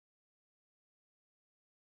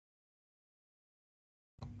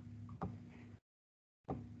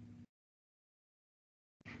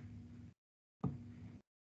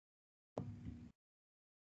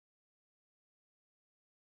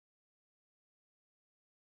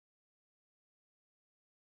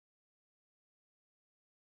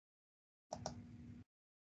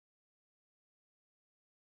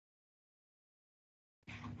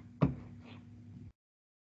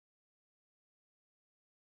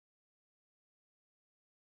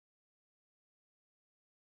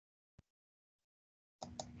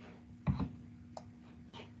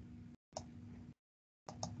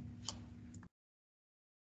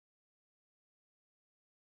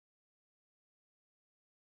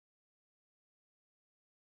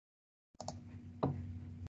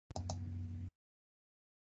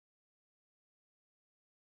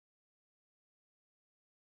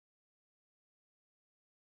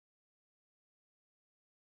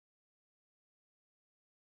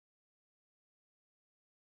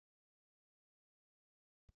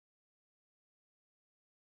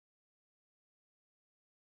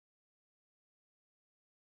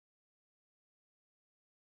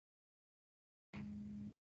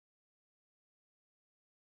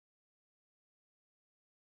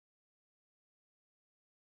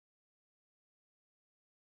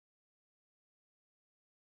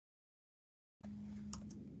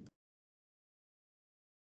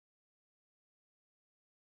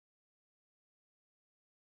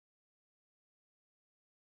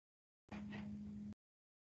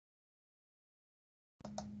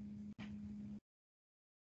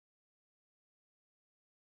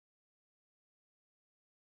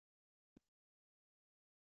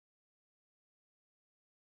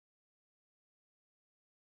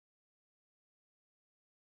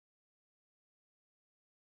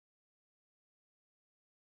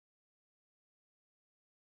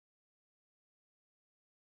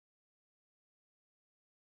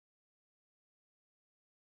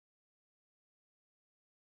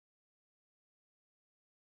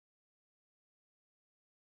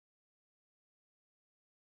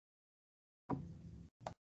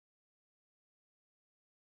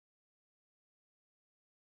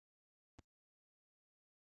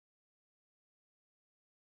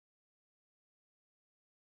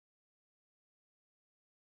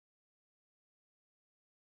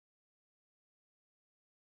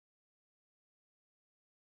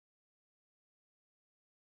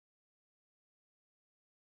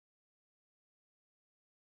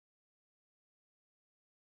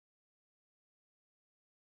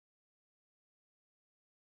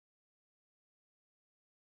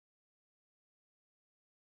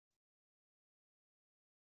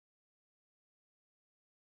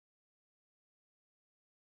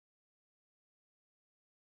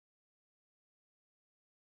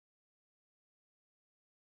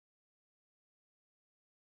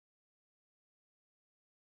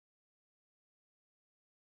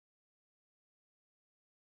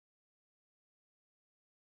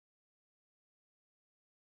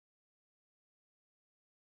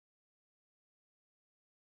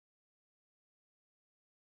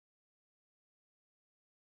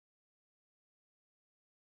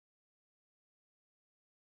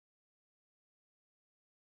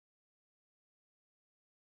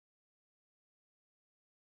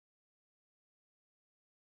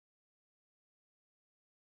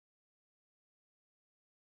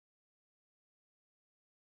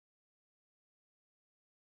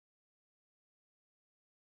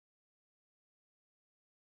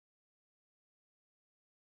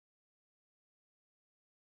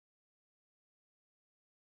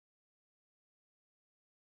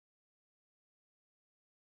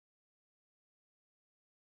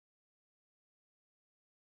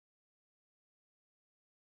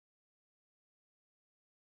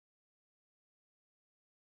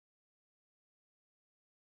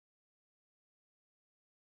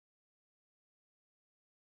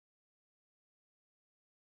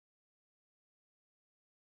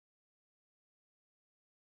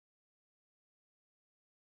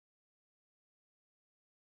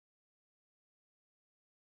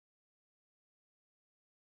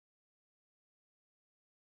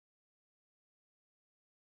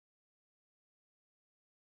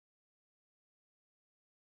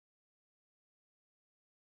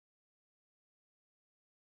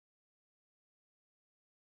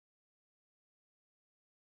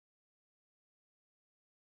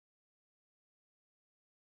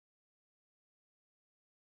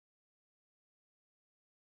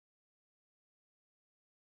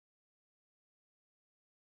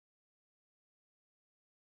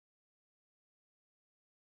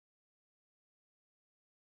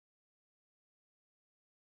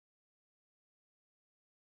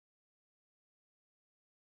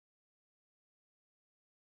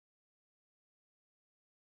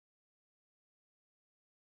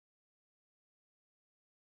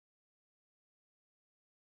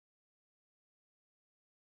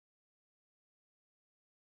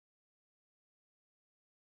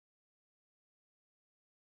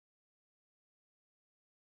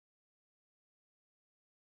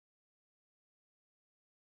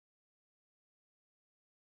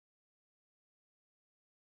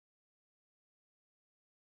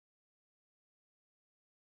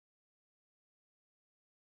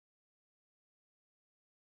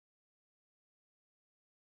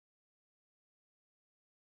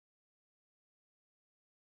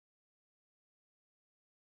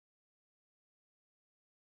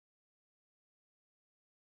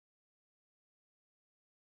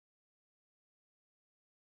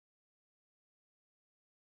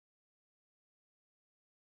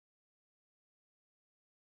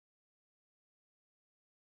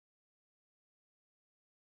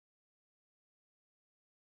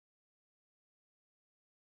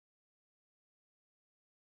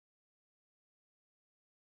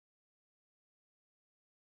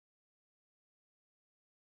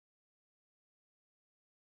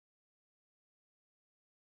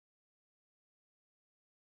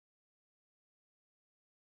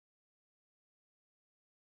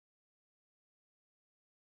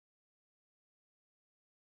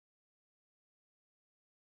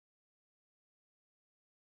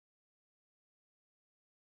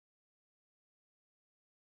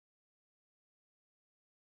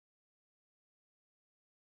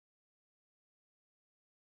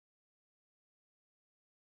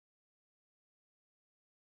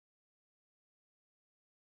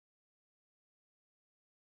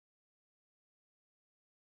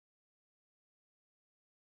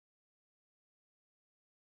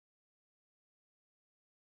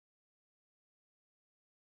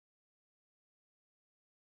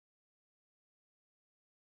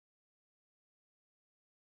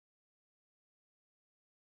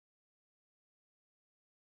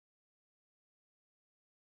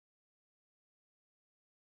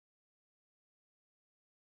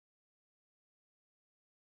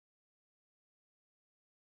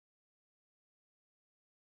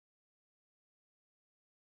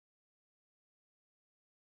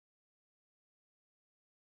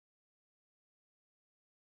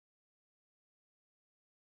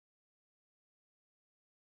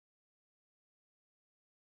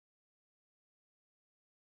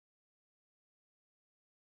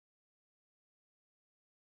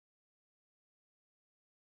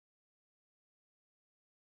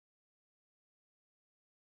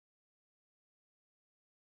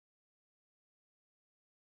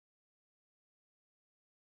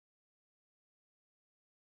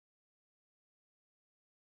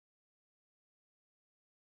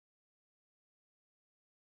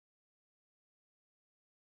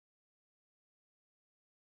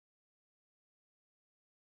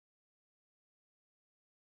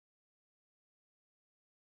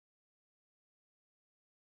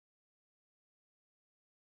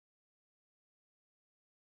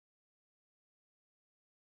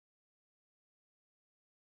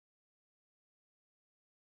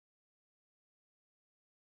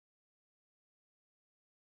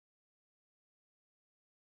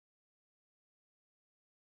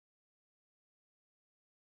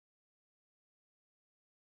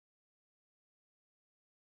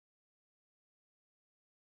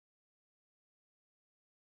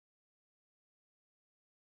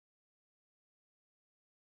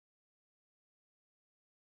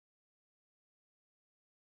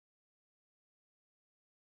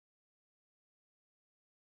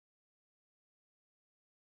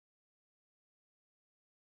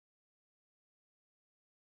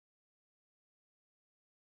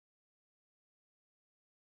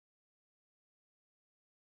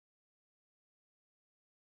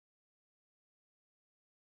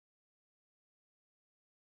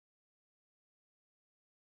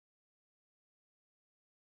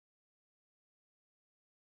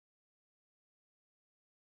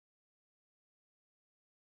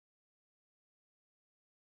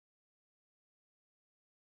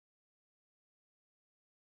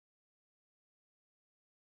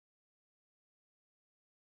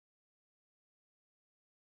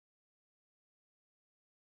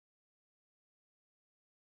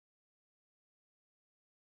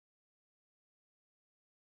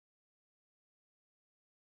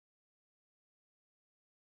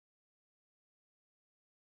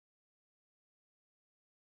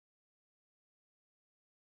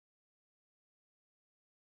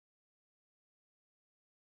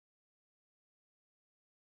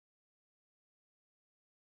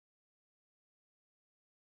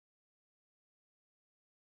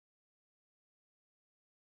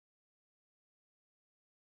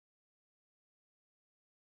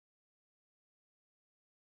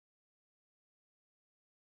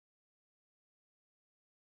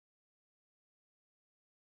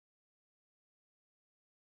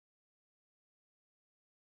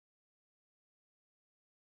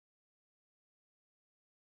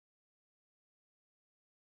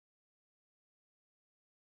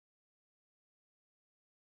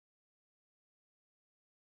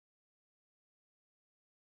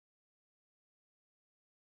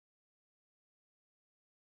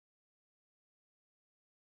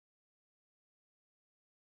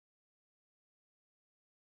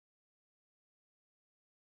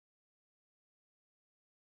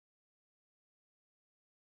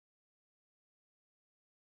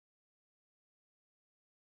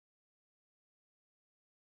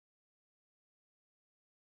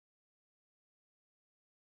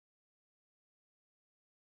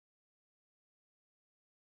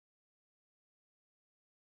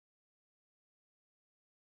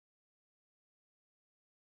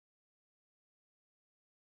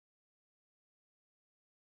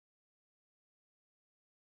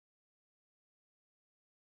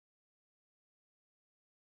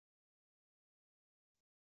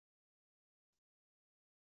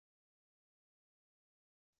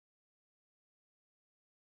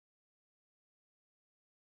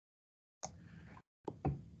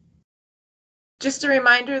 Just a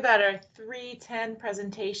reminder that our 3:10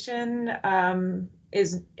 presentation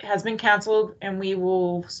has been canceled, and we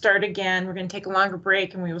will start again. We're going to take a longer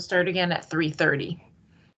break, and we will start again at 3:30.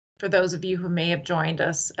 For those of you who may have joined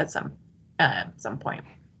us at some point.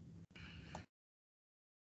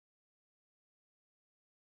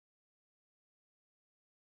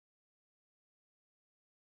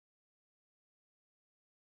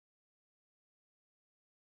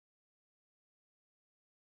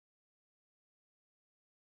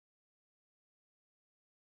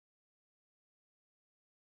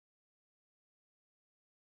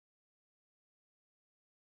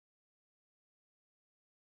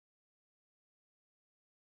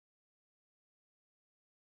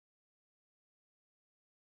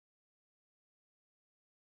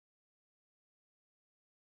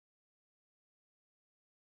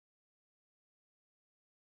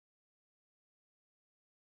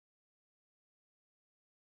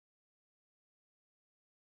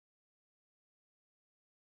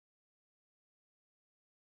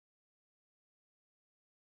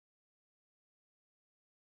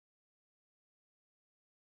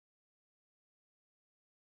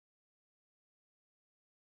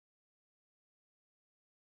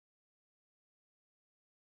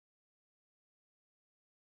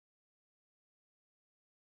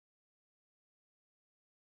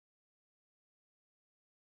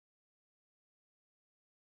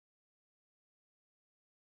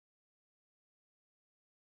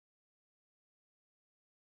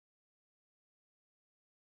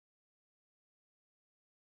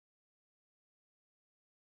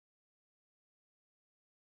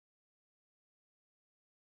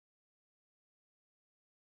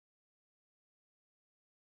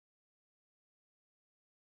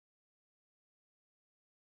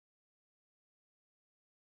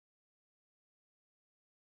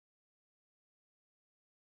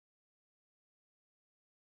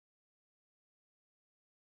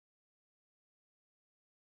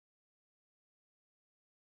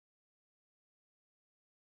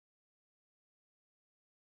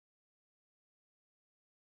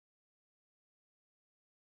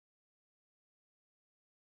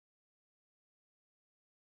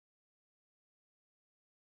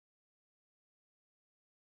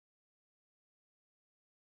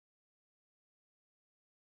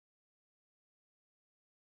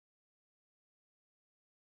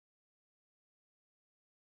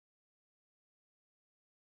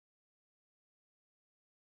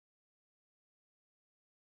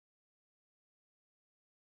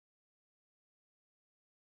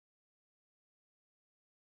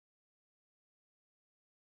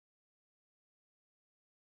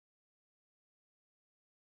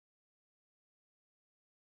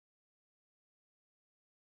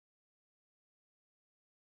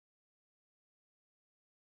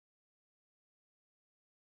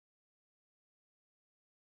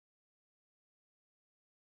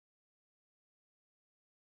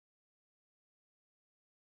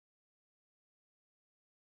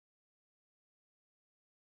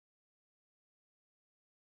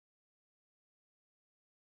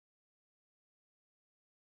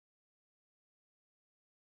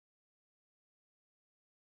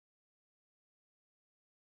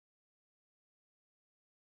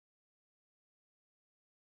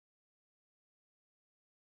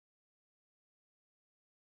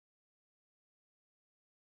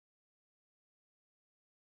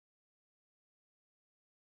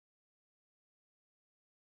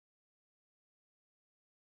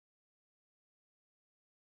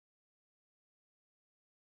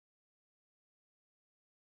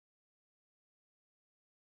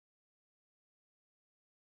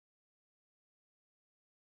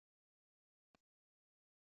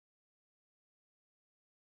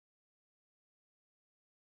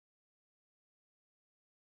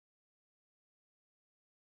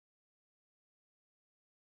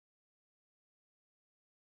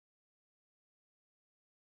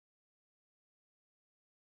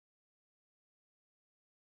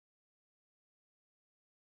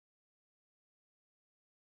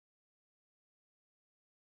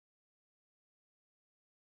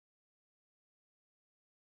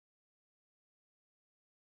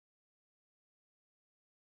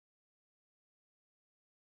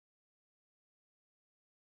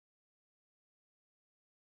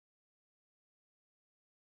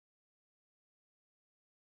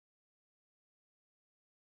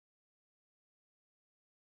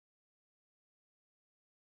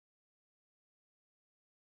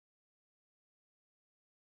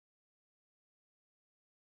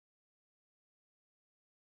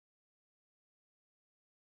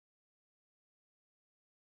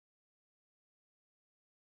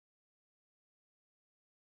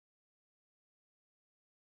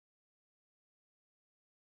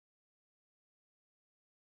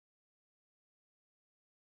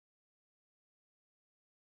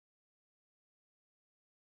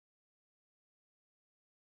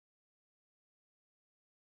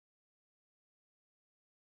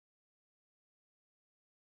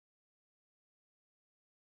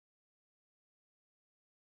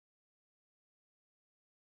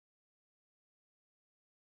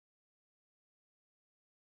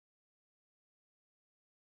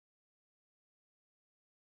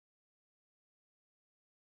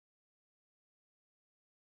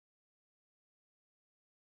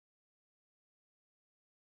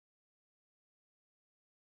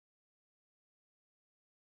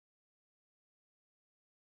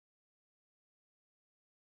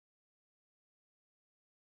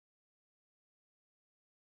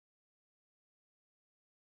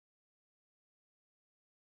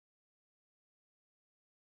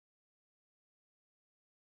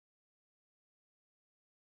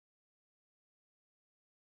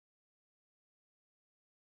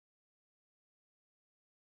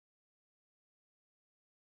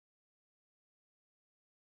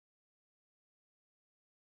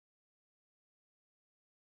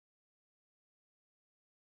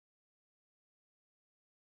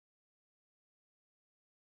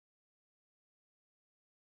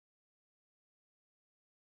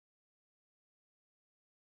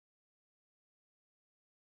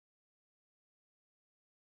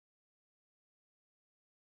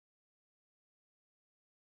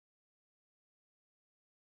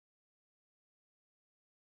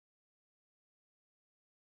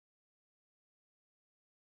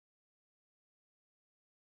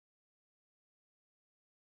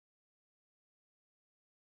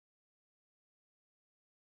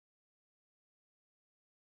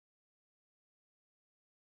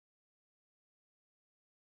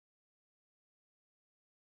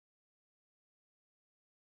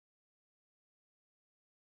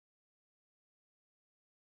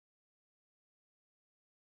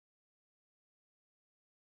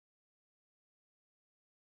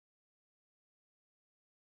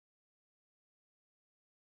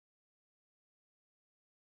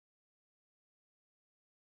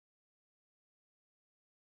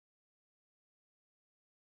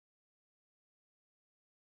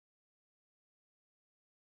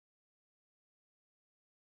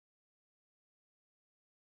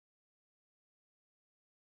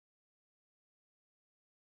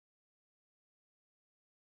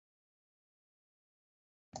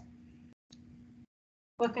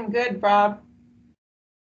 Looking good, Bob.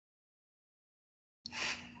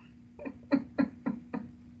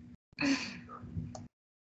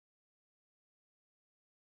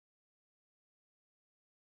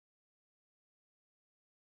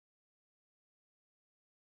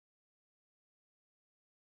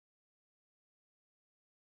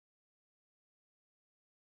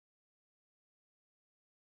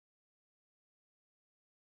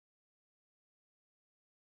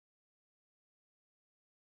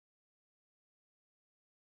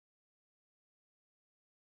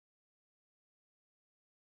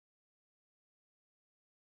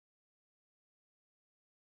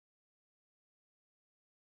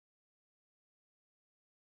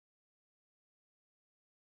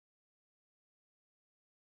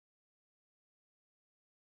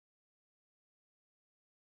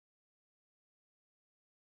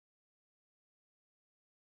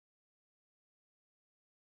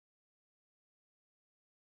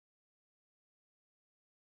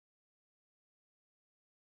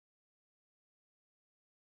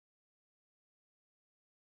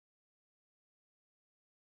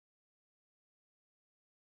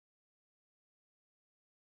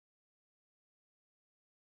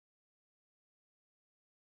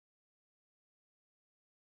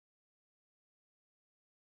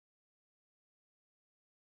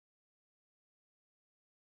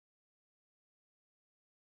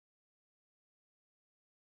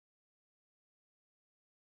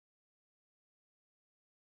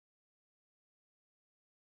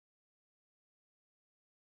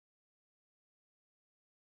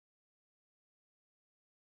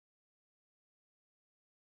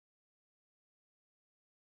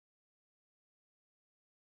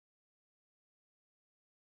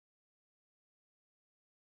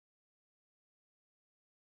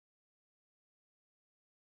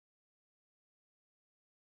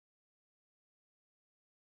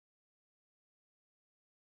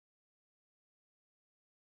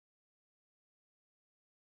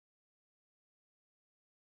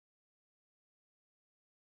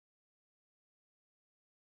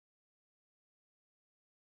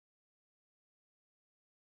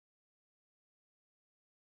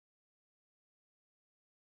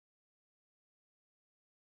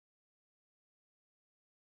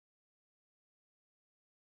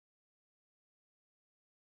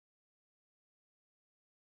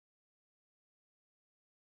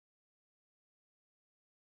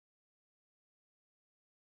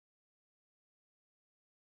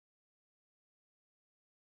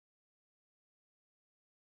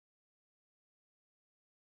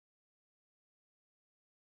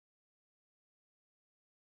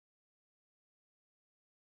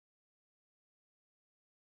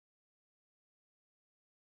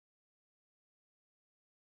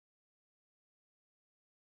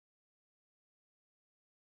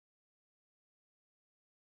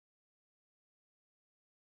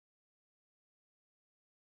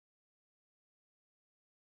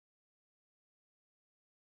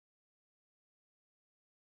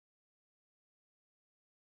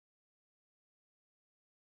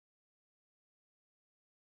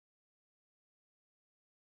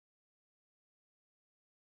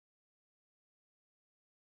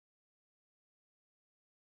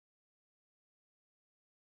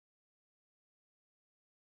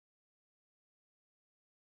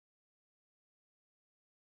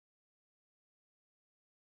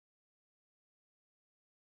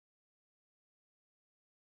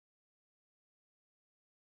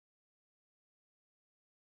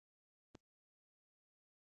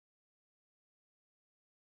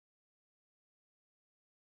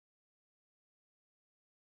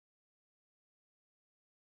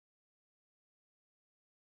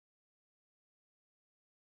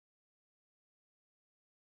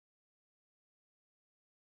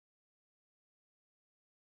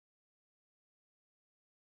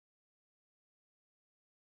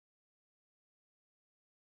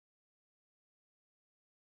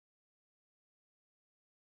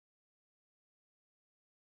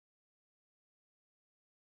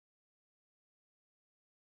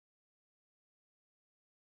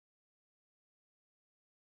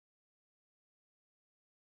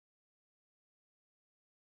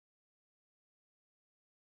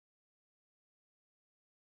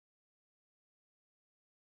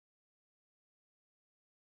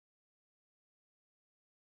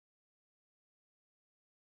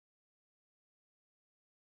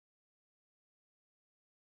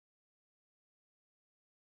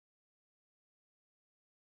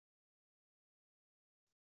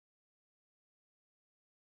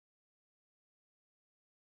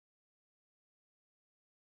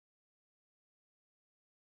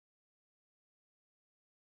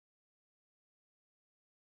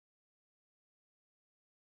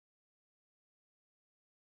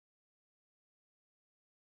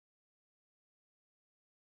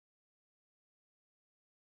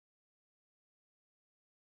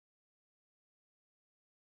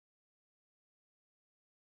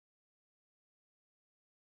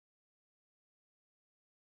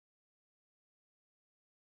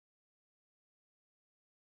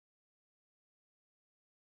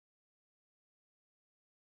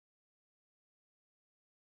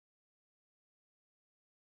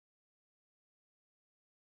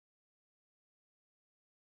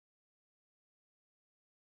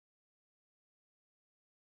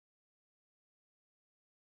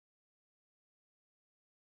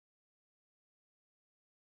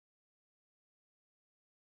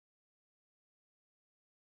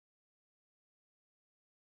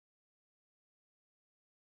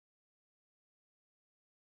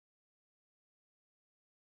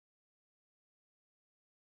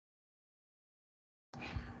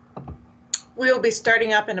 We will be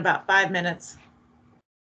starting up in about 5 minutes.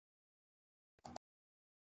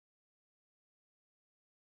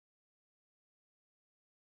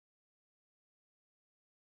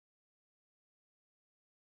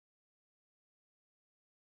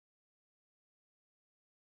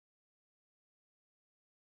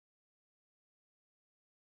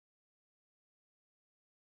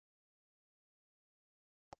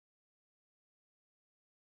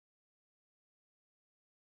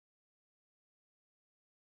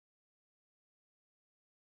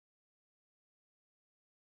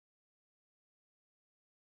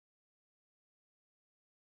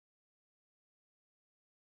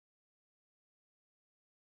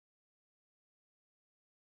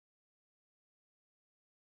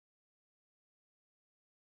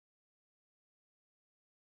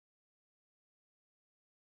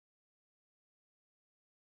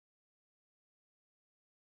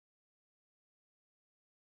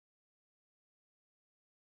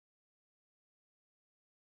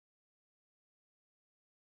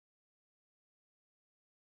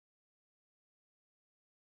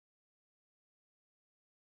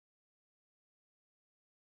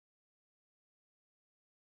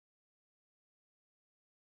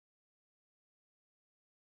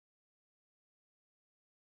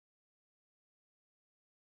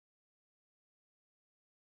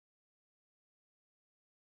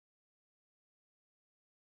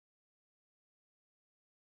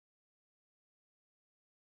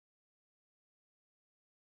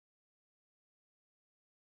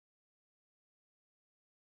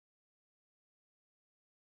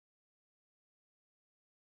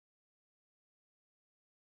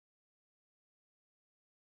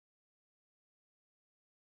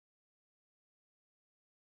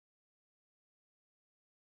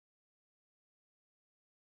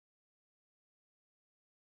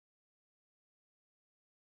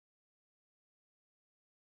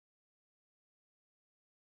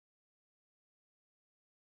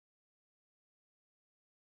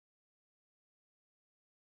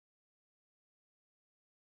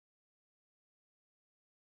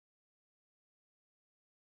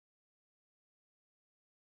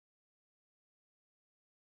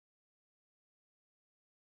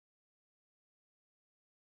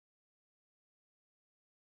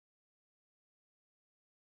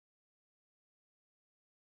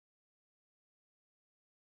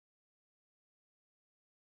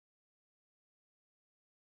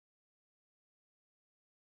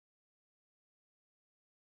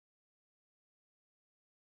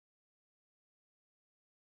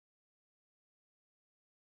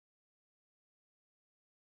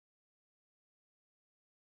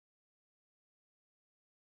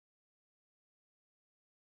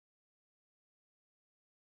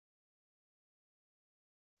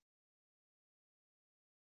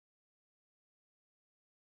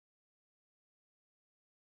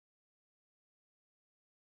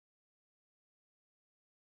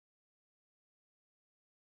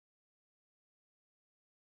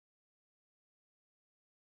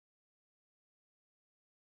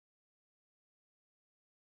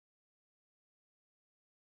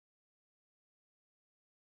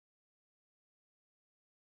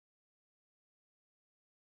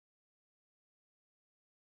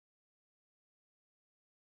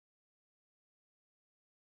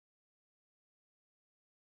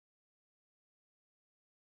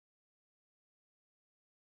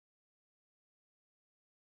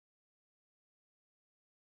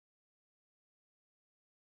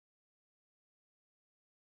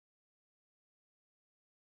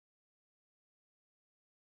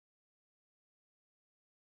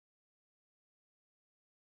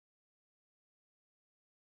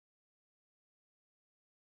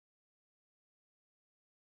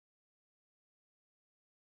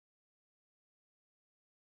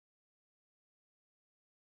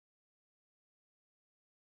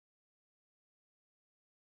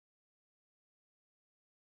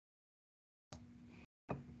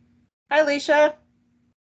 Hi, Alicia.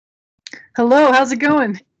 Hello, how's it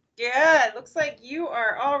going? Yeah, it looks like you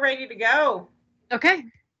are all ready to go. Okay,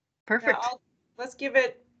 perfect. Now, let's give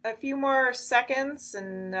it a few more seconds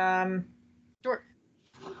and sure.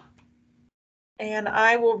 And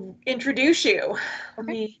I will introduce you. Let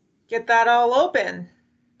me get that all open.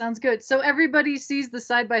 Sounds good. So everybody sees the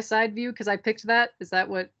side-by-side view because I picked that. Is that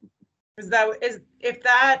what? If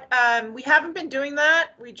that we haven't been doing that.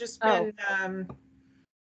 We just been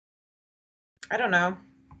I don't know.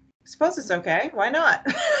 I suppose it's okay. Why not?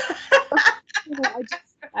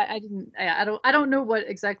 I don't know what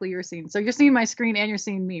exactly you're seeing. So you're seeing my screen and you're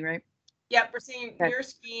seeing me, right? Yep, we're seeing your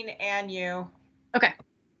screen and you. Okay.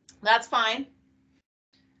 That's fine.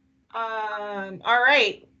 All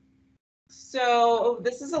right. So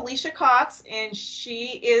this is Alicia Cox, and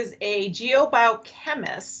she is a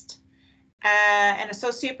geobiochemist, an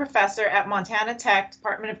associate professor at Montana Tech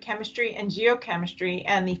Department of Chemistry and Geochemistry,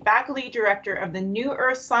 and the faculty director of the New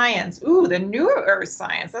Earth Science. Ooh, the New Earth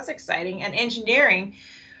Science, that's exciting, and engineering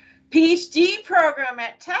PhD program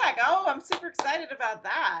at Tech. Oh, I'm super excited about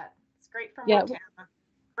that. It's great for Montana.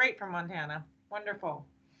 Great for Montana. Wonderful.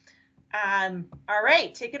 All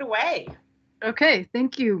right, take it away. Okay,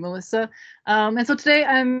 thank you, Melissa. And so today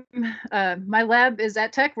my lab is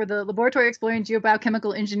at Tech. We're the Laboratory Exploring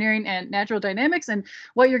Geobiochemical Engineering and Natural Dynamics. And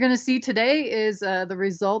what you're going to see today is the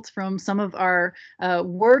results from some of our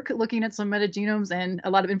work looking at some metagenomes and a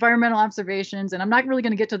lot of environmental observations. And I'm not really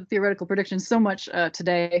going to get to the theoretical predictions so much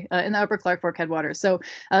today in the Upper Clark Fork headwaters. So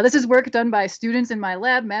this is work done by students in my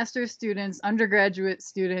lab, master's students, undergraduate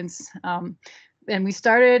students. And we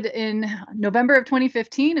started in November of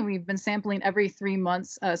 2015, and we've been sampling every 3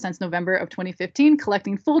 months since November of 2015,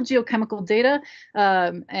 collecting full geochemical data.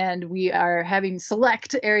 And we are having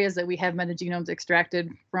select areas that we have metagenomes extracted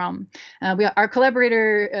from. Our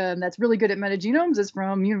collaborator that's really good at metagenomes is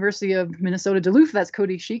from University of Minnesota Duluth. That's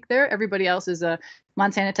Cody Sheik there. Everybody else is a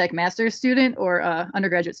Montana Tech master's student or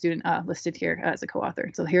undergraduate student listed here as a co-author.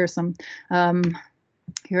 So here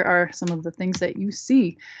are some of the things that you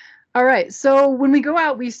see. All right, so when we go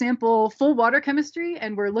out, we sample full water chemistry,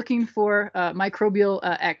 and we're looking for microbial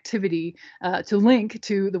activity to link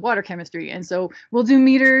to the water chemistry. And so we'll do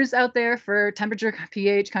meters out there for temperature,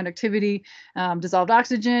 pH, conductivity, dissolved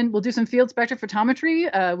oxygen. We'll do some field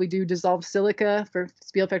spectrophotometry. We do dissolved silica for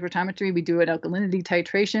field spectrophotometry. We do an alkalinity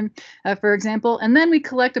titration, for example. And then we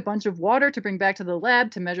collect a bunch of water to bring back to the lab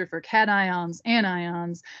to measure for cations,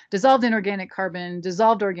 anions, dissolved inorganic carbon,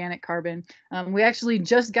 dissolved organic carbon. We actually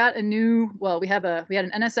just got we had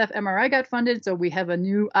an NSF MRI got funded, so we have a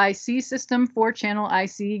new IC system, 4-channel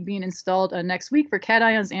IC being installed next week for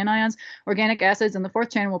cations, anions, organic acids, and the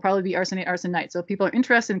 4th channel will probably be arsenate, arsenite. So if people are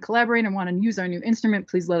interested in collaborating and want to use our new instrument,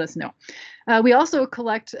 please let us know. We also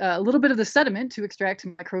collect a little bit of the sediment to extract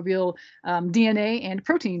microbial DNA and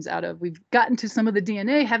proteins out of. We've gotten to some of the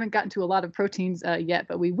DNA, haven't gotten to a lot of proteins yet,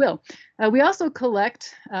 but we will. We also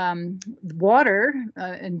collect water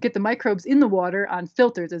and get the microbes in the water on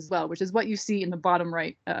filters as well, which is what you see in the bottom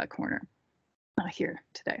right corner here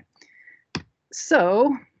today.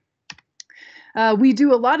 So we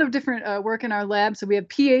do a lot of different work in our lab. So we have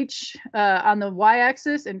pH on the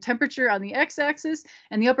y-axis and temperature on the x-axis,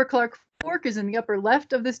 and the Upper Clark Fork is in the upper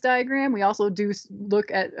left of this diagram. We also do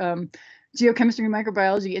look at geochemistry and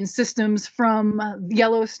microbiology in systems from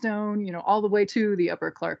Yellowstone, all the way to the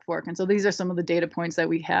Upper Clark Fork. And so these are some of the data points that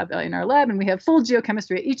we have in our lab, and we have full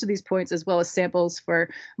geochemistry at each of these points, as well as samples for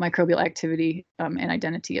microbial activity and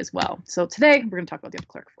identity as well. So today we're going to talk about the Upper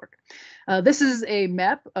Clark Fork. This is a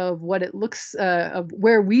map of what it looks of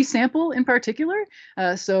where we sample in particular.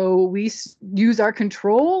 So we use our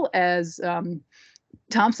control as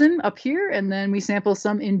Thompson up here, and then we sample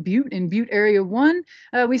some in Butte area 1.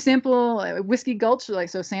 We sample Whiskey Gulch,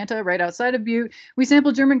 so Santa right outside of Butte. We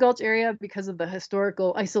sample German Gulch area because of the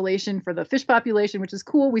historical isolation for the fish population, which is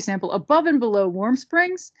cool. We sample above and below Warm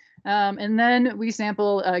Springs. And then we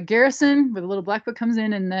sample Garrison, where the Little Black Book comes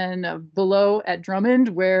in, and then below at Drummond,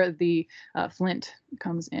 where the Flint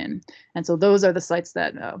comes in. And so those are the sites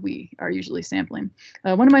that we are usually sampling.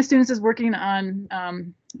 One of my students is working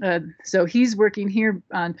on, so he's working here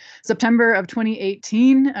on September of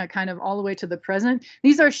 2018, kind of all the way to the present.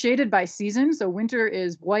 These are shaded by season. So winter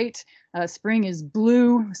is white, spring is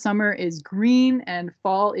blue, summer is green, and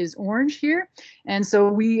fall is orange here. And so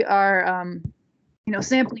we are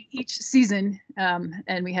sampling each season,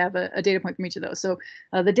 and we have a data point from each of those. So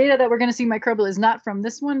the data that we're going to see microbial is not from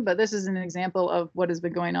this one, but this is an example of what has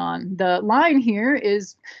been going on. The line here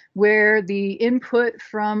is where the input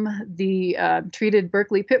from the treated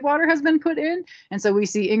Berkeley pit water has been put in. And so we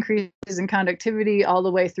see increases in conductivity all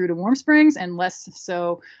the way through to Warm Springs, and less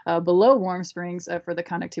so below Warm Springs for the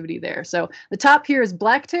conductivity there. So the top here is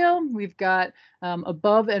Blacktail. We've got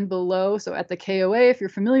above and below. So at the KOA, if you're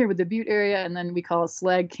familiar with the Butte area, and then we call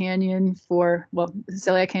Slag Canyon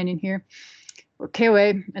Slag Canyon here, or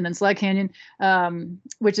KOA, and then Slag Canyon,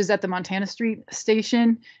 which is at the Montana Street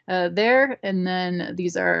station there. And then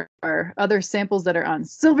these are our other samples that are on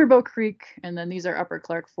Silverbow Creek, and then these are Upper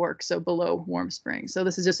Clark Fork, so below Warm Springs. So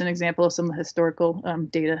this is just an example of some of the historical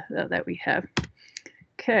data that we have.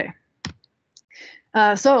 Okay.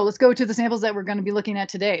 So let's go to the samples that we're going to be looking at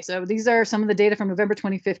today. So these are some of the data from November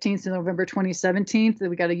 2015 to November 2017.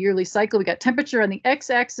 We got a yearly cycle. We got temperature on the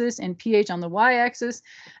x-axis and pH on the y-axis.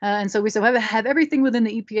 And so we still have everything within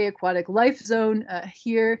the EPA aquatic life zone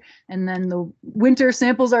here. And then the winter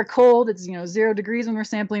samples are cold. It's 0 degrees when we're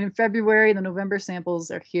sampling in February. The November samples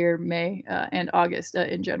are here, May and August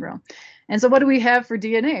in general. And so what do we have for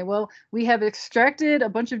DNA? Well, we have extracted a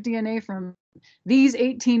bunch of DNA from these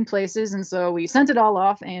 18 places, and so we sent it all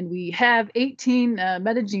off, and we have 18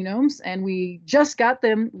 metagenomes, and we just got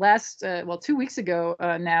them last, 2 weeks ago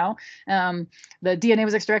now. The DNA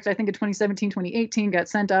was extracted, I think, in 2017, 2018, got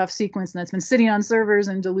sent off, sequenced, and that's been sitting on servers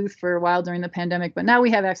in Duluth for a while during the pandemic, but now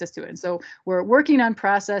we have access to it. And so we're working on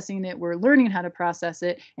processing it, we're learning how to process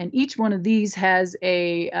it, and each one of these has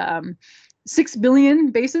a 6 billion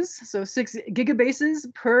bases, so 6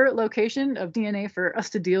 gigabases per location of DNA for us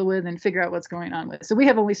to deal with and figure out what's going on with. So we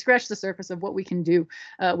have only scratched the surface of what we can do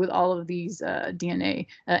with all of these DNA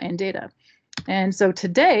and data. And so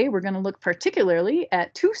today we're going to look particularly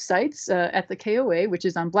at 2 sites at the KOA, which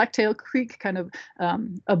is on Blacktail Creek, kind of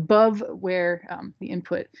above where the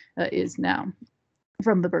input is now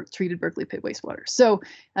from the treated Berkeley pit wastewater. So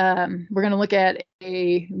we're going to look at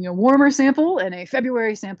a warmer sample and a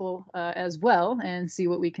February sample as well, and see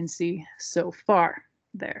what we can see so far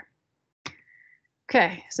there.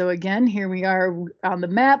 Okay, so again, here we are on the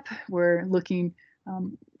map. We're looking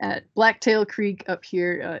at Blacktail Creek up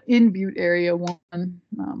here in Butte Area 1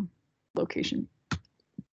 location.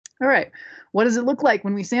 All right, what does it look like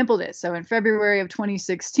when we sampled it? So in February of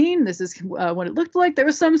 2016, this is what it looked like. There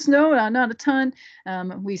was some snow, not a ton.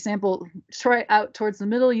 We sampled right out towards the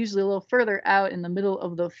middle, usually a little further out in the middle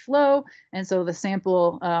of the flow. And so the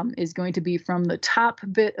sample is going to be from the top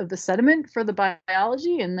bit of the sediment for the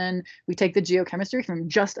biology. And then we take the geochemistry from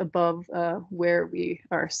just above where we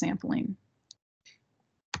are sampling.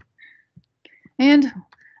 And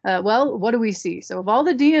well, what do we see? So of all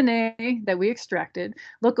the DNA that we extracted,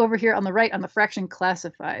 look over here on the right on the fraction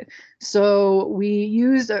classified. So we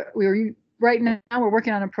used, right now we're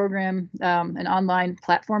working on a program, an online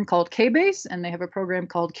platform called KBase, and they have a program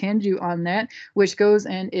called CanJu on that, which goes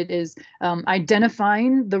and it is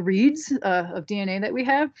identifying the reads of DNA that we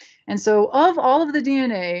have. And so of all of the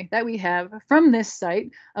DNA that we have from this site,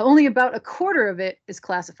 only about 1/4 of it is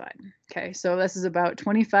classified. Okay, so this is about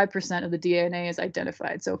 25% of the DNA is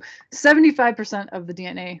identified. So 75% of the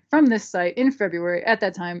DNA from this site in February at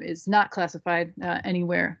that time is not classified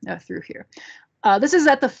anywhere through here. This is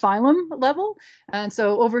at the phylum level. And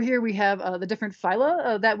so over here we have the different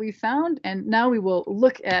phyla that we found. And now we will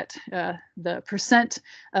look at the percent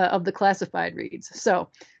of the classified reads. So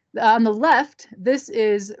on the left, this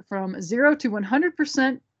is from 0 to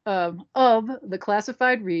 100% of the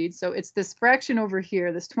classified reads. So it's this fraction over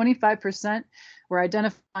here, this 25%. We're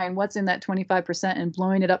identifying what's in that 25% and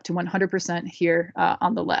blowing it up to 100% here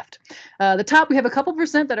on the left. The top, we have a couple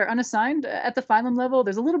percent that are unassigned at the phylum level.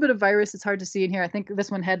 There's a little bit of virus. It's hard to see in here. I think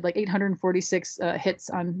this one had like 846 hits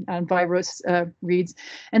on virus reads.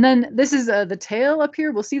 And then this is the tail up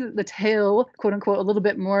here. We'll see that the tail, quote unquote, a little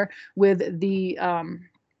bit more with the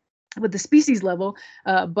species level.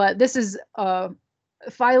 But this is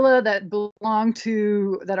phyla that belong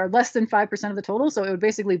to, that are less than 5% of the total. So it would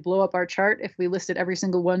basically blow up our chart if we listed every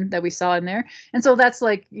single one that we saw in there. And so that's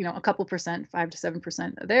like, a couple percent, 5 to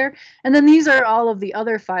 7% there. And then these are all of the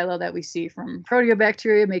other phyla that we see, from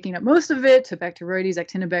proteobacteria making up most of it to Bacteroides,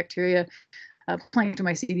 actinobacteria,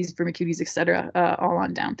 Planktomycetes, Firmicutes, etc., all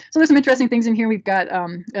on down. So there's some interesting things in here. We've got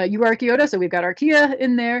Euarchaeota, so we've got Archaea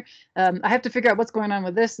in there. I have to figure out what's going on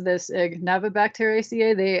with this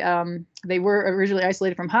Navibacteriaceae. They were originally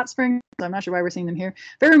isolated from hot springs, so I'm not sure why we're seeing them here.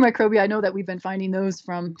 Ferromicrobia, I know that we've been finding those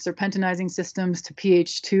from serpentinizing systems to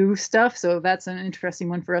pH2 stuff, so that's an interesting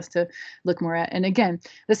one for us to look more at. And again,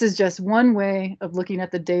 this is just one way of looking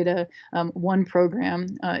at the data. One program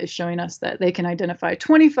is showing us that they can identify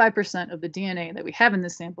 25% of the DNA that we have in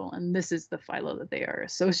this sample, and this is the phyla that they are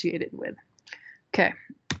associated with. Okay,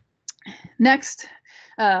 next.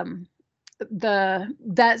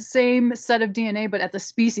 That same set of DNA, but at the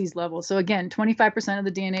species level. So again, 25% of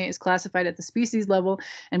the DNA is classified at the species level,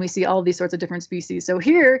 and we see all these sorts of different species. So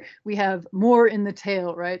here we have more in the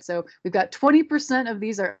tail, right? So we've got 20% of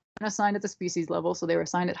these are unassigned at the species level, so they were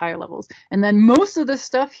assigned at higher levels. And then most of this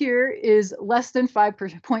stuff here is less than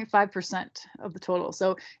 0.5% of the total.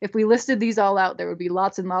 So if we listed these all out, there would be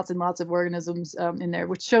lots and lots and lots of organisms in there,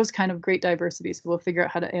 which shows kind of great diversity. So we'll figure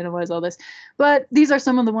out how to analyze all this. But these are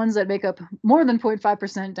some of the ones that make up more than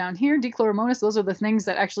 0.5% down here. Dichloromonas, those are the things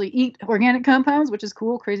that actually eat organic compounds, which is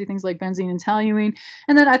cool. Crazy things like benzene and toluene.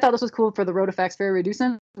 And then I thought this was cool for the Rhodofax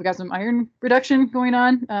ferroreducens. We got some iron reduction going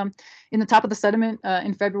on in the top of the sediment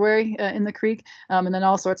in February in the creek, and then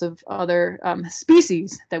all sorts of other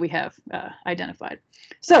species that we have identified.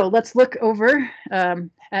 So let's look over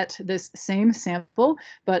at this same sample,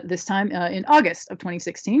 but this time in August of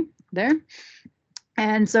 2016 there.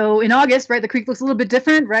 And so in August, right, the creek looks a little bit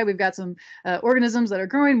different, right? We've got some organisms that are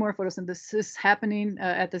growing, more photosynthesis happening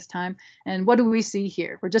at this time. And what do we see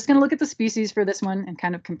here? We're just going to look at the species for this one and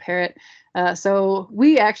kind of compare it. So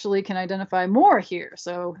we actually can identify more here.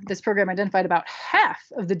 So this program identified about half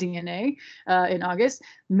of the DNA in August.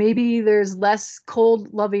 Maybe there's less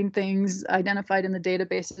cold-loving things identified in the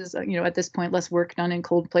databases. You know, at this point, less work done in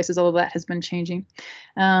cold places, although that has been changing.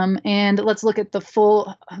 And let's look at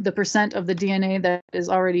the percent of the DNA that is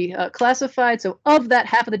already classified. So of that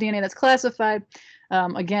half of the DNA that's classified,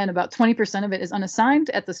 again, about 20% of it is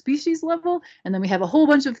unassigned at the species level. And then we have a whole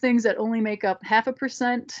bunch of things that only make up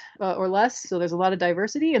 0.5% or less. So there's a lot of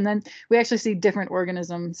diversity. And then we actually see different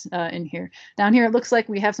organisms in here. Down here, it looks like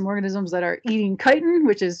we have some organisms that are eating chitin,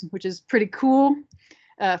 which is pretty cool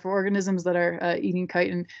for organisms that are eating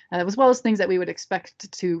chitin, as well as things that we would expect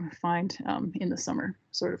to find in the summer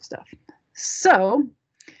sort of stuff. So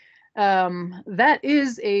that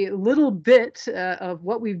is a little bit of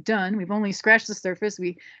what we've done. We've only scratched the surface.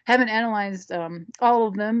 We haven't analyzed all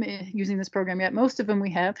of them using this program yet. Most of them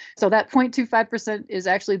we have. So that 0.25% is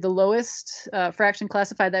actually the lowest fraction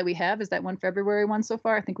classified that we have, is that one February one so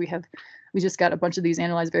far. I think we just got a bunch of these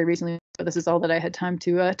analyzed very recently. So this is all that I had time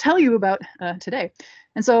to tell you about today.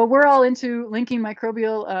 And so we're all into linking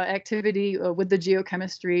microbial activity with the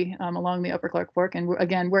geochemistry along the Upper Clark Fork. And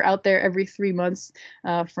we're out there every 3 months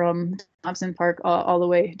from Thompson Park all the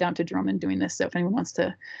way down to Drummond doing this. So if anyone wants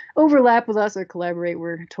to overlap with us or collaborate,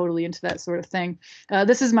 we're totally into that sort of thing.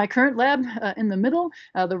 This is my current lab in the middle.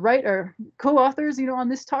 The right are co-authors, on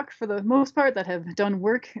this talk for the most part that have done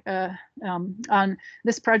work on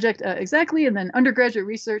this project exactly. And then undergraduate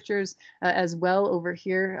researchers as well over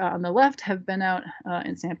here on the left have been out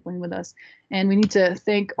and sampling with us. And we need to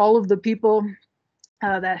thank all of the people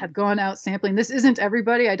that have gone out sampling. This isn't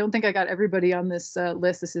everybody. I don't think I got everybody on this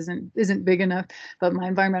list. This isn't big enough, but my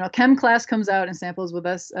environmental chem class comes out and samples with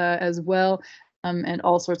us as well. And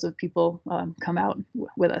all sorts of people come out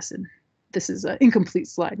with us. And this is an incomplete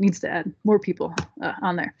slide, needs to add more people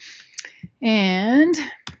on there. And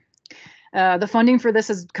the funding for this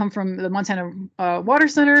has come from the Montana Water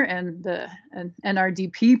Center and the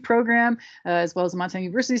NRDP program, as well as the Montana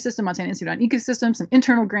University System, Montana Institute on Ecosystems, some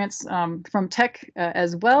internal grants from Tech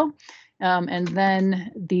as well. And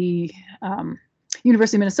then the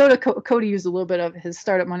University of Minnesota, Cody used a little bit of his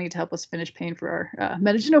startup money to help us finish paying for our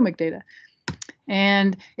metagenomic data.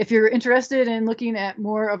 And if you're interested in looking at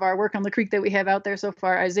more of our work on the creek that we have out there so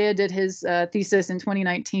far, Isaiah did his thesis in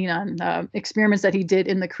 2019 on experiments that he did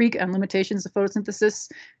in the creek on limitations of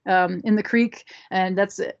photosynthesis in the creek. And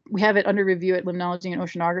we have it under review at Limnology and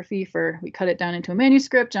Oceanography we cut it down into a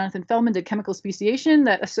manuscript. Jonathan Feldman did chemical speciation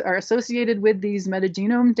that are associated with these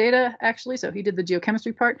metagenome data, actually. So he did the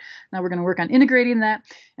geochemistry part. Now we're going to work on integrating that.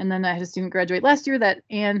 And then I had a student graduate last year, that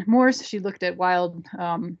Ann Morse. She looked at wild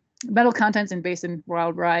metal contents in Basin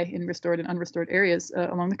wild rye in restored and unrestored areas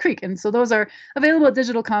along the creek. And so those are available at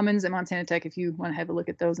Digital Commons at Montana Tech if you want to have a look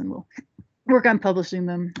at those, and we'll work on publishing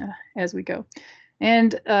them as we go.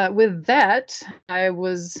 And with that, I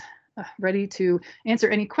was ready to answer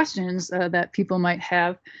any questions that people might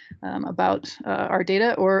have about our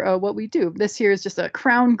data or what we do. This here is just a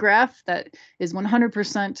crown graph that is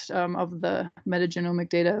 100% of the metagenomic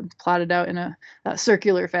data plotted out in a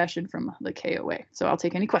circular fashion from the KOA. So I'll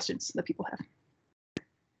take any questions that people have.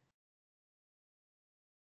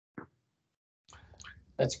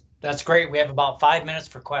 That's great. We have about 5 minutes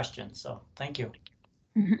for questions, so thank you.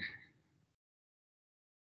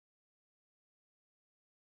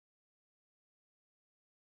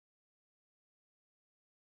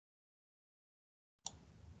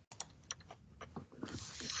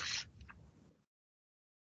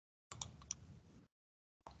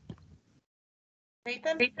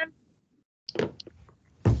 Nathan?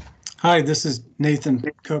 Hi, this is Nathan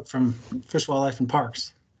Cook from Fish, Wildlife, and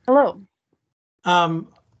Parks. Hello.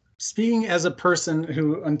 Speaking as a person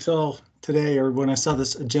who, until today, or when I saw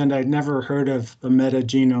this agenda, I'd never heard of a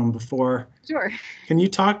metagenome before. Sure. Can you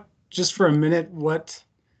talk just for a minute what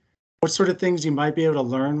sort of things you might be able to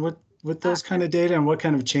learn with those kind of data, and what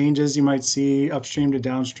kind of changes you might see upstream to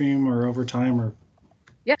downstream or over time, or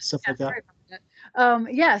stuff like that?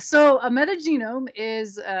 Yeah, so a metagenome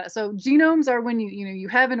is, so genomes are when you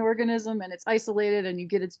have an organism and it's isolated and you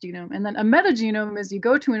get its genome. And then a metagenome is you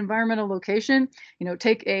go to an environmental location,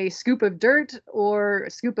 take a scoop of dirt or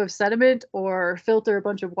a scoop of sediment or filter a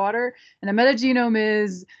bunch of water. And a metagenome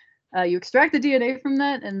is you extract the DNA from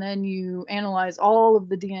that, and then you analyze all of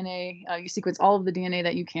the DNA, you sequence all of the DNA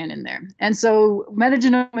that you can in there. And so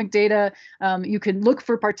metagenomic data, you can look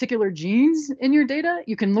for particular genes in your data.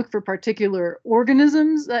 You can look for particular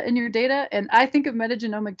organisms in your data. And I think of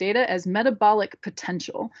metagenomic data as metabolic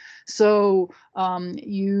potential. So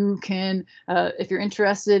you can, if you're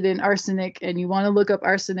interested in arsenic and you want to look up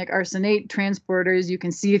arsenic, arsenate transporters, you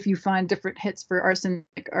can see if you find different hits for arsenic,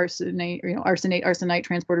 arsenate, arsenate, arsenite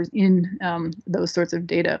transporters in those sorts of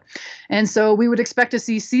data. And so we would expect to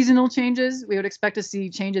see seasonal changes. We would expect to see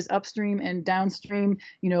changes upstream and downstream,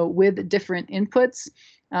 with different inputs.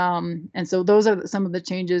 And so those are some of the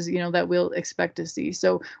changes, that we'll expect to see.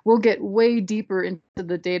 So we'll get way deeper into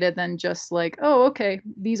the data than just like, oh, okay,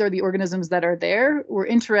 these are the organisms that are there. We're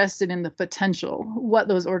interested in the potential, what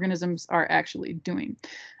those organisms are actually doing.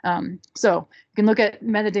 So you can look at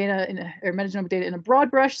metadata or metagenomic data in a broad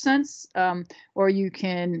brush sense, or you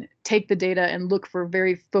can take the data and look for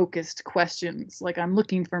very focused questions, like I'm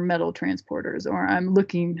looking for metal transporters, or I'm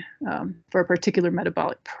looking for a particular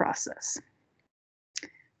metabolic process.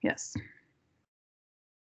 Yes.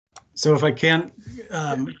 So if I can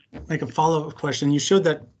make a follow-up question, you showed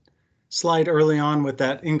that slide early on with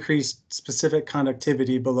that increased specific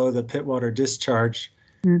conductivity below the pit water discharge.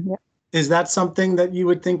 Mm-hmm. Is that something that you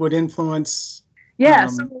would think would influence? Yeah,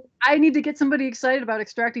 so I need to get somebody excited about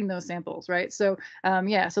extracting those samples, right? So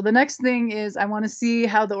yeah, so the next thing is I want to see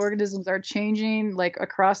how the organisms are changing like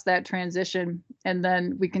across that transition, and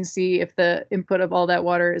then we can see if the input of all that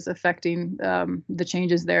water is affecting the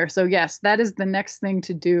changes there. So yes, that is the next thing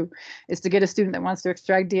to do, is to get a student that wants to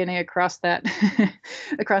extract DNA across that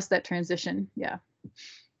across that transition. Yeah.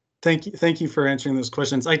 Thank you for answering those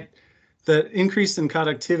questions. The increase in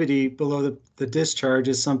conductivity below the discharge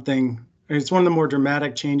is something. It's one of the more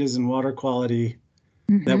dramatic changes in water quality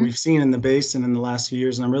that we've seen in the basin in the last few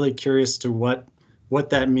years, and I'm really curious to what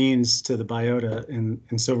that means to the biota in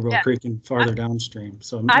Silverbill Creek and farther downstream.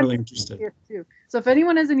 So I'm really interested. Too. So if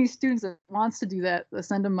anyone has any students that wants to do that,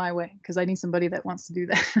 send them my way, because I need somebody that wants to do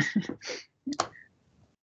that.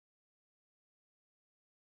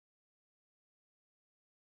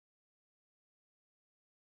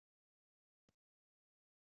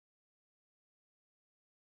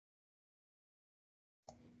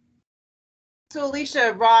 So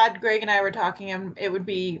Alicia, Rod, Greg, and I were talking, and it would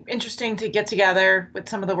be interesting to get together with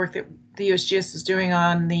some of the work that the USGS is doing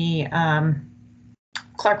on the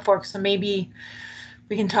Clark Fork. So maybe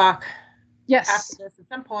we can talk after this at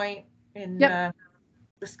some point and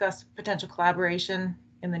discuss potential collaboration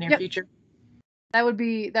in the near future. That would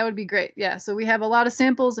be great. Yeah. So we have a lot of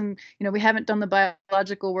samples, and we haven't done the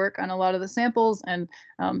biological work on a lot of the samples. And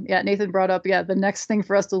yeah, Nathan brought up, the next thing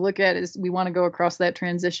for us to look at is we want to go across that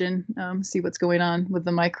transition, see what's going on with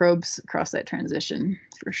the microbes across that transition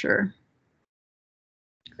for sure.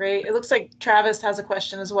 Great. It looks like Travis has a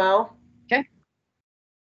question as well. Okay.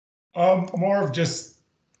 More of just,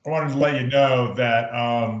 I wanted to let you know that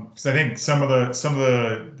because I think some of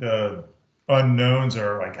the unknowns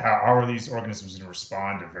are like how are these organisms going to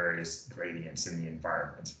respond to various gradients in the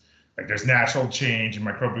environment. Like there's natural change in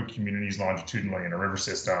microbial communities longitudinally in a river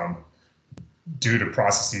system due to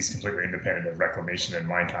processes completely independent of reclamation and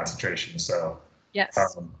mine concentration. So yes,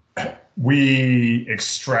 we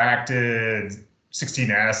extracted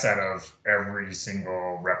 16S out of every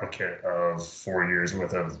single replicate of 4 years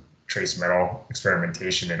worth of trace metal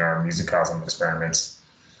experimentation in our mesocosm experiments.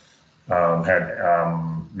 Had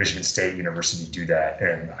Michigan State University do that,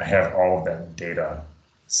 and I have all of that data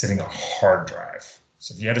sitting on a hard drive.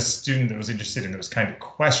 So if you had a student that was interested in those kind of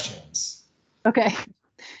questions, okay,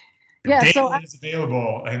 yeah, data so is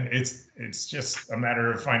available, and it's just a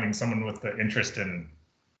matter of finding someone with the interest in.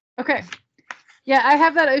 Okay. Yeah, I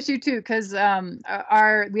have that issue too, because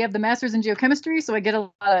we have the master's in geochemistry, so I get a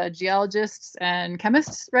lot of geologists and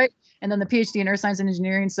chemists, right? And then the PhD in earth science and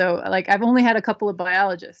engineering. So like I've only had a couple of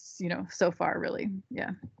biologists, so far, really. Yeah.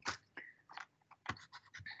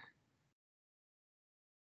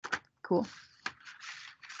 Cool.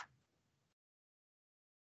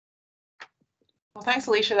 Well, thanks,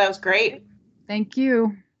 Alicia. That was great. Thank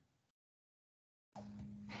you.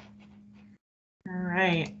 All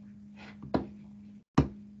right.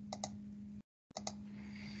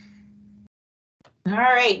 All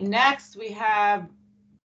right, next we have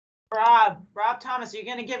Rob Thomas. Are you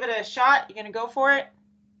going to give it a shot? You going to go for it?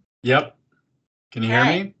 Yep. Can you hear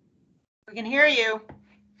me? We can hear you.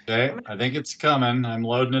 Okay, I think it's coming. I'm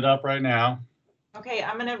loading it up right now. Okay,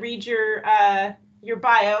 I'm gonna read your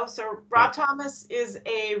bio. So Rob Thomas is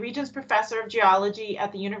a Regents Professor of Geology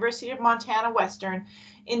at the University of Montana Western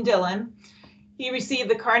in Dillon. He received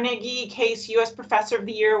the Carnegie Case U.S. Professor of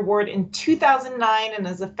the Year Award in 2009 and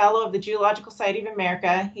is a Fellow of the Geological Society of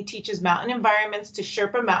America. He teaches mountain environments to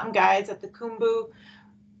Sherpa mountain guides at the Khumbu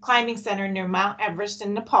Climbing Center near Mount Everest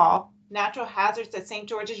in Nepal, natural hazards at St.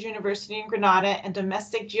 George's University in Grenada, and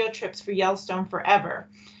domestic geotrips for Yellowstone Forever.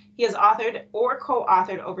 He has authored or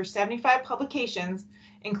co-authored over 75 publications,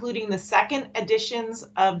 including the second editions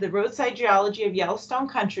of The Roadside Geology of Yellowstone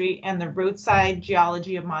Country and The Roadside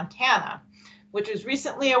Geology of Montana, which was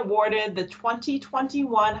recently awarded the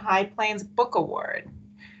 2021 High Plains Book Award.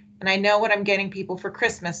 And I know what I'm getting people for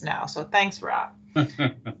Christmas now, so thanks, Rob.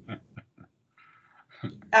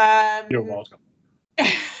 You're welcome.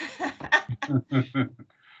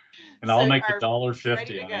 And I'll make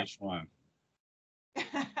 $1.50 on each one.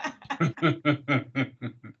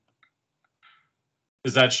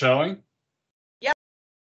 Is that showing? Yep.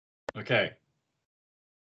 Okay.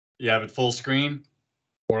 You have it full screen,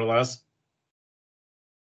 more or less?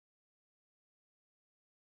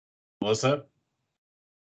 Melissa?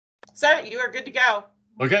 Sir, you are good to go.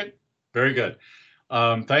 Okay, very good.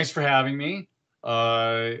 Thanks for having me.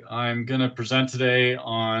 I'm going to present today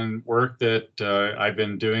on work that I've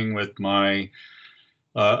been doing with my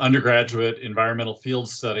undergraduate environmental field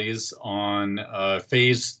studies on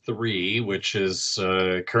phase 3, which is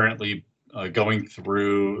currently going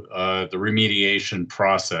through the remediation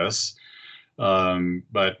process.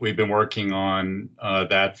 But we've been working on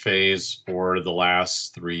that phase for the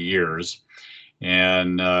last 3 years.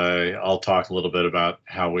 And I'll talk a little bit about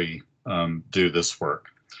how we do this work.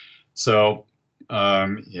 So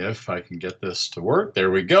if I can get this to work,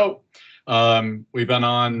 there we go. We've been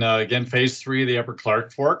on, again, phase 3 of the Upper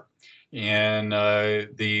Clark Fork. And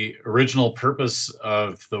the original purpose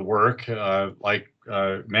of the work, like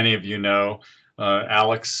many of you know,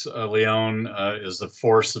 Alex Leone is a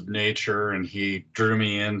force of nature, and he drew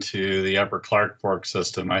me into the Upper Clark Fork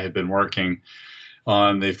system. I had been working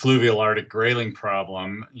on the fluvial Arctic grayling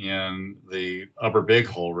problem in the Upper Big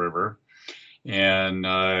Hole River, and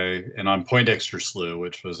on Poindexter Slough,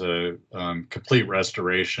 which was a complete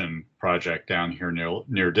restoration project down here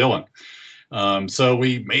near Dillon. So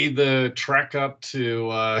we made the trek up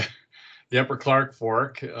to the Upper Clark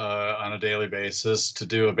Fork on a daily basis to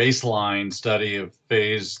do a baseline study of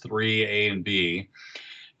phase 3A and B,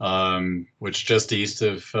 which just east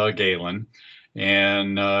of Galen,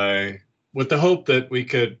 and with the hope that we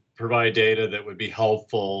could provide data that would be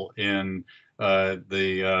helpful in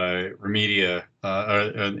the remedia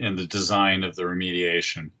in the design of the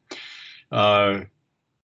remediation.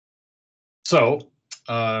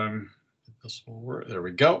 This will work. There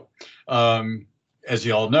we go. As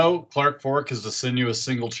you all know, Clark Fork is a sinuous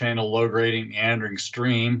single-channel low-grading meandering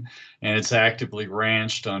stream, and it's actively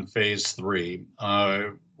ranched on phase 3.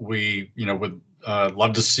 We, would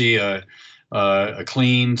love to see a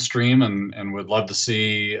clean stream, and would love to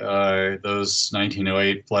see those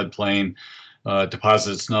 1908 floodplain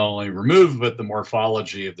deposits not only removed, but the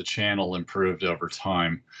morphology of the channel improved over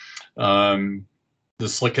time. The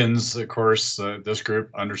slickens, of course, this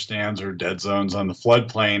group understands are dead zones on the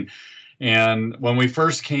floodplain. And when we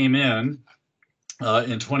first came in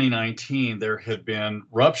 2019, there had been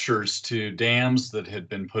ruptures to dams that had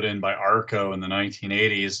been put in by ARCO in the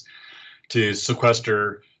 1980s to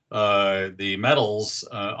sequester the metals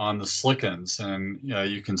on the slickens. And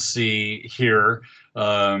you can see here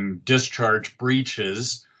discharge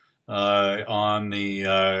breaches on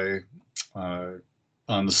the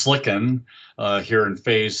slicken here in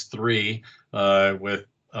phase 3 with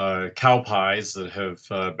cow pies that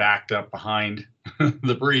have backed up behind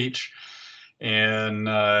the breach. And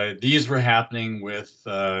these were happening with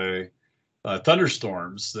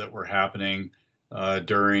thunderstorms that were happening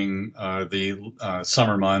during the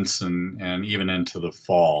summer months and even into the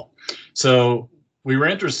fall. So we were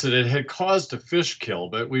interested. It had caused a fish kill,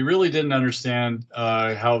 but we really didn't understand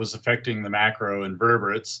how it was affecting the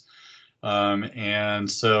macroinvertebrates. And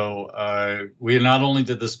so we not only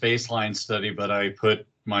did this baseline study, but I put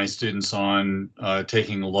my students on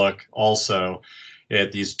taking a look also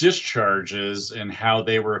at these discharges and how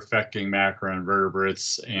they were affecting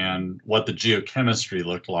macroinvertebrates and what the geochemistry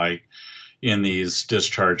looked like in these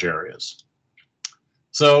discharge areas.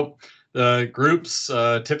 So the group's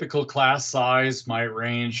typical class size might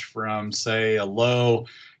range from, say, a low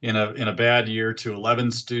in a bad year to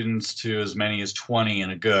 11 students to as many as 20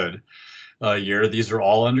 in a good. year. These are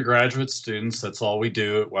all undergraduate students. That's all we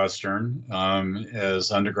do at Western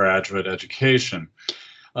as undergraduate education.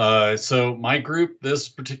 So my group this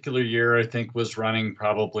particular year, I think, was running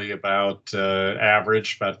probably about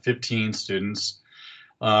average, about 15 students.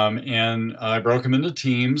 And I broke them into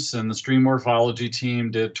teams, and the stream morphology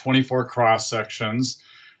team did 24 cross sections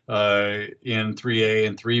in 3A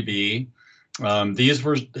and 3B. These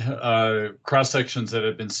were cross sections that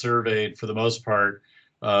had been surveyed for the most part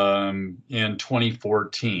in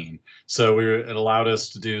 2014. So it allowed us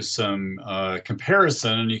to do some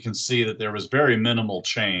comparison, and you can see that there was very minimal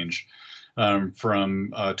change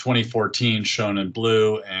from 2014 shown in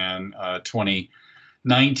blue and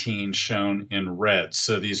 2019 shown in red.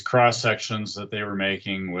 So these cross sections that they were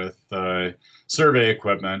making with survey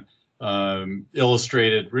equipment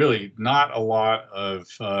illustrated really not a lot of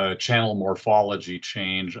channel morphology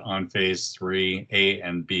change on phase 3A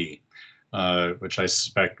and B, which I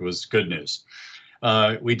suspect was good news.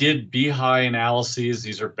 We did B-high analyses.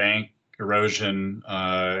 These are bank erosion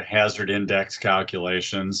hazard index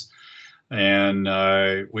calculations. And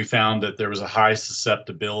we found that there was a high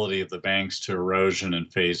susceptibility of the banks to erosion in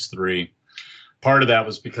phase 3. Part of that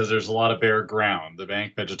was because there's a lot of bare ground. The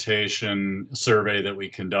bank vegetation survey that we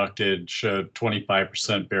conducted showed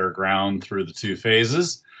 25% bare ground through the 2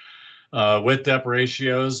 phases. Width depth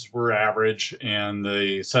ratios were average, and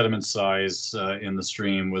the sediment size in the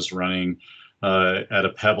stream was running at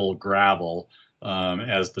a pebble gravel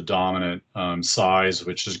as the dominant size,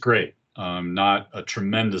 which is great. Not a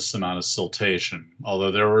tremendous amount of siltation,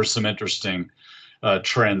 although there were some interesting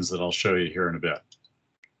trends that I'll show you here in a bit.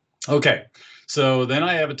 Okay, so then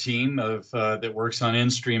I have a team of that works on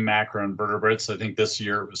in-stream macroinvertebrates. I think this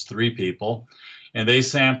year it was 3 people, and they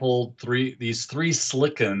sampled these 3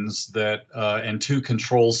 slickens that and 2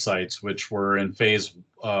 control sites, which were in phase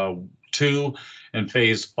 2 and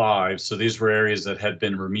phase 5. So these were areas that had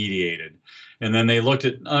been remediated. And then they looked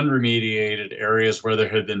at unremediated areas where there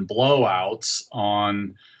had been blowouts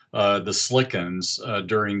on the slickens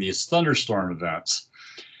during these thunderstorm events.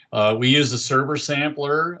 We use a server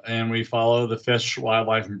sampler, and we follow the Fish,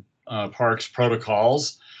 Wildlife Parks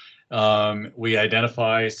protocols. We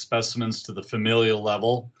identify specimens to the familial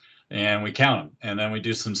level, and we count them. And then we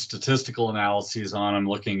do some statistical analyses on them,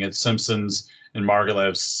 looking at Simpson's and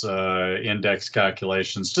Margolef's index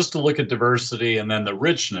calculations, just to look at diversity and then the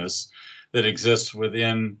richness that exists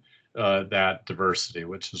within that diversity,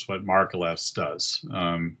 which is what Margolef's does.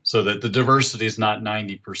 So that the diversity is not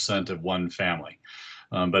 90% of one family,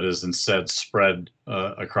 but is instead spread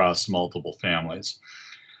across multiple families.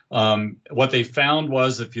 What they found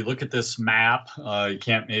was, if you look at this map, you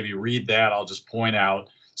can't maybe read that, I'll just point out,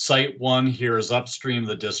 Site 1 here is upstream of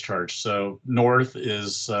the discharge. So north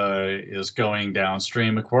is going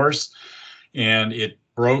downstream, of course, and it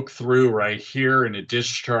broke through right here and it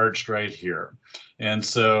discharged right here. And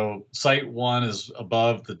so Site 1 is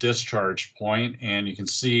above the discharge point, and you can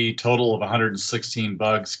see total of 116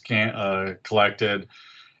 bugs collected,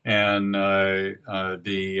 and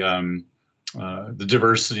the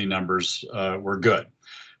diversity numbers were good.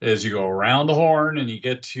 As you go around the horn and you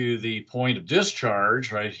get to the point of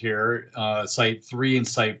discharge right here, Site 3 and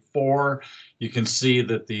Site 4, you can see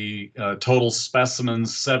that the total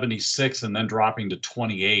specimens 76 and then dropping to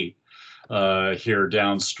 28 here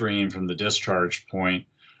downstream from the discharge point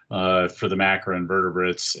for the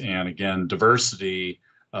macroinvertebrates, and again, diversity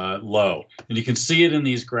low. And you can see it in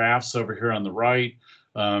these graphs over here on the right.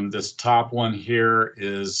 This top one here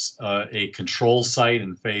is a control site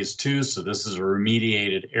in phase 2. So this is a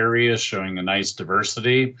remediated area showing a nice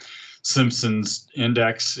diversity. Simpson's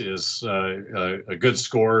index is a good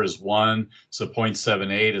score is 1, so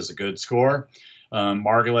 0.78 is a good score.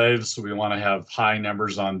 Margolef's, we want to have high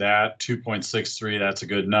numbers on that. 2.63, that's a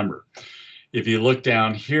good number. If you look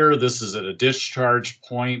down here, this is at a discharge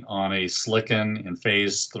point on a slicken in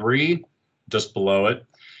phase 3, just below it.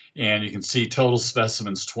 And you can see total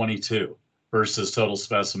specimens 22 versus total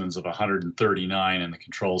specimens of 139 in the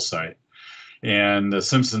control site. And the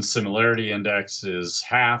Simpson similarity index is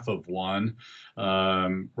half of 1,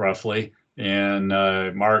 roughly, and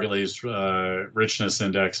Margolef's richness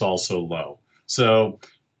index also low. So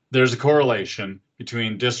there's a correlation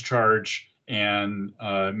between discharge and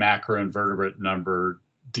macroinvertebrate number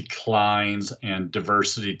declines and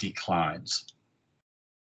diversity declines.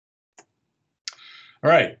 All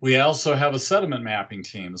right, we also have a sediment mapping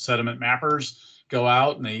team. The sediment mappers go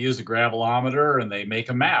out and they use a gravelometer and they make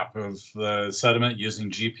a map of the sediment using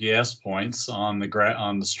GPS points on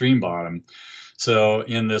the stream bottom. So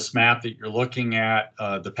in this map that you're looking at,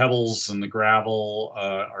 the pebbles and the gravel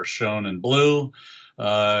are shown in blue.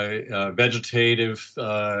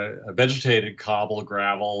 vegetated cobble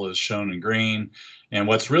gravel is shown in green. And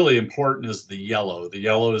what's really important is the yellow. The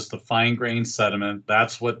yellow is the fine grained sediment.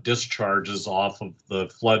 That's what discharges off of the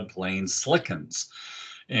floodplain slickens.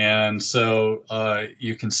 And so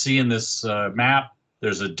you can see in this map,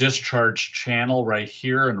 there's a discharge channel right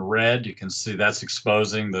here in red. You can see that's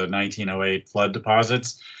exposing the 1908 flood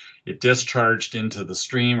deposits. It discharged into the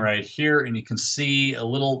stream right here, and you can see a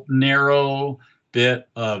little narrow bit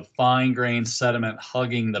of fine-grained sediment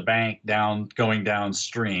hugging the bank down, going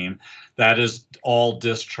downstream. That is all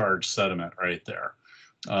discharge sediment right there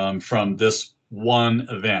from this one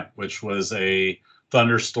event, which was a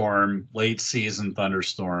thunderstorm, late season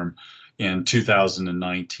thunderstorm in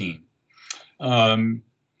 2019. One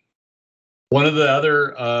of the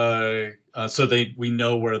other, we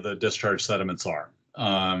know where the discharge sediments are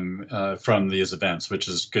from these events, which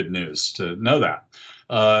is good news to know that.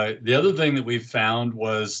 The other thing that we found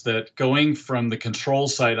was that going from the control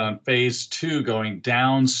site on phase 2, going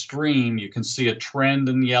downstream, you can see a trend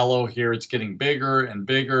in yellow here. It's getting bigger and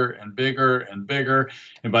bigger and bigger and bigger.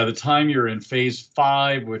 And by the time you're in phase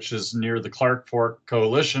 5, which is near the Clark Fork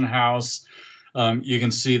Coalition House, you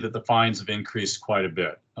can see that the fines have increased quite a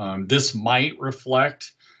bit. This might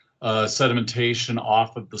reflect sedimentation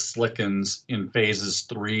off of the slickens in phases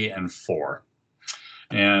 3 and 4.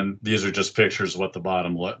 And these are just pictures of what the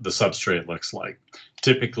bottom, the substrate looks like.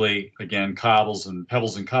 Typically, again, cobbles and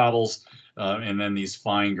pebbles and cobbles, and then these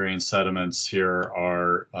fine-grained sediments here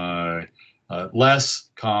are less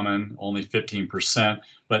common, only 15%,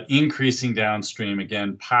 but increasing downstream,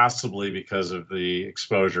 again, possibly because of the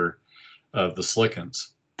exposure of the slickens.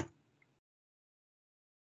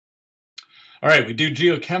 All right, we do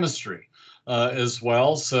geochemistry as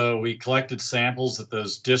well. So we collected samples at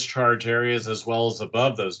those discharge areas as well as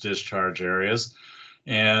above those discharge areas.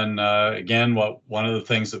 And again, one of the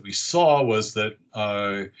things that we saw was that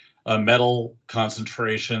metal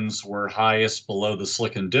concentrations were highest below the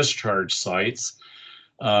slicken discharge sites.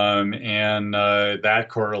 And that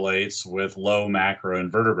correlates with low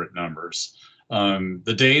macroinvertebrate numbers.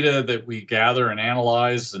 The data that we gather and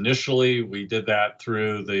analyze initially, we did that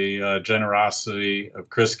through the generosity of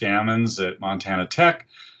Chris Gammons at Montana Tech,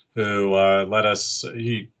 who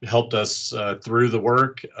he helped us through the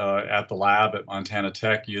work at the lab at Montana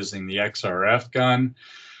Tech using the XRF gun.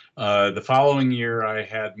 The following year, I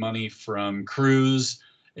had money from Cruise,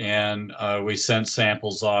 and we sent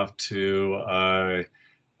samples off to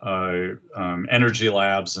Energy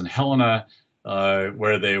Labs in Helena,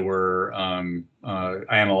 where they were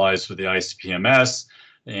analyzed with the ICP-MS,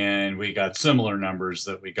 and we got similar numbers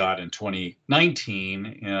that we got in 2019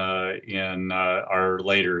 in our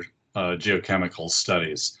later geochemical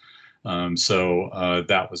studies. So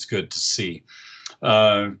that was good to see.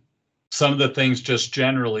 Some of the things just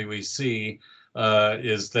generally we see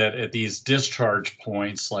is that at these discharge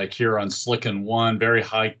points, like here on Slicken 1, very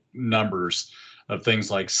high numbers of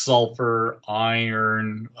things like sulfur,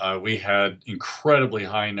 iron. We had incredibly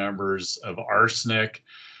high numbers of arsenic,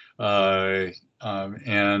 and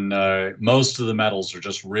most of the metals are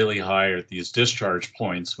just really high at these discharge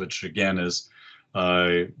points, which again is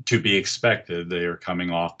to be expected. They are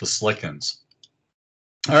coming off the slickens.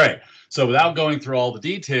 All right, so without going through all the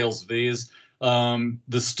details of these,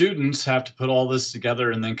 the students have to put all this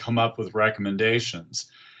together and then come up with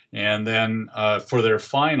recommendations. And then for their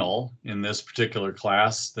final in this particular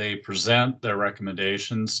class, they present their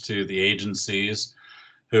recommendations to the agencies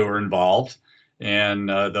who are involved. And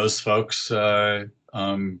those folks provide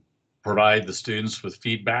the students with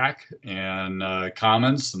feedback and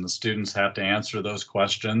comments, and the students have to answer those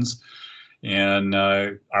questions. And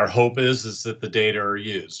our hope is that the data are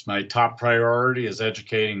used. My top priority is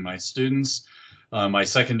educating my students. My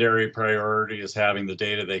secondary priority is having the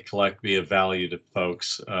data they collect be of value to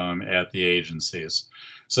folks at the agencies.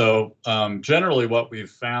 So generally what we've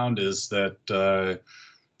found is that the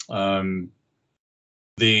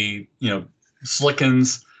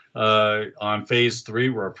slickens on phase 3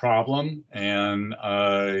 were a problem, and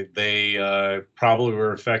they probably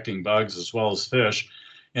were affecting bugs as well as fish.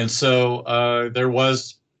 And so there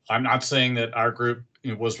was, I'm not saying that our group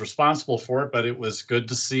was responsible for it, but it was good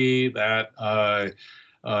to see that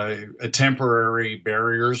temporary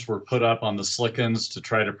barriers were put up on the slickens to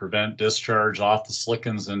try to prevent discharge off the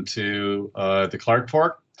slickens into the Clark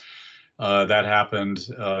Fork. That happened,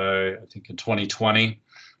 I think, in 2020.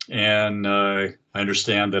 And I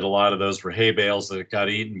understand that a lot of those were hay bales that got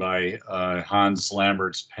eaten by Hans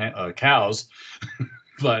Lambert's cows,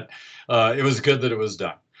 but it was good that it was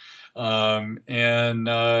done.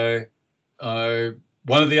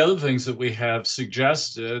 one of the other things that we have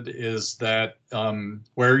suggested is that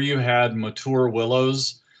where you had mature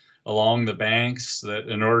willows along the banks, that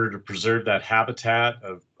in order to preserve that habitat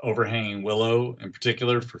of overhanging willow in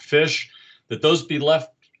particular for fish, that those be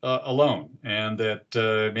left alone, and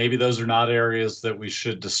that maybe those are not areas that we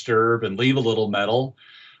should disturb, and leave a little metal.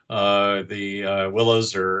 The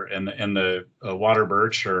willows and the water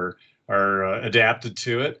birch are adapted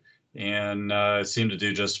to it and seem to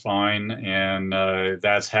do just fine. And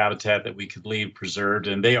that's habitat that we could leave preserved,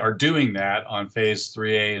 and they are doing that on phase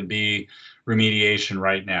 3A and B remediation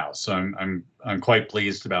right now. So I'm quite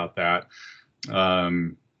pleased about that.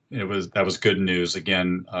 That was good news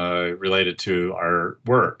again, related to our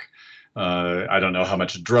work. I don't know how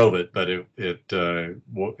much it drove it, but it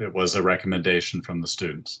was a recommendation from the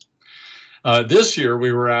students. This year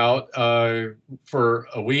we were out for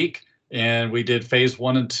a week, and we did phase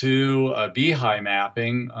 1 and 2 beehive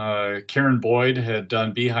mapping. Karen Boyd had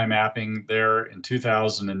done beehive mapping there in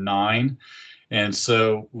 2009. And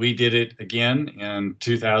so we did it again in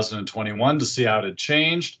 2021 to see how it had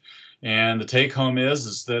changed. And the take home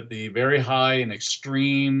is that the very high and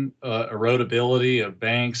extreme erodibility of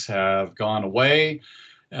banks have gone away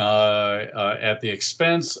at the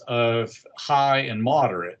expense of high and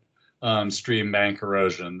moderate stream bank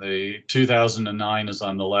erosion. The 2009 is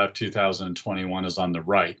on the left, 2021 is on the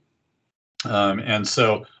right. And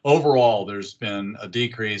so overall, there's been a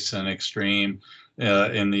decrease in extreme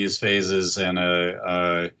in these phases, and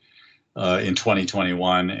in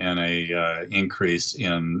 2021, and a increase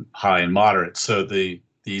in high and moderate. So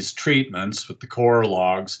these treatments with the core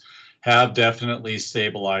logs have definitely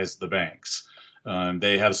stabilized the banks.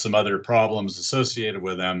 They have some other problems associated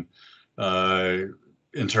with them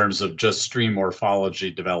in terms of just stream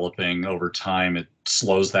morphology developing over time. It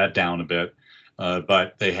slows that down a bit,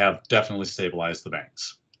 but they have definitely stabilized the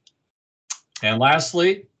banks. And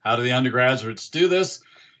lastly, how do the undergraduates do this?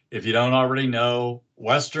 If you don't already know,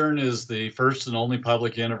 Western is the first and only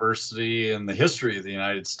public university in the history of the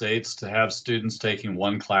United States to have students taking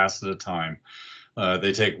one class at a time.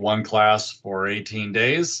 They take one class for 18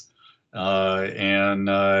 days, and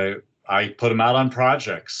I put them out on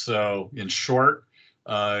projects. So in short,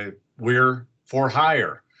 we're for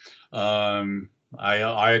hire.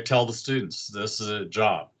 I tell the students, this is a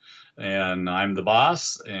job, and I'm the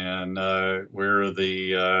boss, and we're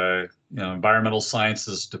the environmental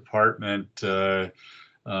sciences department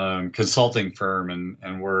consulting firm,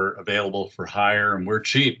 and we're available for hire, and we're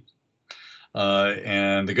cheap.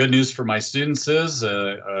 And the good news for my students is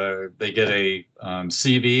they get a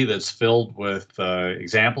CV that's filled with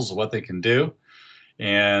examples of what they can do,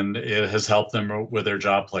 and it has helped them with their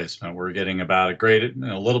job placement. We're getting about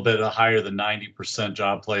a little bit higher than 90%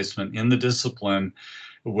 job placement in the discipline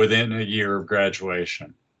within a year of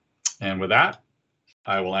graduation. And with that,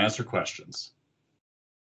 I will answer questions.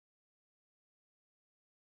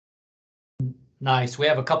 Nice. We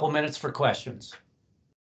have a couple minutes for questions.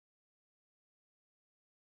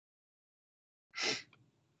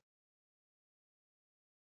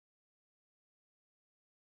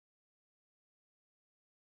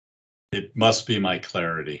 It must be my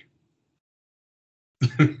clarity.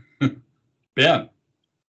 Ben.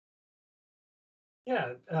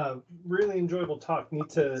 Yeah, really enjoyable talk. Need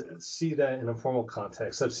to see that in a formal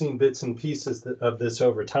context. I've seen bits and pieces of this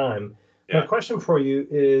over time. Yeah. My question for you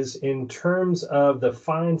is, in terms of the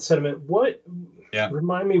fine sediment,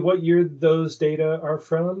 remind me what year those data are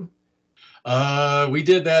from? We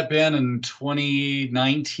did that, Ben, in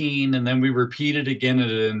 2019, and then we repeated again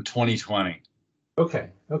in 2020. Okay,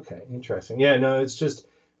 interesting. Yeah, no, it's just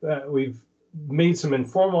we've made some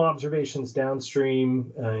informal observations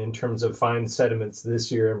downstream in terms of fine sediments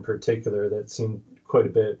this year in particular that seem quite a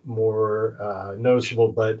bit more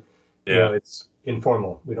noticeable, but you know, it's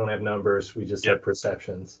informal. We don't have numbers, we just have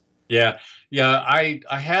perceptions. Yeah, I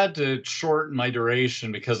had to shorten my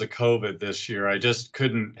duration because of COVID this year. I just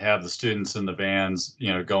couldn't have the students in the vans,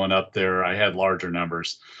 going up there. I had larger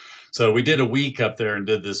numbers. So we did a week up there and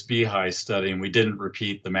did this beehive study, and we didn't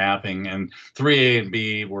repeat the mapping. And 3A and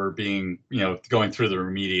B were being, going through the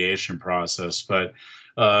remediation process. But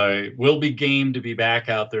we'll be game to be back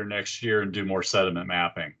out there next year and do more sediment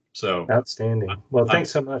mapping. So outstanding. Well, thanks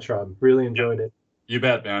so much, Rob. Really enjoyed it. You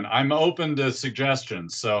bet, man. I'm open to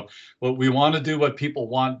suggestions. So we want to do what people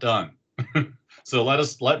want done. So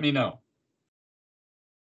let me know.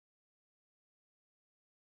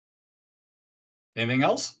 Anything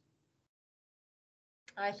else?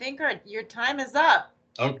 I think your time is up.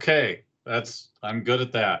 Okay, I'm good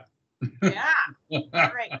at that. Yeah. All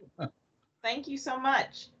right. Thank you so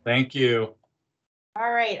much. Thank you.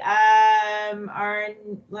 All right,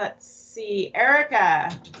 let's see,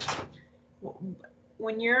 Erica.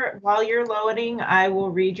 While you're loading, I will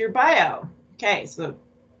read your bio. Okay, so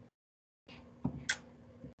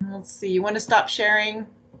let's see, you want to stop sharing,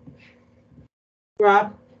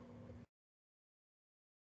 Rob?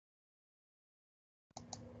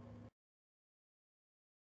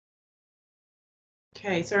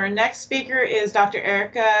 Okay, so our next speaker is Dr.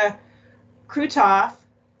 Erica Krutoff.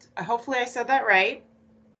 Hopefully I said that right.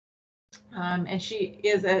 And she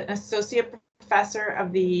is an associate professor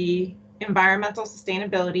of the environmental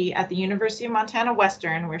sustainability at the University of Montana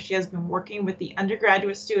Western, where she has been working with the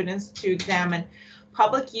undergraduate students to examine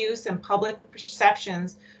public use and public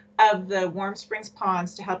perceptions of the Warm Springs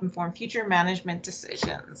ponds to help inform future management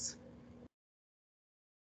decisions.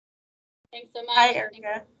 Thanks so much. Hi,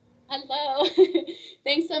 Erica. Hello.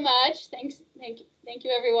 Thanks so much. Thank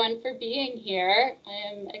you everyone for being here.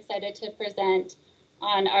 I am excited to present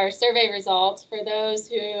on our survey results. For those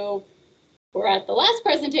who were at the last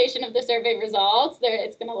presentation of the survey results,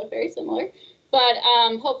 it's going to look very similar, but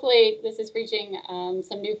hopefully this is reaching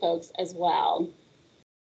some new folks as well.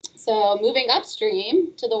 So moving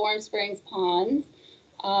upstream to the Warm Springs ponds,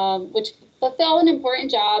 which fulfill an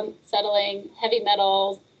important job settling heavy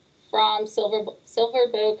metals from Silver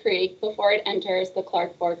Bow Creek before it enters the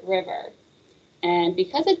Clark Fork River. And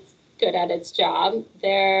because it's good at its job,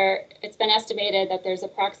 it's been estimated that there's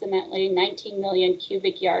approximately 19 million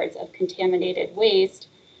cubic yards of contaminated waste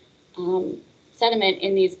sediment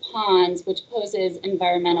in these ponds, which poses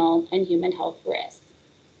environmental and human health risks.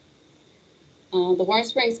 The Warm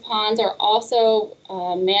Springs ponds are also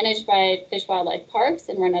managed by Fish Wildlife Parks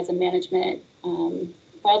and run as a management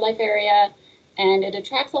wildlife area. And it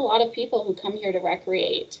attracts a lot of people who come here to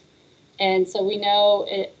recreate. And so we know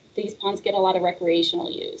these ponds get a lot of recreational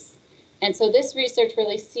use. And so this research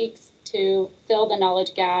really seeks to fill the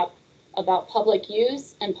knowledge gap about public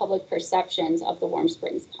use and public perceptions of the Warm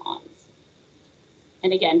Springs ponds.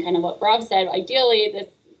 And again, kind of what Rob said, ideally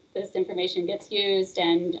this information gets used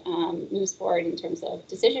and moves forward in terms of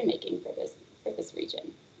decision making for this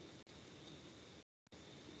region.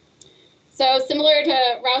 So similar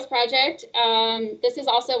to Rob's project, this is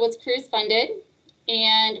also what's CREWS funded,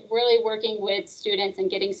 and really working with students and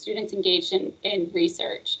getting students engaged in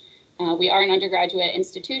research. We are an undergraduate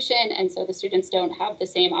institution, and so the students don't have the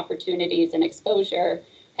same opportunities and exposure.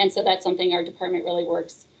 And so that's something our department really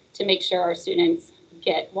works to make sure our students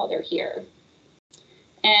get while they're here.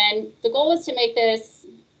 And the goal is to make this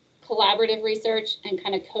collaborative research and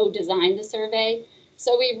kind of co-design the survey.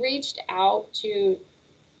 So we reached out to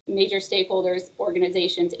major stakeholders,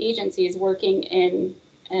 organizations, agencies working in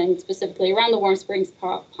and specifically around the Warm Springs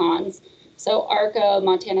ponds. So ARCO,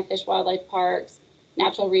 Montana Fish Wildlife Parks,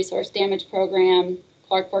 Natural Resource Damage Program,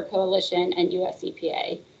 Clark Fork Coalition, and US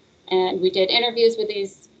EPA. And we did interviews with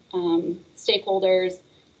these stakeholders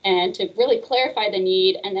and to really clarify the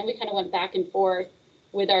need. And then we kind of went back and forth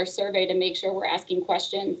with our survey to make sure we're asking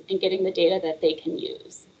questions and getting the data that they can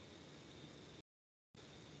use.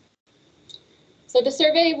 So the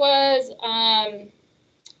survey was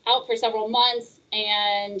out for several months,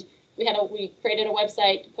 and we created a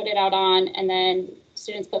website to put it out on, and then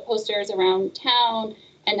students put posters around town,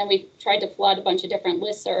 and then we tried to flood a bunch of different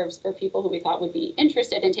listservs for people who we thought would be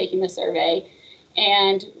interested in taking the survey.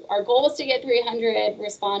 And our goal was to get 300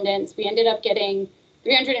 respondents. We ended up getting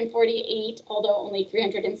 348, although only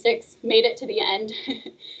 306 made it to the end.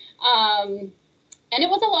 And it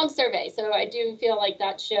was a long survey, so I do feel like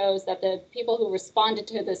that shows that the people who responded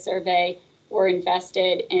to the survey were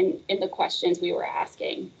invested in the questions we were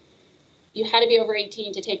asking. You had to be over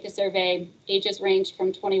 18 to take the survey. Ages ranged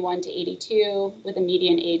from 21 to 82, with a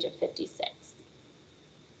median age of 56.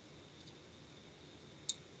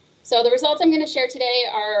 So the results I'm going to share today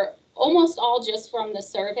are almost all just from the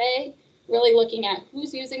survey, really looking at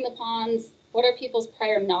who's using the ponds, what are people's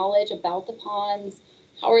prior knowledge about the ponds,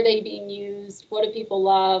 how are they being used, what do people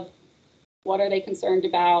love, what are they concerned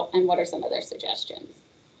about, and what are some of their suggestions.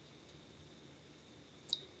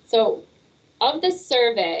 So of this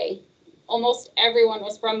survey, almost everyone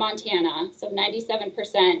was from Montana. So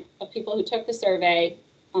 97% of people who took the survey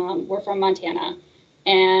were from Montana.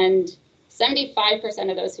 And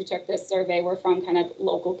 75% of those who took this survey were from kind of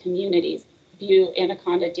local communities, Butte,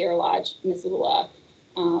 Anaconda, Deer Lodge, Missoula.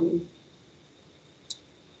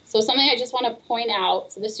 So something I just want to point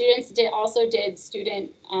out, so the students also did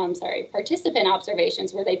participant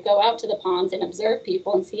observations where they'd go out to the ponds and observe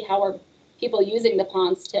people and see how are people using the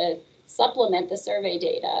ponds to supplement the survey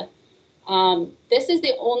data. This is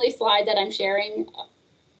the only slide that I'm sharing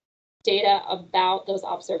data about those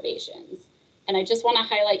observations. And I just want to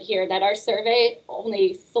highlight here that our survey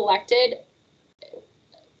only selected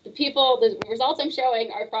the results I'm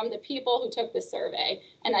showing are from the people who took the survey,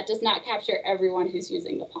 and that does not capture everyone who's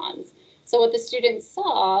using the ponds. So what the students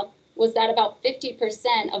saw was that about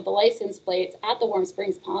 50% of the license plates at the Warm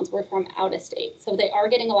Springs ponds were from out of state. So they are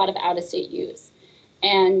getting a lot of out of state use.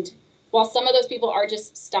 And while some of those people are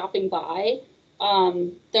just stopping by,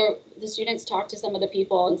 the students talked to some of the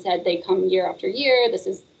people and said they come year after year. This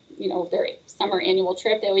is, you know, their summer annual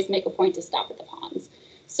trip. They always make a point to stop at the ponds.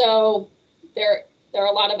 So there are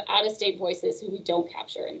a lot of out of state voices who we don't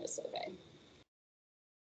capture in this survey.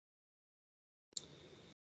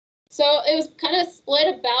 So it was kind of split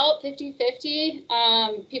about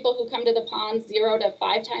 50-50, people who come to the ponds 0 to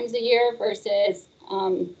 5 times a year versus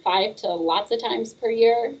 5 to lots of times per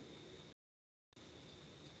year.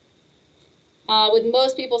 With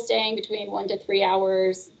most people staying between 1 to 3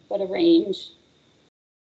 hours, but a range.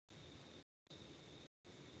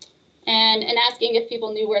 And asking if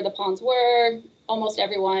people knew where the ponds were, almost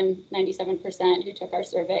everyone, 97% who took our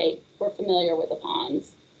survey, were familiar with the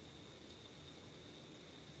ponds.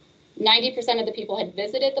 90% of the people had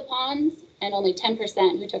visited the ponds, and only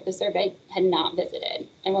 10% who took the survey had not visited.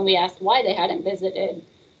 And when we asked why they hadn't visited,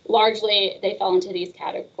 largely they fell into these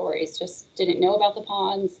categories: just didn't know about the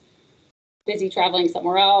ponds, busy traveling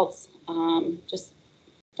somewhere else, just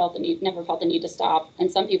felt the need, never felt the need to stop,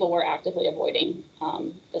 and some people were actively avoiding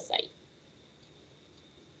the site.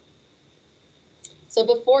 So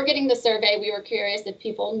before getting the survey, we were curious if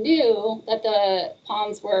people knew that the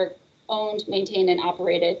ponds were owned, maintained, and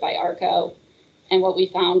operated by ARCO. And what we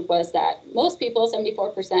found was that most people,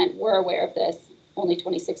 74%, were aware of this. Only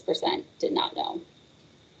 26% did not know.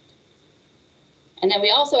 And then we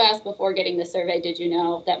also asked before getting the survey, did you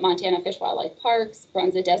know that Montana Fish Wildlife Parks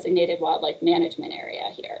runs a designated wildlife management area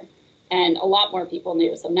here? And a lot more people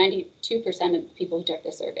knew. So 92% of the people who took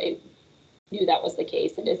the survey knew that was the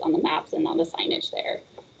case. It is on the maps and on the signage there.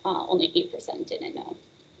 Only 8% didn't know.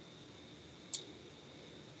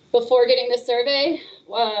 Before getting the survey,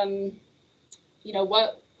 you know,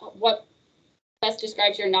 what best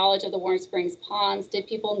describes your knowledge of the Warm Springs ponds? Did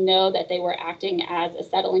people know that they were acting as a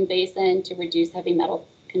settling basin to reduce heavy metal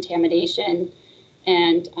contamination?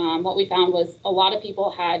 And what we found was a lot of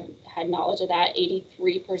people had knowledge of that.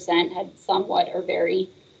 83% had somewhat or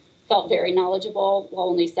felt very knowledgeable, while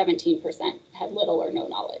only 17% had little or no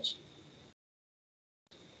knowledge.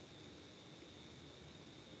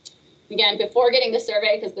 Again, before getting the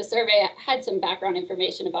survey, because the survey had some background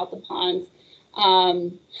information about the ponds,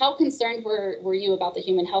 how concerned were you about the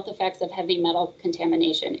human health effects of heavy metal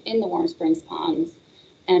contamination in the Warm Springs ponds?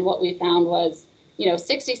 And what we found was, you know,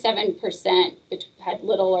 67% had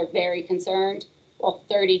little or very concerned, while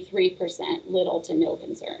 33% little to no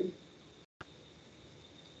concern.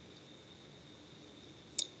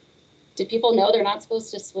 Did people know they're not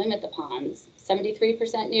supposed to swim at the ponds?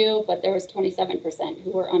 73% knew, but there was 27%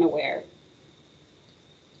 who were unaware.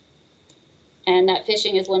 And that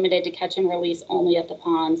fishing is limited to catch and release only at the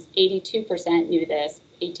ponds. 82% knew this,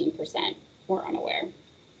 18% were unaware.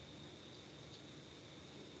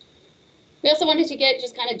 We also wanted to get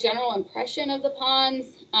just kind of general impression of the ponds.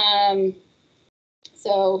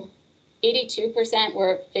 So 82%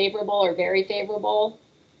 were favorable or very favorable.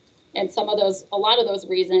 And a lot of those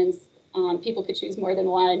reasons, people could choose more than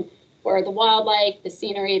one, were the wildlife, the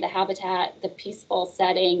scenery, the habitat, the peaceful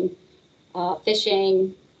setting,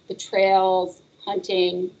 fishing, the trails,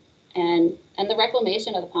 hunting, and the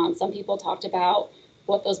reclamation of the ponds. Some people talked about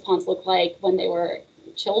what those ponds looked like when they were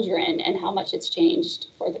children and how much it's changed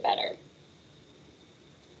for the better.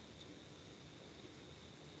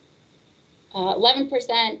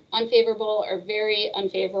 11% unfavorable or very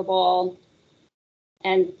unfavorable,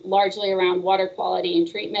 and largely around water quality and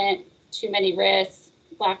treatment, too many risks,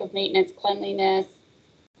 lack of maintenance, cleanliness,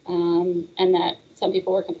 and that some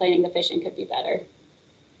people were complaining the fishing could be better.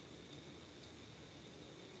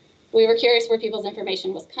 We were curious where people's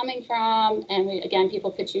information was coming from, and again,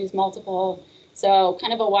 people could choose multiple. So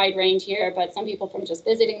kind of a wide range here, but some people from just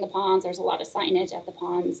visiting the ponds. There's a lot of signage at the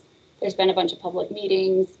ponds. There's been a bunch of public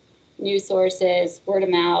meetings, news sources, word of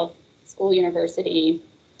mouth, school, university,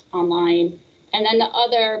 online. And then the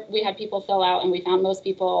other, we had people fill out, and we found most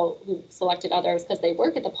people who selected others because they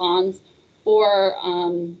work at the ponds or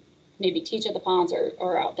maybe teach at the ponds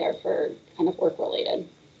or out there for kind of work related.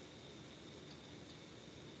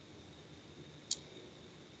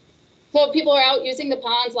 So people are out using the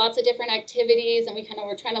ponds, lots of different activities, and we kind of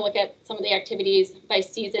were trying to look at some of the activities by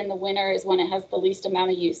season. The winter is when it has the least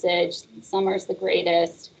amount of usage. Summer is the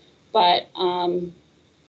greatest, but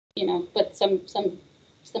you know, but some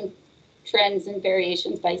trends and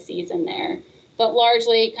variations by season there. but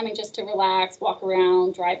largely coming just to relax, walk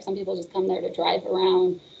around, drive. Some people just come there to drive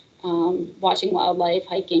around, watching wildlife,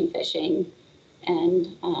 hiking, fishing,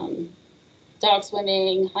 and dog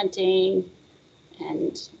swimming, hunting,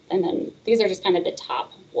 and then these are just kind of the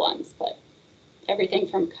top ones, but everything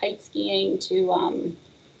from kite skiing to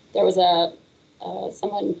there was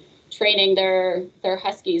someone training their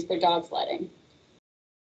huskies for dog sledding.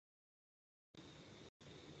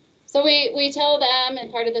 So we tell them, and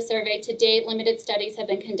part of the survey, to date, limited studies have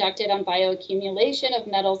been conducted on bioaccumulation of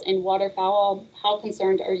metals in waterfowl. How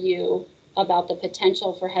concerned are you about the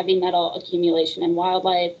potential for heavy metal accumulation in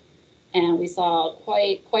wildlife? And we saw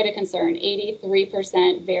quite a concern.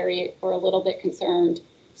 83% very or a little bit concerned,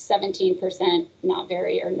 17% not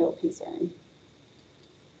very or no concern.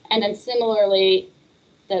 And then similarly,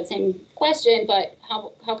 that same question, but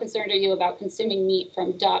how concerned are you about consuming meat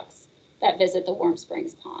from ducks that visit the Warm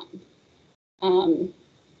Springs Pond?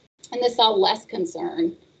 And this saw less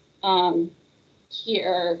concern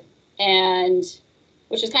here, and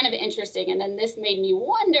which is kind of interesting. And then this made me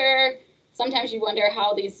wonder, sometimes you wonder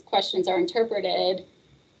how these questions are interpreted.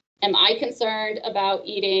 Am I concerned about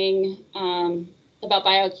eating, about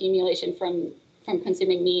bioaccumulation from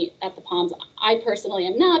consuming meat at the ponds? I personally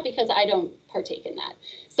am not, because I don't partake in that.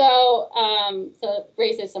 So, so it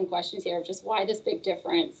raises some questions here of just why this big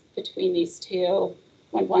difference between these two,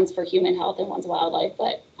 when one's for human health and one's wildlife,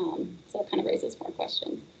 but so it kind of raises more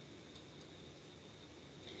questions.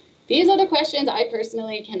 These are the questions I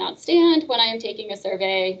personally cannot stand when I am taking a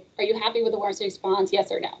survey. Are you happy with the Warm Springs ponds?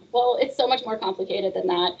 Yes or no? Well, it's so much more complicated than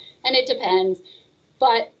that, and it depends.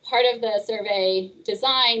 But part of the survey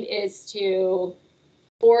design is to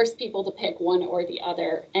force people to pick one or the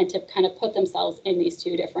other and to kind of put themselves in these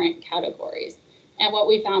two different categories. And what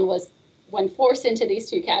we found was, when forced into these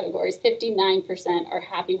two categories, 59% are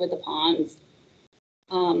happy with the ponds.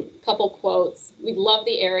 Couple quotes: we love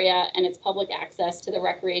the area and its public access to the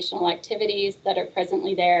recreational activities that are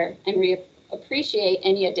presently there, and we appreciate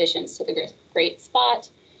any additions to the great spot.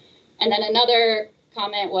 And then another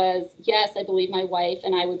comment was, yes, I believe my wife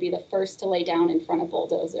and I would be the first to lay down in front of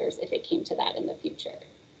bulldozers if it came to that in the future.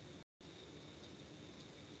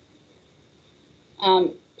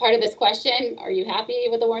 Part of this question, are you happy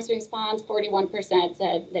with the Warm Springs ponds? 41%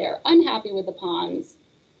 said they're unhappy with the ponds.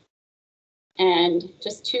 And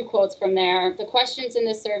just two quotes from there. The questions in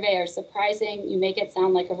this survey are surprising. You make it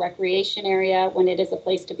sound like a recreation area when it is a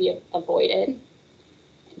place to be avoided.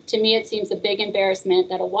 To me, it seems a big embarrassment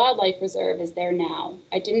that a wildlife reserve is there now.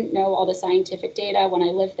 I didn't know all the scientific data when I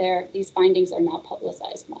lived there. These findings are not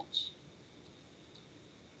publicized much.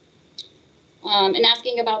 And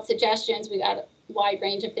asking about suggestions, we got a wide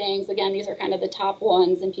range of things. Again, these are kind of the top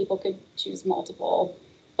ones, and people could choose multiple.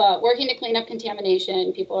 But working to clean up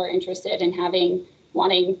contamination, people are interested in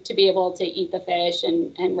wanting to be able to eat the fish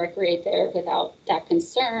and recreate there without that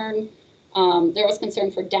concern. There was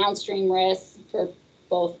concern for downstream risks for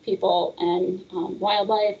both people and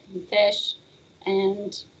wildlife and fish,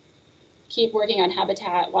 and keep working on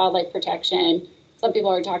habitat, wildlife protection. Some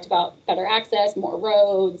people are talked about better access, more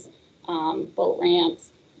roads, boat ramps,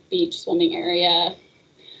 beach swimming area,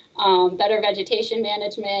 better vegetation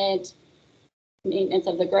management, maintenance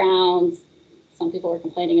of the grounds. Some people are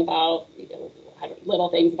complaining about little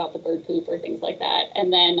things about the bird poop or things like that,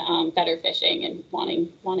 and then better fishing and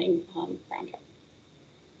wanting ground trout.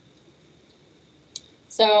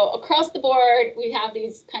 So across the board, we have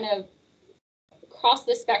these kind of across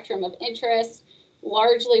the spectrum of interest.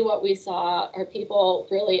 Largely what we saw are people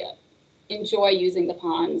really enjoy using the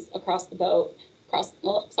ponds across the board.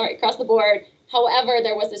 However,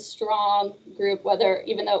 there was a strong group,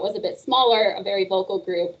 even though it was a bit smaller, a very vocal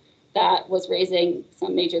group that was raising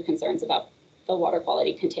some major concerns about the water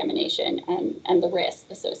quality contamination and the risk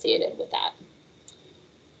associated with that.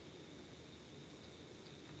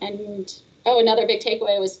 And another big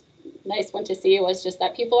takeaway was nice one to see was just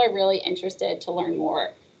that people are really interested to learn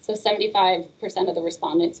more. So 75% of the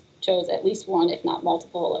respondents chose at least one, if not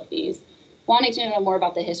multiple of these, wanting to know more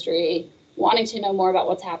about the history, wanting to know more about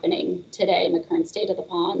what's happening today in the current state of the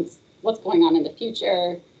ponds, what's going on in the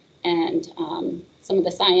future, and some of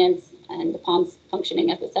the science and the ponds functioning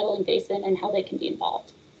as a settling basin and how they can be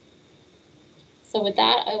involved. So with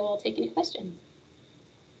that, I will take any questions.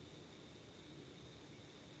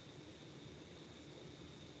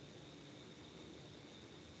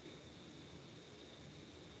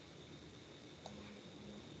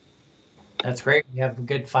 That's great. We have a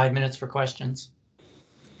good 5 minutes for questions.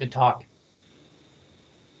 Good talk.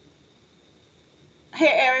 Hey,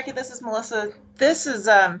 Erica, this is Melissa. This is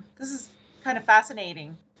kind of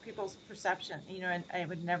fascinating. people's perception, you know, and I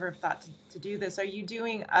would never have thought to do this. Are you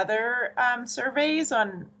doing other surveys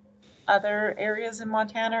on other areas in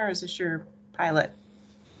Montana, or is this your pilot?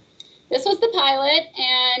 This was the pilot,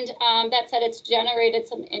 and that said, it's generated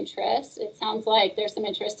some interest. It sounds like there's some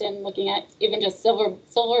interest in looking at even just Silver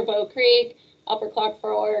Bow Creek, Upper Clark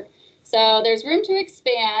Fork. So there's room to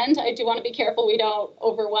expand. I do want to be careful we don't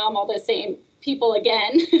overwhelm all the same people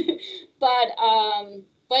again.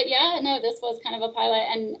 But yeah, no, this was kind of a pilot,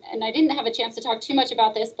 and I didn't have a chance to talk too much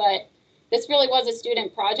about this, but this really was a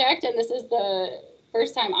student project, and this is the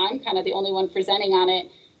first time I'm kind of the only one presenting on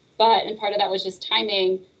it. And part of that was just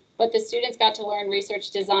timing. But the students got to learn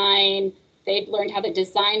research design. They learned how to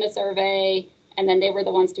design a survey, and then they were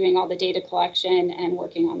the ones doing all the data collection and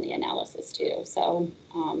working on the analysis too. So,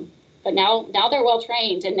 but now they're well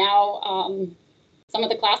trained, and now some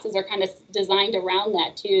of the classes are kind of designed around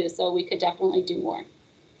that too. So we could definitely do more.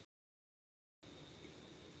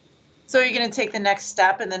 So are you going to take the next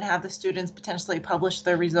step and then have the students potentially publish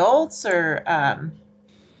their results, or?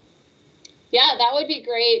 Yeah, that would be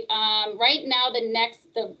great. Right now,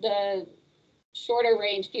 the shorter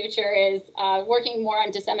range future is working more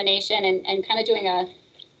on dissemination and kind of doing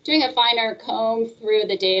a finer comb through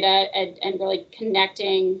the data and really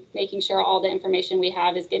connecting, making sure all the information we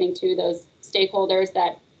have is getting to those stakeholders,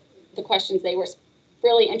 that the questions they were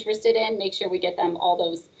really interested in, make sure we get them all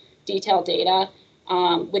those detailed data.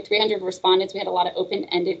 With 300 respondents, we had a lot of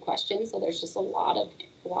open-ended questions, so there's just a lot of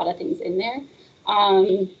things in there.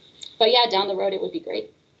 But yeah, down the road, it would be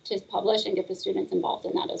great to publish and get the students involved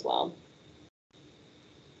in that as well.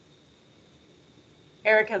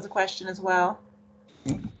 Eric has a question as well.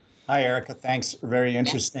 Hi, Erica. Thanks. Very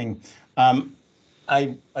interesting.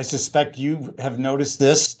 I suspect you have noticed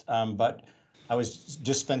this, but I was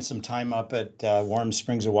just spent some time up at Warm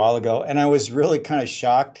Springs a while ago, and I was really kind of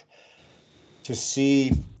shocked to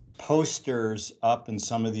see posters up in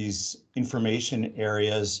some of these information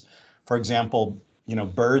areas. For example, you know,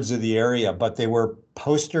 birds of the area, but they were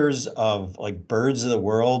posters of like birds of the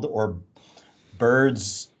world, or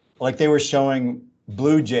birds, like they were showing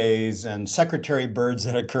blue jays and secretary birds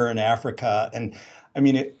that occur in Africa. And I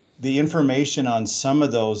mean, the information on some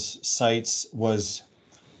of those sites was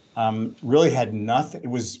really had nothing, it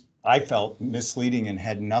was, I felt, misleading and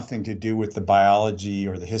had nothing to do with the biology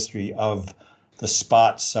or the history of the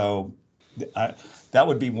spot. So that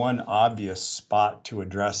would be one obvious spot to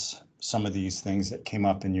address some of these things that came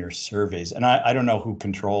up in your surveys. And I don't know who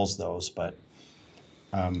controls those, but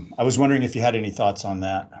I was wondering if you had any thoughts on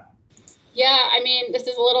that. Yeah, I mean, this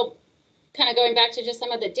is a little kind of going back to just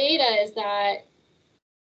some of the data, is that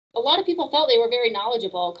a lot of people felt they were very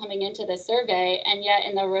knowledgeable coming into this survey, and yet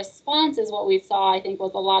in the responses, what we saw, I think,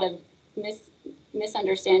 was a lot of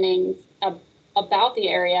misunderstandings about the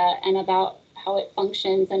area and about how it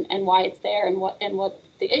functions and why it's there and what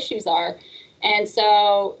the issues are. And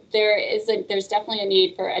so there's definitely a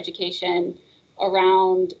need for education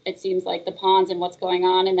around, it seems like, the ponds and what's going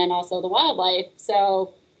on, and then also the wildlife.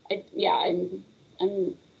 So that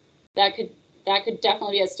could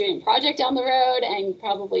definitely be a student project down the road, and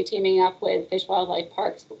probably teaming up with Fish, Wildlife,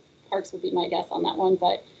 Parks would be my guess on that one.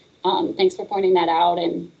 But thanks for pointing that out.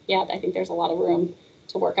 And yeah, I think there's a lot of room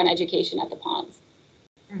to work on education at the ponds.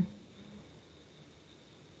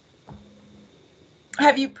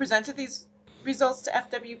 Have you presented these results to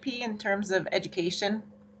FWP in terms of education?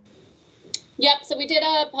 Yep, so we did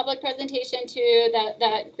a public presentation to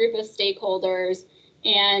that group of stakeholders,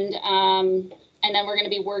 and then we're going to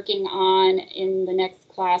be working on, in the next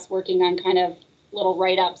class, working on kind of little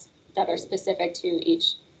write-ups that are specific to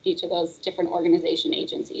each of those different organization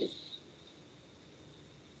agencies.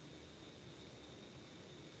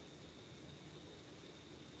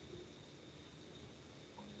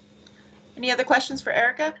 Any other questions for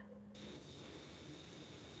Erica?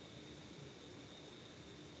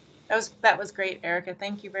 That was great, Erica.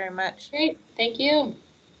 Thank you very much. Great, thank you. All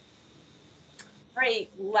right,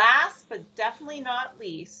 last but definitely not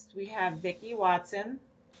least, we have Vicki Watson,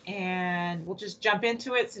 and we'll just jump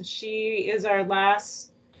into it since she is our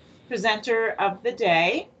last presenter of the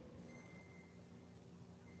day.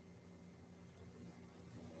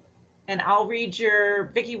 And I'll read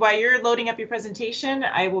Vicki, while you're loading up your presentation,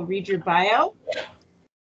 I will read your bio.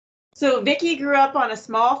 So Vicki grew up on a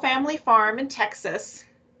small family farm in Texas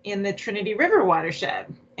in the Trinity River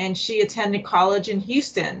watershed, and she attended college in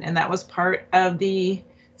Houston, and that was part of the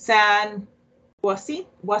San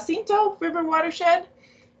Jacinto River watershed.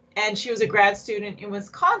 And she was a grad student in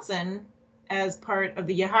Wisconsin as part of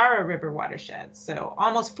the Yahara River watershed. So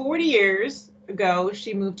almost 40 years ago,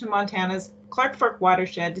 she moved to Montana's Clark Fork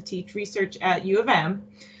watershed to teach research at U of M.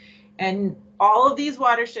 And all of these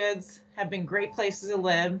watersheds have been great places to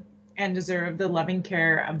live and deserve the loving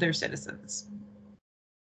care of their citizens.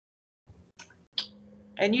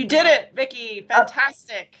 And you did it, Vicki.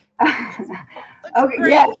 Fantastic. Okay,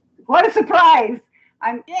 yes. What a surprise.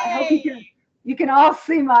 I hope you can all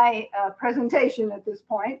see my presentation at this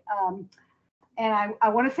point. And I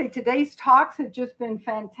want to say today's talks have just been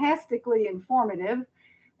fantastically informative.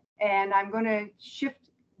 And I'm going to shift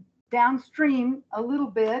downstream a little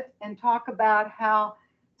bit and talk about how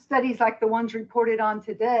studies like the ones reported on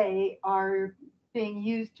today are being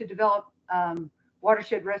used to develop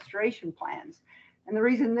watershed restoration plans. And the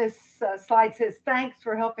reason this slide says thanks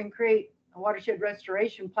for helping create a watershed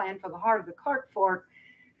restoration plan for the heart of the Clark Fork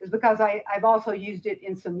is because I've also used it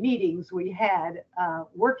in some meetings we had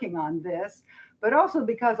working on this, but also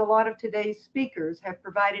because a lot of today's speakers have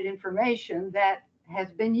provided information that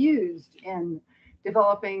has been used in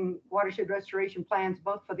developing watershed restoration plans,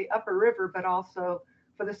 both for the upper river, but also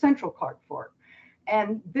for the central Clark Fork.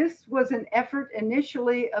 And this was an effort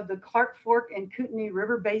initially of the Clark Fork and Kootenai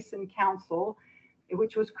River Basin Council,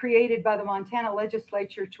 which was created by the Montana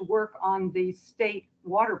legislature to work on the state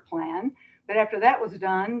water plan. But after that was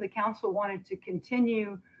done, the council wanted to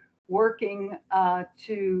continue working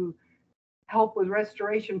to help with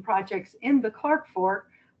restoration projects in the Clark Fork.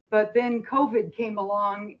 But then COVID came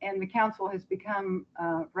along and the council has become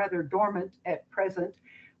rather dormant at present.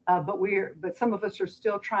 But some of us are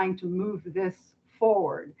still trying to move this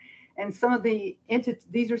forward. And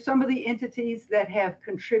these are some of the entities that have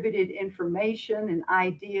contributed information and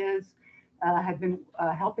ideas, have been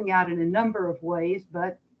helping out in a number of ways,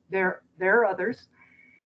 but there are others.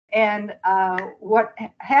 And what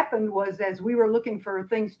happened was, as we were looking for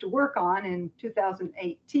things to work on in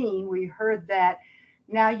 2018, we heard that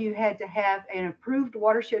now you had to have an approved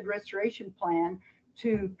watershed restoration plan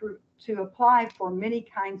to apply for many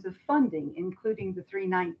kinds of funding, including the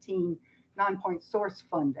 319 non-point source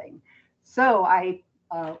funding. So I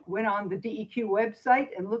went on the DEQ website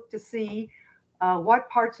and looked to see what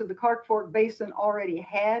parts of the Clark Fork Basin already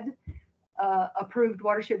had approved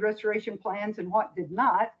watershed restoration plans and what did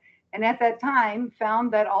not. And at that time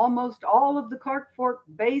found that almost all of the Clark Fork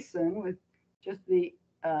Basin, with just the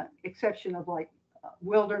exception of like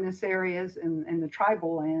wilderness areas and the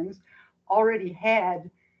tribal lands, already had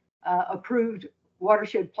approved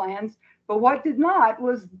watershed plans. But what did not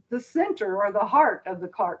was the center or the heart of the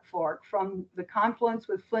Clark Fork, from the confluence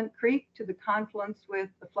with Flint Creek to the confluence with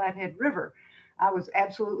the Flathead River. I was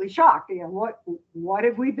absolutely shocked. You know, what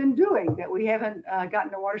have we been doing that we haven't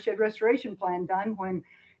gotten a watershed restoration plan done when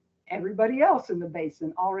everybody else in the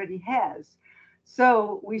basin already has?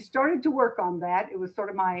 So we started to work on that. It was sort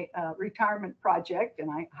of my retirement project, and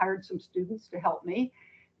I hired some students to help me.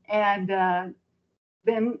 And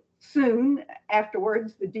then soon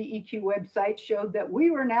afterwards, the DEQ website showed that we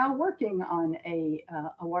were now working on a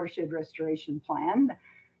watershed restoration plan.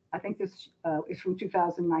 I think this is from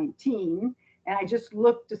 2019. And I just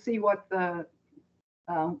looked to see what they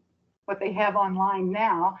have online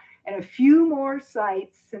now. And a few more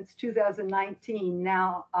sites since 2019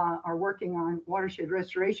 now are working on watershed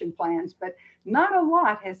restoration plans, but not a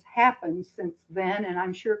lot has happened since then. And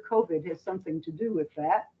I'm sure COVID has something to do with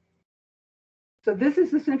that. So this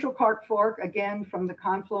is the Central Clark Fork, again, from the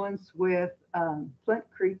confluence with Flint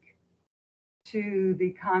Creek to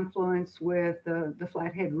the confluence with the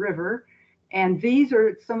Flathead River. And these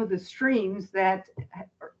are some of the streams that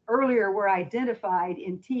earlier were identified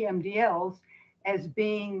in TMDLs as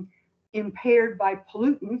being impaired by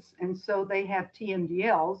pollutants. And so they have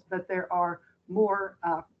TMDLs, but there are more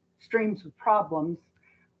streams of problems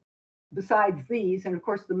besides these. And of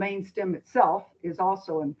course, the main stem itself is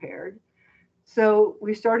also impaired. So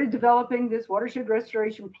we started developing this watershed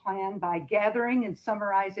restoration plan by gathering and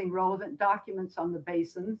summarizing relevant documents on the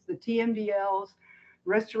basins, the TMDLs,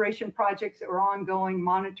 restoration projects that were ongoing,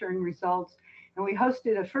 monitoring results. And we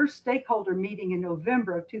hosted a first stakeholder meeting in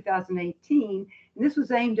November of 2018. And this was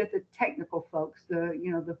aimed at the technical folks,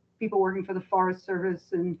 the people working for the Forest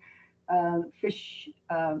Service and Fish,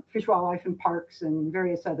 Wildlife and Parks and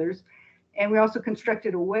various others. And we also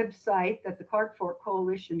constructed a website that the Clark Fork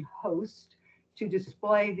Coalition hosts to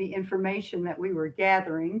display the information that we were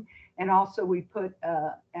gathering. And also we put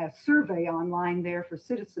a survey online there for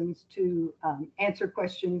citizens to answer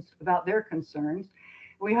questions about their concerns.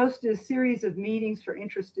 We hosted a series of meetings for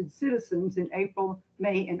interested citizens in April,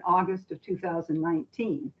 May, and August of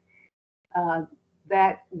 2019.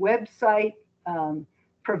 That website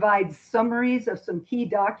provides summaries of some key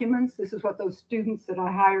documents. This is what those students that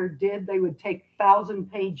I hired did. They would take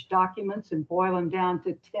 1,000-page documents and boil them down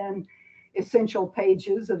to 10 essential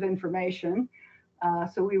pages of information.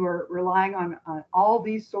 So we were relying on all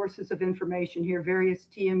these sources of information here, various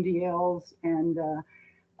TMDLs and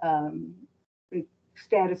the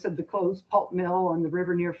status of the closed pulp mill on the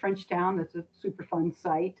river near Frenchtown. That's a Superfund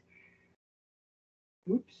site.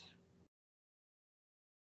 Oops.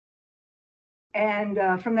 And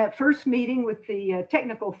from that first meeting with the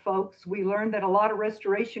technical folks, we learned that a lot of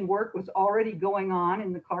restoration work was already going on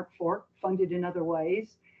in the Clark Fork, funded in other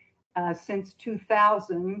ways. Since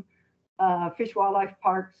 2000, Fish, Wildlife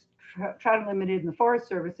Parks, Trout Unlimited, and the Forest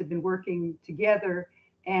Service have been working together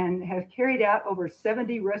and have carried out over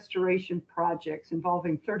 70 restoration projects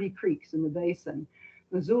involving 30 creeks in the basin.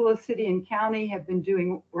 Missoula City and County have been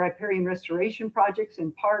doing riparian restoration projects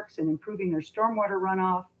in parks and improving their stormwater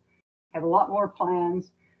runoff, have a lot more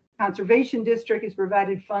plans. Conservation District has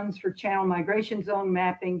provided funds for channel migration zone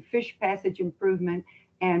mapping, fish passage improvement,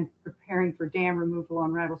 and preparing for dam removal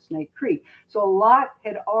on Rattlesnake Creek. So a lot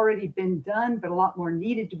had already been done, but a lot more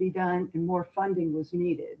needed to be done and more funding was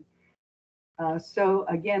needed. So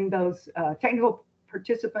again, those technical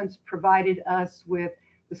participants provided us with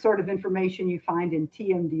the sort of information you find in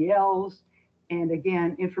TMDLs, and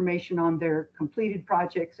again, information on their completed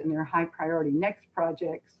projects and their high priority next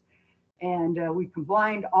projects. And we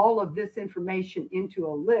combined all of this information into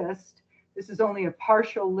a list. This is only a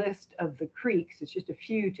partial list of the creeks. It's just a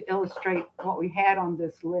few to illustrate what we had on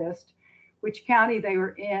this list, which county they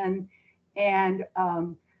were in, and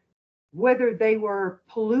whether they were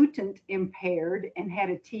pollutant impaired and had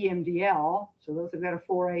a TMDL, so those have got a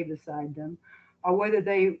 4A beside them, or whether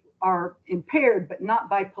they are impaired but not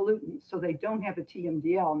by pollutants, so they don't have a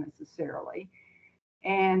TMDL necessarily.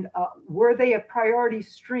 And were they a priority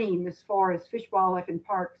stream as far as Fish, Wildlife, and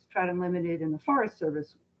Parks, Trout Unlimited, and the Forest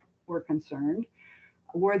Service were concerned?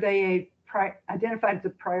 Were they identified as a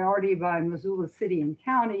priority by Missoula City and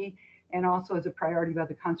County, and also as a priority by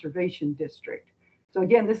the Conservation District? So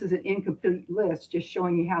again, this is an incomplete list, just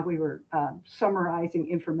showing you how we were summarizing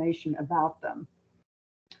information about them.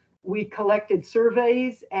 We collected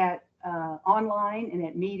surveys at online and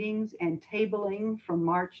at meetings and tabling from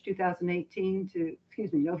March 2018 to,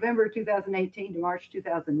 November 2018 to March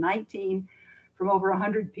 2019 from over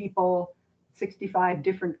 100 people, 65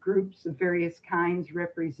 different groups of various kinds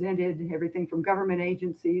represented, everything from government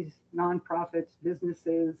agencies, nonprofits,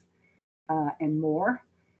 businesses, and more.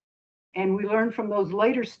 And we learned from those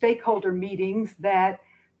later stakeholder meetings that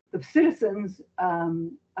the citizens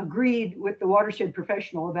agreed with the watershed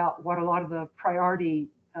professional about what a lot of the priority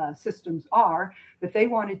systems are, that they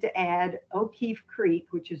wanted to add O'Keefe Creek,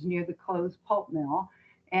 which is near the closed pulp mill,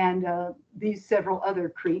 and these several other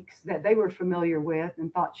creeks that they were familiar with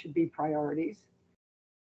and thought should be priorities.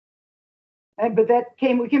 But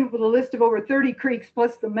we came up with a list of over 30 creeks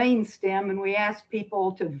plus the main stem, and we asked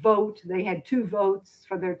people to vote. They had 2 votes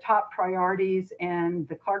for their top priorities, and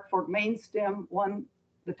the Clark Fork main stem won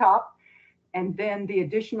the top. And then the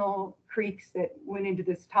additional creeks that went into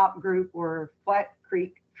this top group were Flat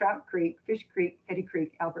Creek, Trout Creek, Fish Creek, Hetty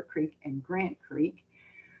Creek, Albert Creek, and Grant Creek.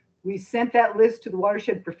 We sent that list to the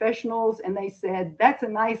watershed professionals, and they said, that's a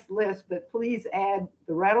nice list, but please add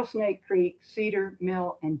the Rattlesnake Creek, Cedar,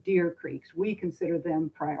 Mill, and Deer Creeks. We consider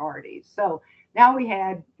them priorities. So now we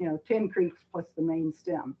had 10 creeks plus the main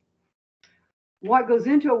stem. What goes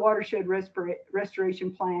into a watershed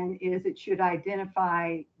restoration plan is it should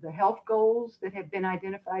identify the health goals that have been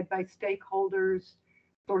identified by stakeholders,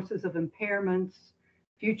 sources of impairments,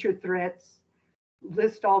 future threats,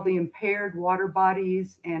 list all the impaired water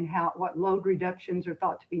bodies and what load reductions are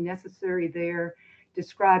thought to be necessary there,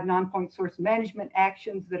 describe non-point source management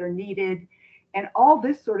actions that are needed, and all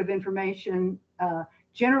this sort of information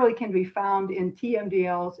generally can be found in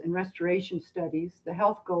TMDLs and restoration studies, the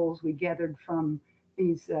health goals we gathered from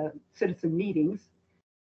these citizen meetings.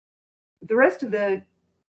 The rest of the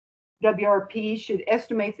WRP should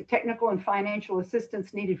estimate the technical and financial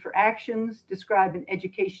assistance needed for actions, describe an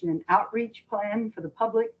education and outreach plan for the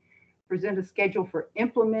public, present a schedule for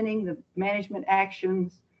implementing the management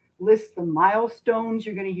actions, list the milestones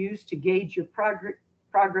you're going to use to gauge your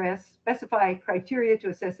progress, specify criteria to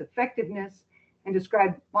assess effectiveness, and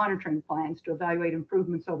describe monitoring plans to evaluate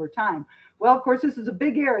improvements over time. Well, of course, this is a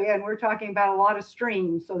big area and we're talking about a lot of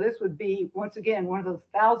streams. So this would be, once again, one of those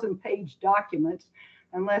 1,000-page documents,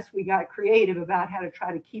 unless we got creative about how to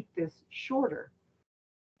try to keep this shorter.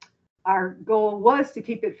 Our goal was to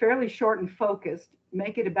keep it fairly short and focused,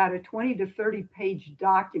 make it about a 20 to 30-page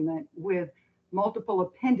document with multiple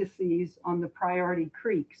appendices on the priority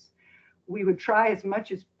creeks. We would try as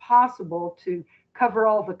much as possible to cover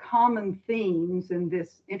all the common themes in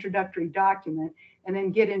this introductory document and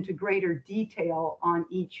then get into greater detail on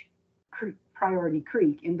each priority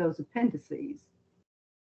creek in those appendices.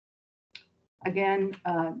 Again,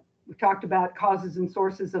 we talked about causes and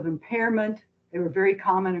sources of impairment. They were very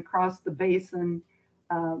common across the basin.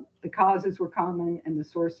 The causes were common and the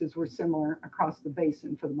sources were similar across the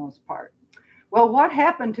basin for the most part. Well, what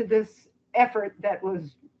happened to this effort that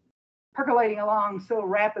was percolating along so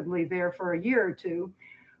rapidly there for a year or two?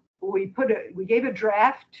 We gave a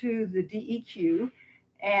draft to the DEQ,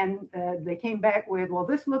 and they came back with, well,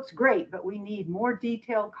 this looks great, but we need more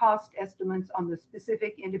detailed cost estimates on the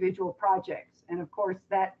specific individual projects. And of course,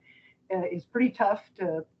 that is pretty tough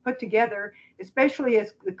to put together, especially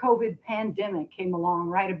as the COVID pandemic came along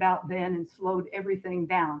right about then and slowed everything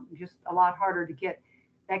down. Just a lot harder to get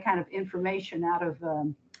that kind of information out of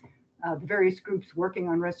the various groups working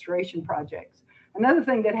on restoration projects. Another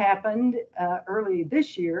thing that happened early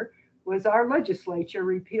this year was our legislature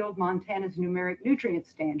repealed Montana's numeric nutrient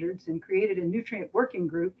standards and created a nutrient working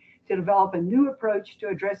group to develop a new approach to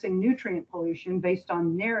addressing nutrient pollution based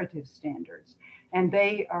on narrative standards. And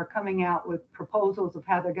they are coming out with proposals of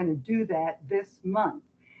how they're going to do that this month.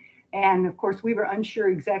 And of course, we were unsure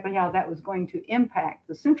exactly how that was going to impact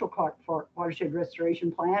the Central Clark Fork Watershed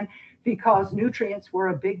Restoration Plan because nutrients were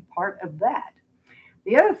a big part of that.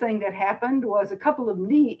 The other thing that happened was a couple of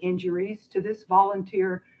knee injuries to this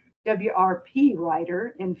volunteer WRP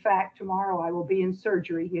writer. In fact, tomorrow I will be in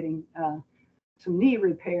surgery getting some knee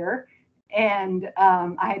repair. And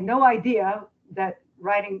I had no idea that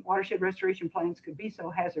writing watershed restoration plans could be so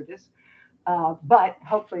hazardous. But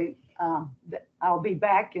hopefully I'll be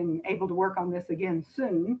back and able to work on this again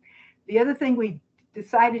soon. The other thing we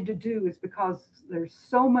decided to do is because there's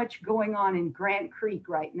so much going on in Grant Creek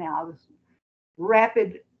right now, this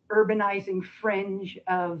rapid urbanizing fringe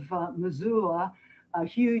of Missoula, a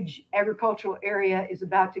huge agricultural area is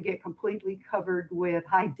about to get completely covered with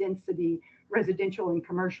high density residential and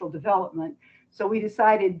commercial development. So we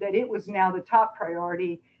decided that it was now the top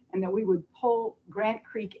priority and that we would pull Grant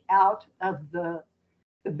Creek out of the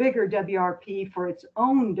bigger WRP for its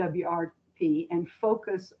own WRP and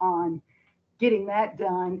focus on getting that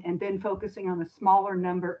done and then focusing on a smaller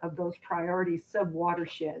number of those priority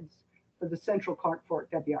sub-watersheds for the Central Clark Fork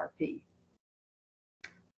WRP.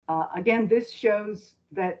 Again, this shows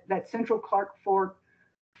that Central Clark Fork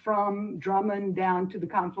from Drummond down to the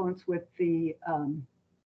confluence with the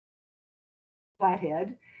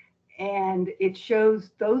Flathead. And it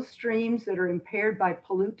shows those streams that are impaired by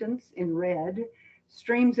pollutants in red,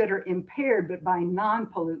 streams that are impaired but by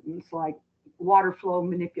non-pollutants like water flow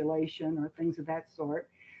manipulation or things of that sort.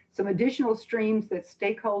 Some additional streams that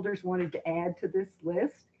stakeholders wanted to add to this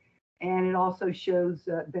list. And it also shows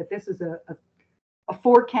that this is a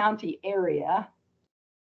 4-county area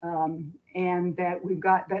and that we've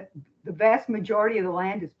got that the vast majority of the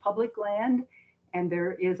land is public land. And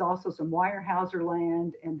there is also some Weyerhaeuser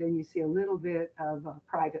land, and then you see a little bit of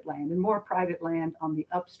private land, and more private land on the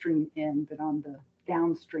upstream end than on the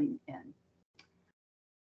downstream end.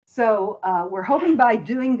 So we're hoping by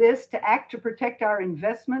doing this to act to protect our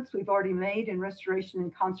investments we've already made in restoration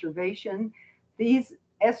and conservation. These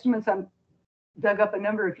estimates I dug up a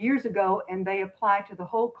number of years ago, and they apply to the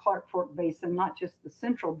whole Clark Fork Basin, not just the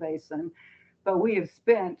Central Basin, but we have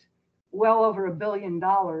spent well over $1 billion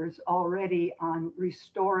already on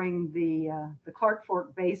restoring the Clark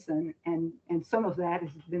Fork Basin, and some of that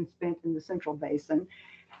has been spent in the Central Basin.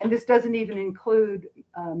 And this doesn't even include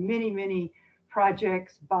many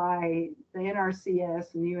projects by the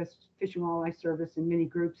NRCS and the U.S. Fish and Wildlife Service and many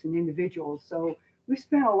groups and individuals. So we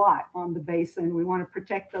spent a lot on the basin. We want to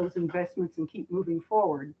protect those investments and keep moving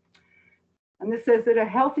forward. And this says that a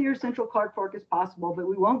healthier Central Clark Fork is possible, but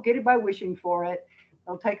we won't get it by wishing for it.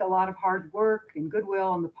 It'll take a lot of hard work and goodwill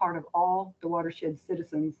on the part of all the watershed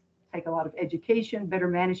citizens, take a lot of education, better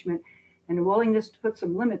management, and a willingness to put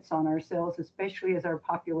some limits on ourselves, especially as our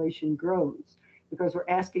population grows, because we're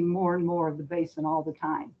asking more and more of the basin all the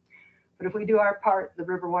time. But if we do our part, the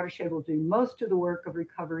river watershed will do most of the work of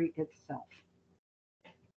recovery itself.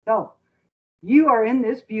 So you are in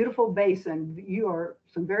this beautiful basin. You are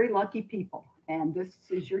some very lucky people, and this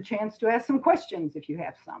is your chance to ask some questions if you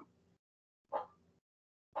have some.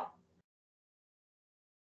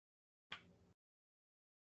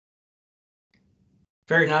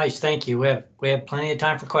 Very nice, thank you. We have plenty of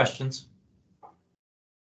time for questions.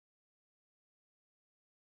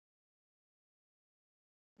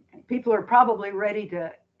 People are probably ready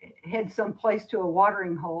to head someplace to a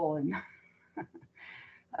watering hole and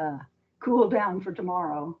cool down for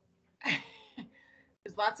tomorrow.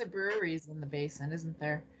 There's lots of breweries in the basin, isn't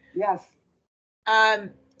there? Yes.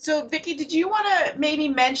 So Vicki, did you want to maybe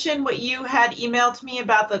mention what you had emailed me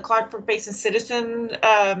about the Clark Fork Basin Citizen,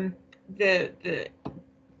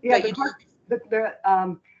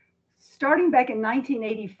 starting back in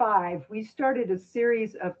 1985, we started a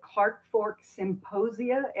series of Clark Fork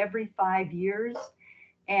symposia every 5 years.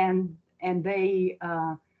 And they,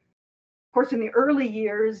 of course, in the early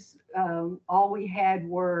years, all we had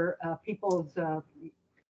were people's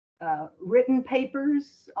written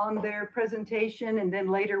papers on their presentation. And then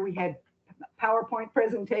later we had PowerPoint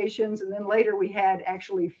presentations. And then later we had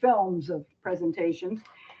actually films of presentations.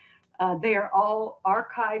 They are all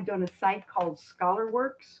archived on a site called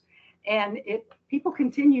ScholarWorks. And people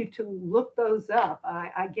continue to look those up.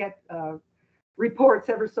 I get reports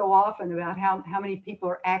ever so often about how many people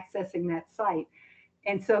are accessing that site.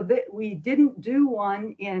 And so we didn't do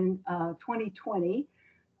one in 2020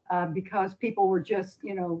 because people were just,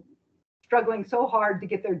 struggling so hard to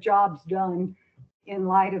get their jobs done in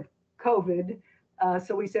light of COVID.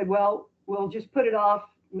 So we said, well, we'll just put it off.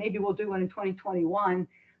 Maybe we'll do one in 2021.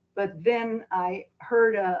 But then I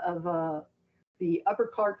heard of the Upper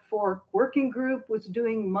Clark Fork Working Group was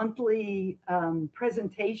doing monthly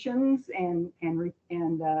presentations and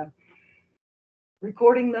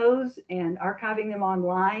recording those and archiving them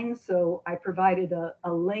online. So I provided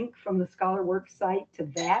a link from the ScholarWorks site to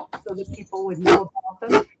that so that people would know about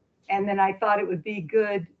them. And then I thought it would be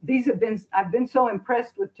good. I've been so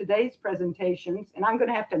impressed with today's presentations, and I'm going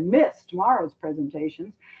to have to miss tomorrow's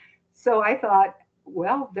presentations. So I thought,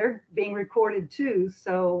 well, they're being recorded too.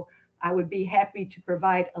 So I would be happy to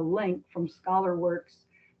provide a link from ScholarWorks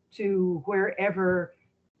to wherever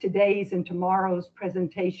today's and tomorrow's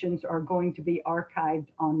presentations are going to be archived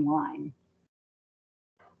online.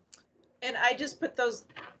 And I just put those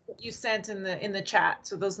you sent in the chat,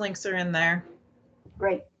 so those links are in there.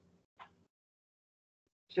 Great.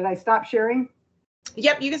 Should I stop sharing?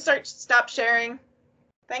 Yep, you can stop sharing.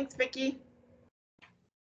 Thanks, Vicki.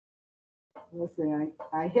 Let's see,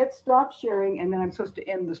 I hit stop sharing and then I'm supposed to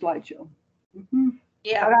end the slideshow.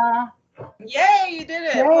 Yeah. Ta-da. Yay, you did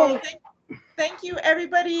it. Yay. Well, thank you,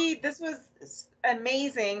 everybody. This was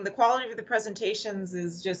amazing. The quality of the presentations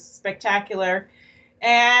is just spectacular.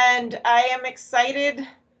 And I am excited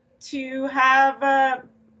to have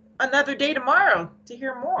another day tomorrow to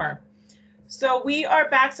hear more. So we are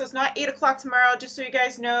back. So it's not 8 o'clock tomorrow, just so you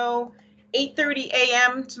guys know. 8:30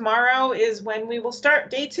 a.m. tomorrow is when we will start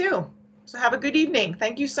day 2. So have a good evening.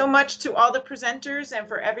 Thank you so much to all the presenters and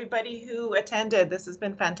for everybody who attended. This has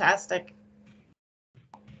been fantastic.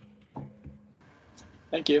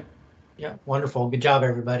 Thank you. Yeah, wonderful. Good job,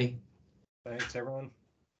 everybody. Thanks, everyone.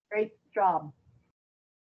 Great job.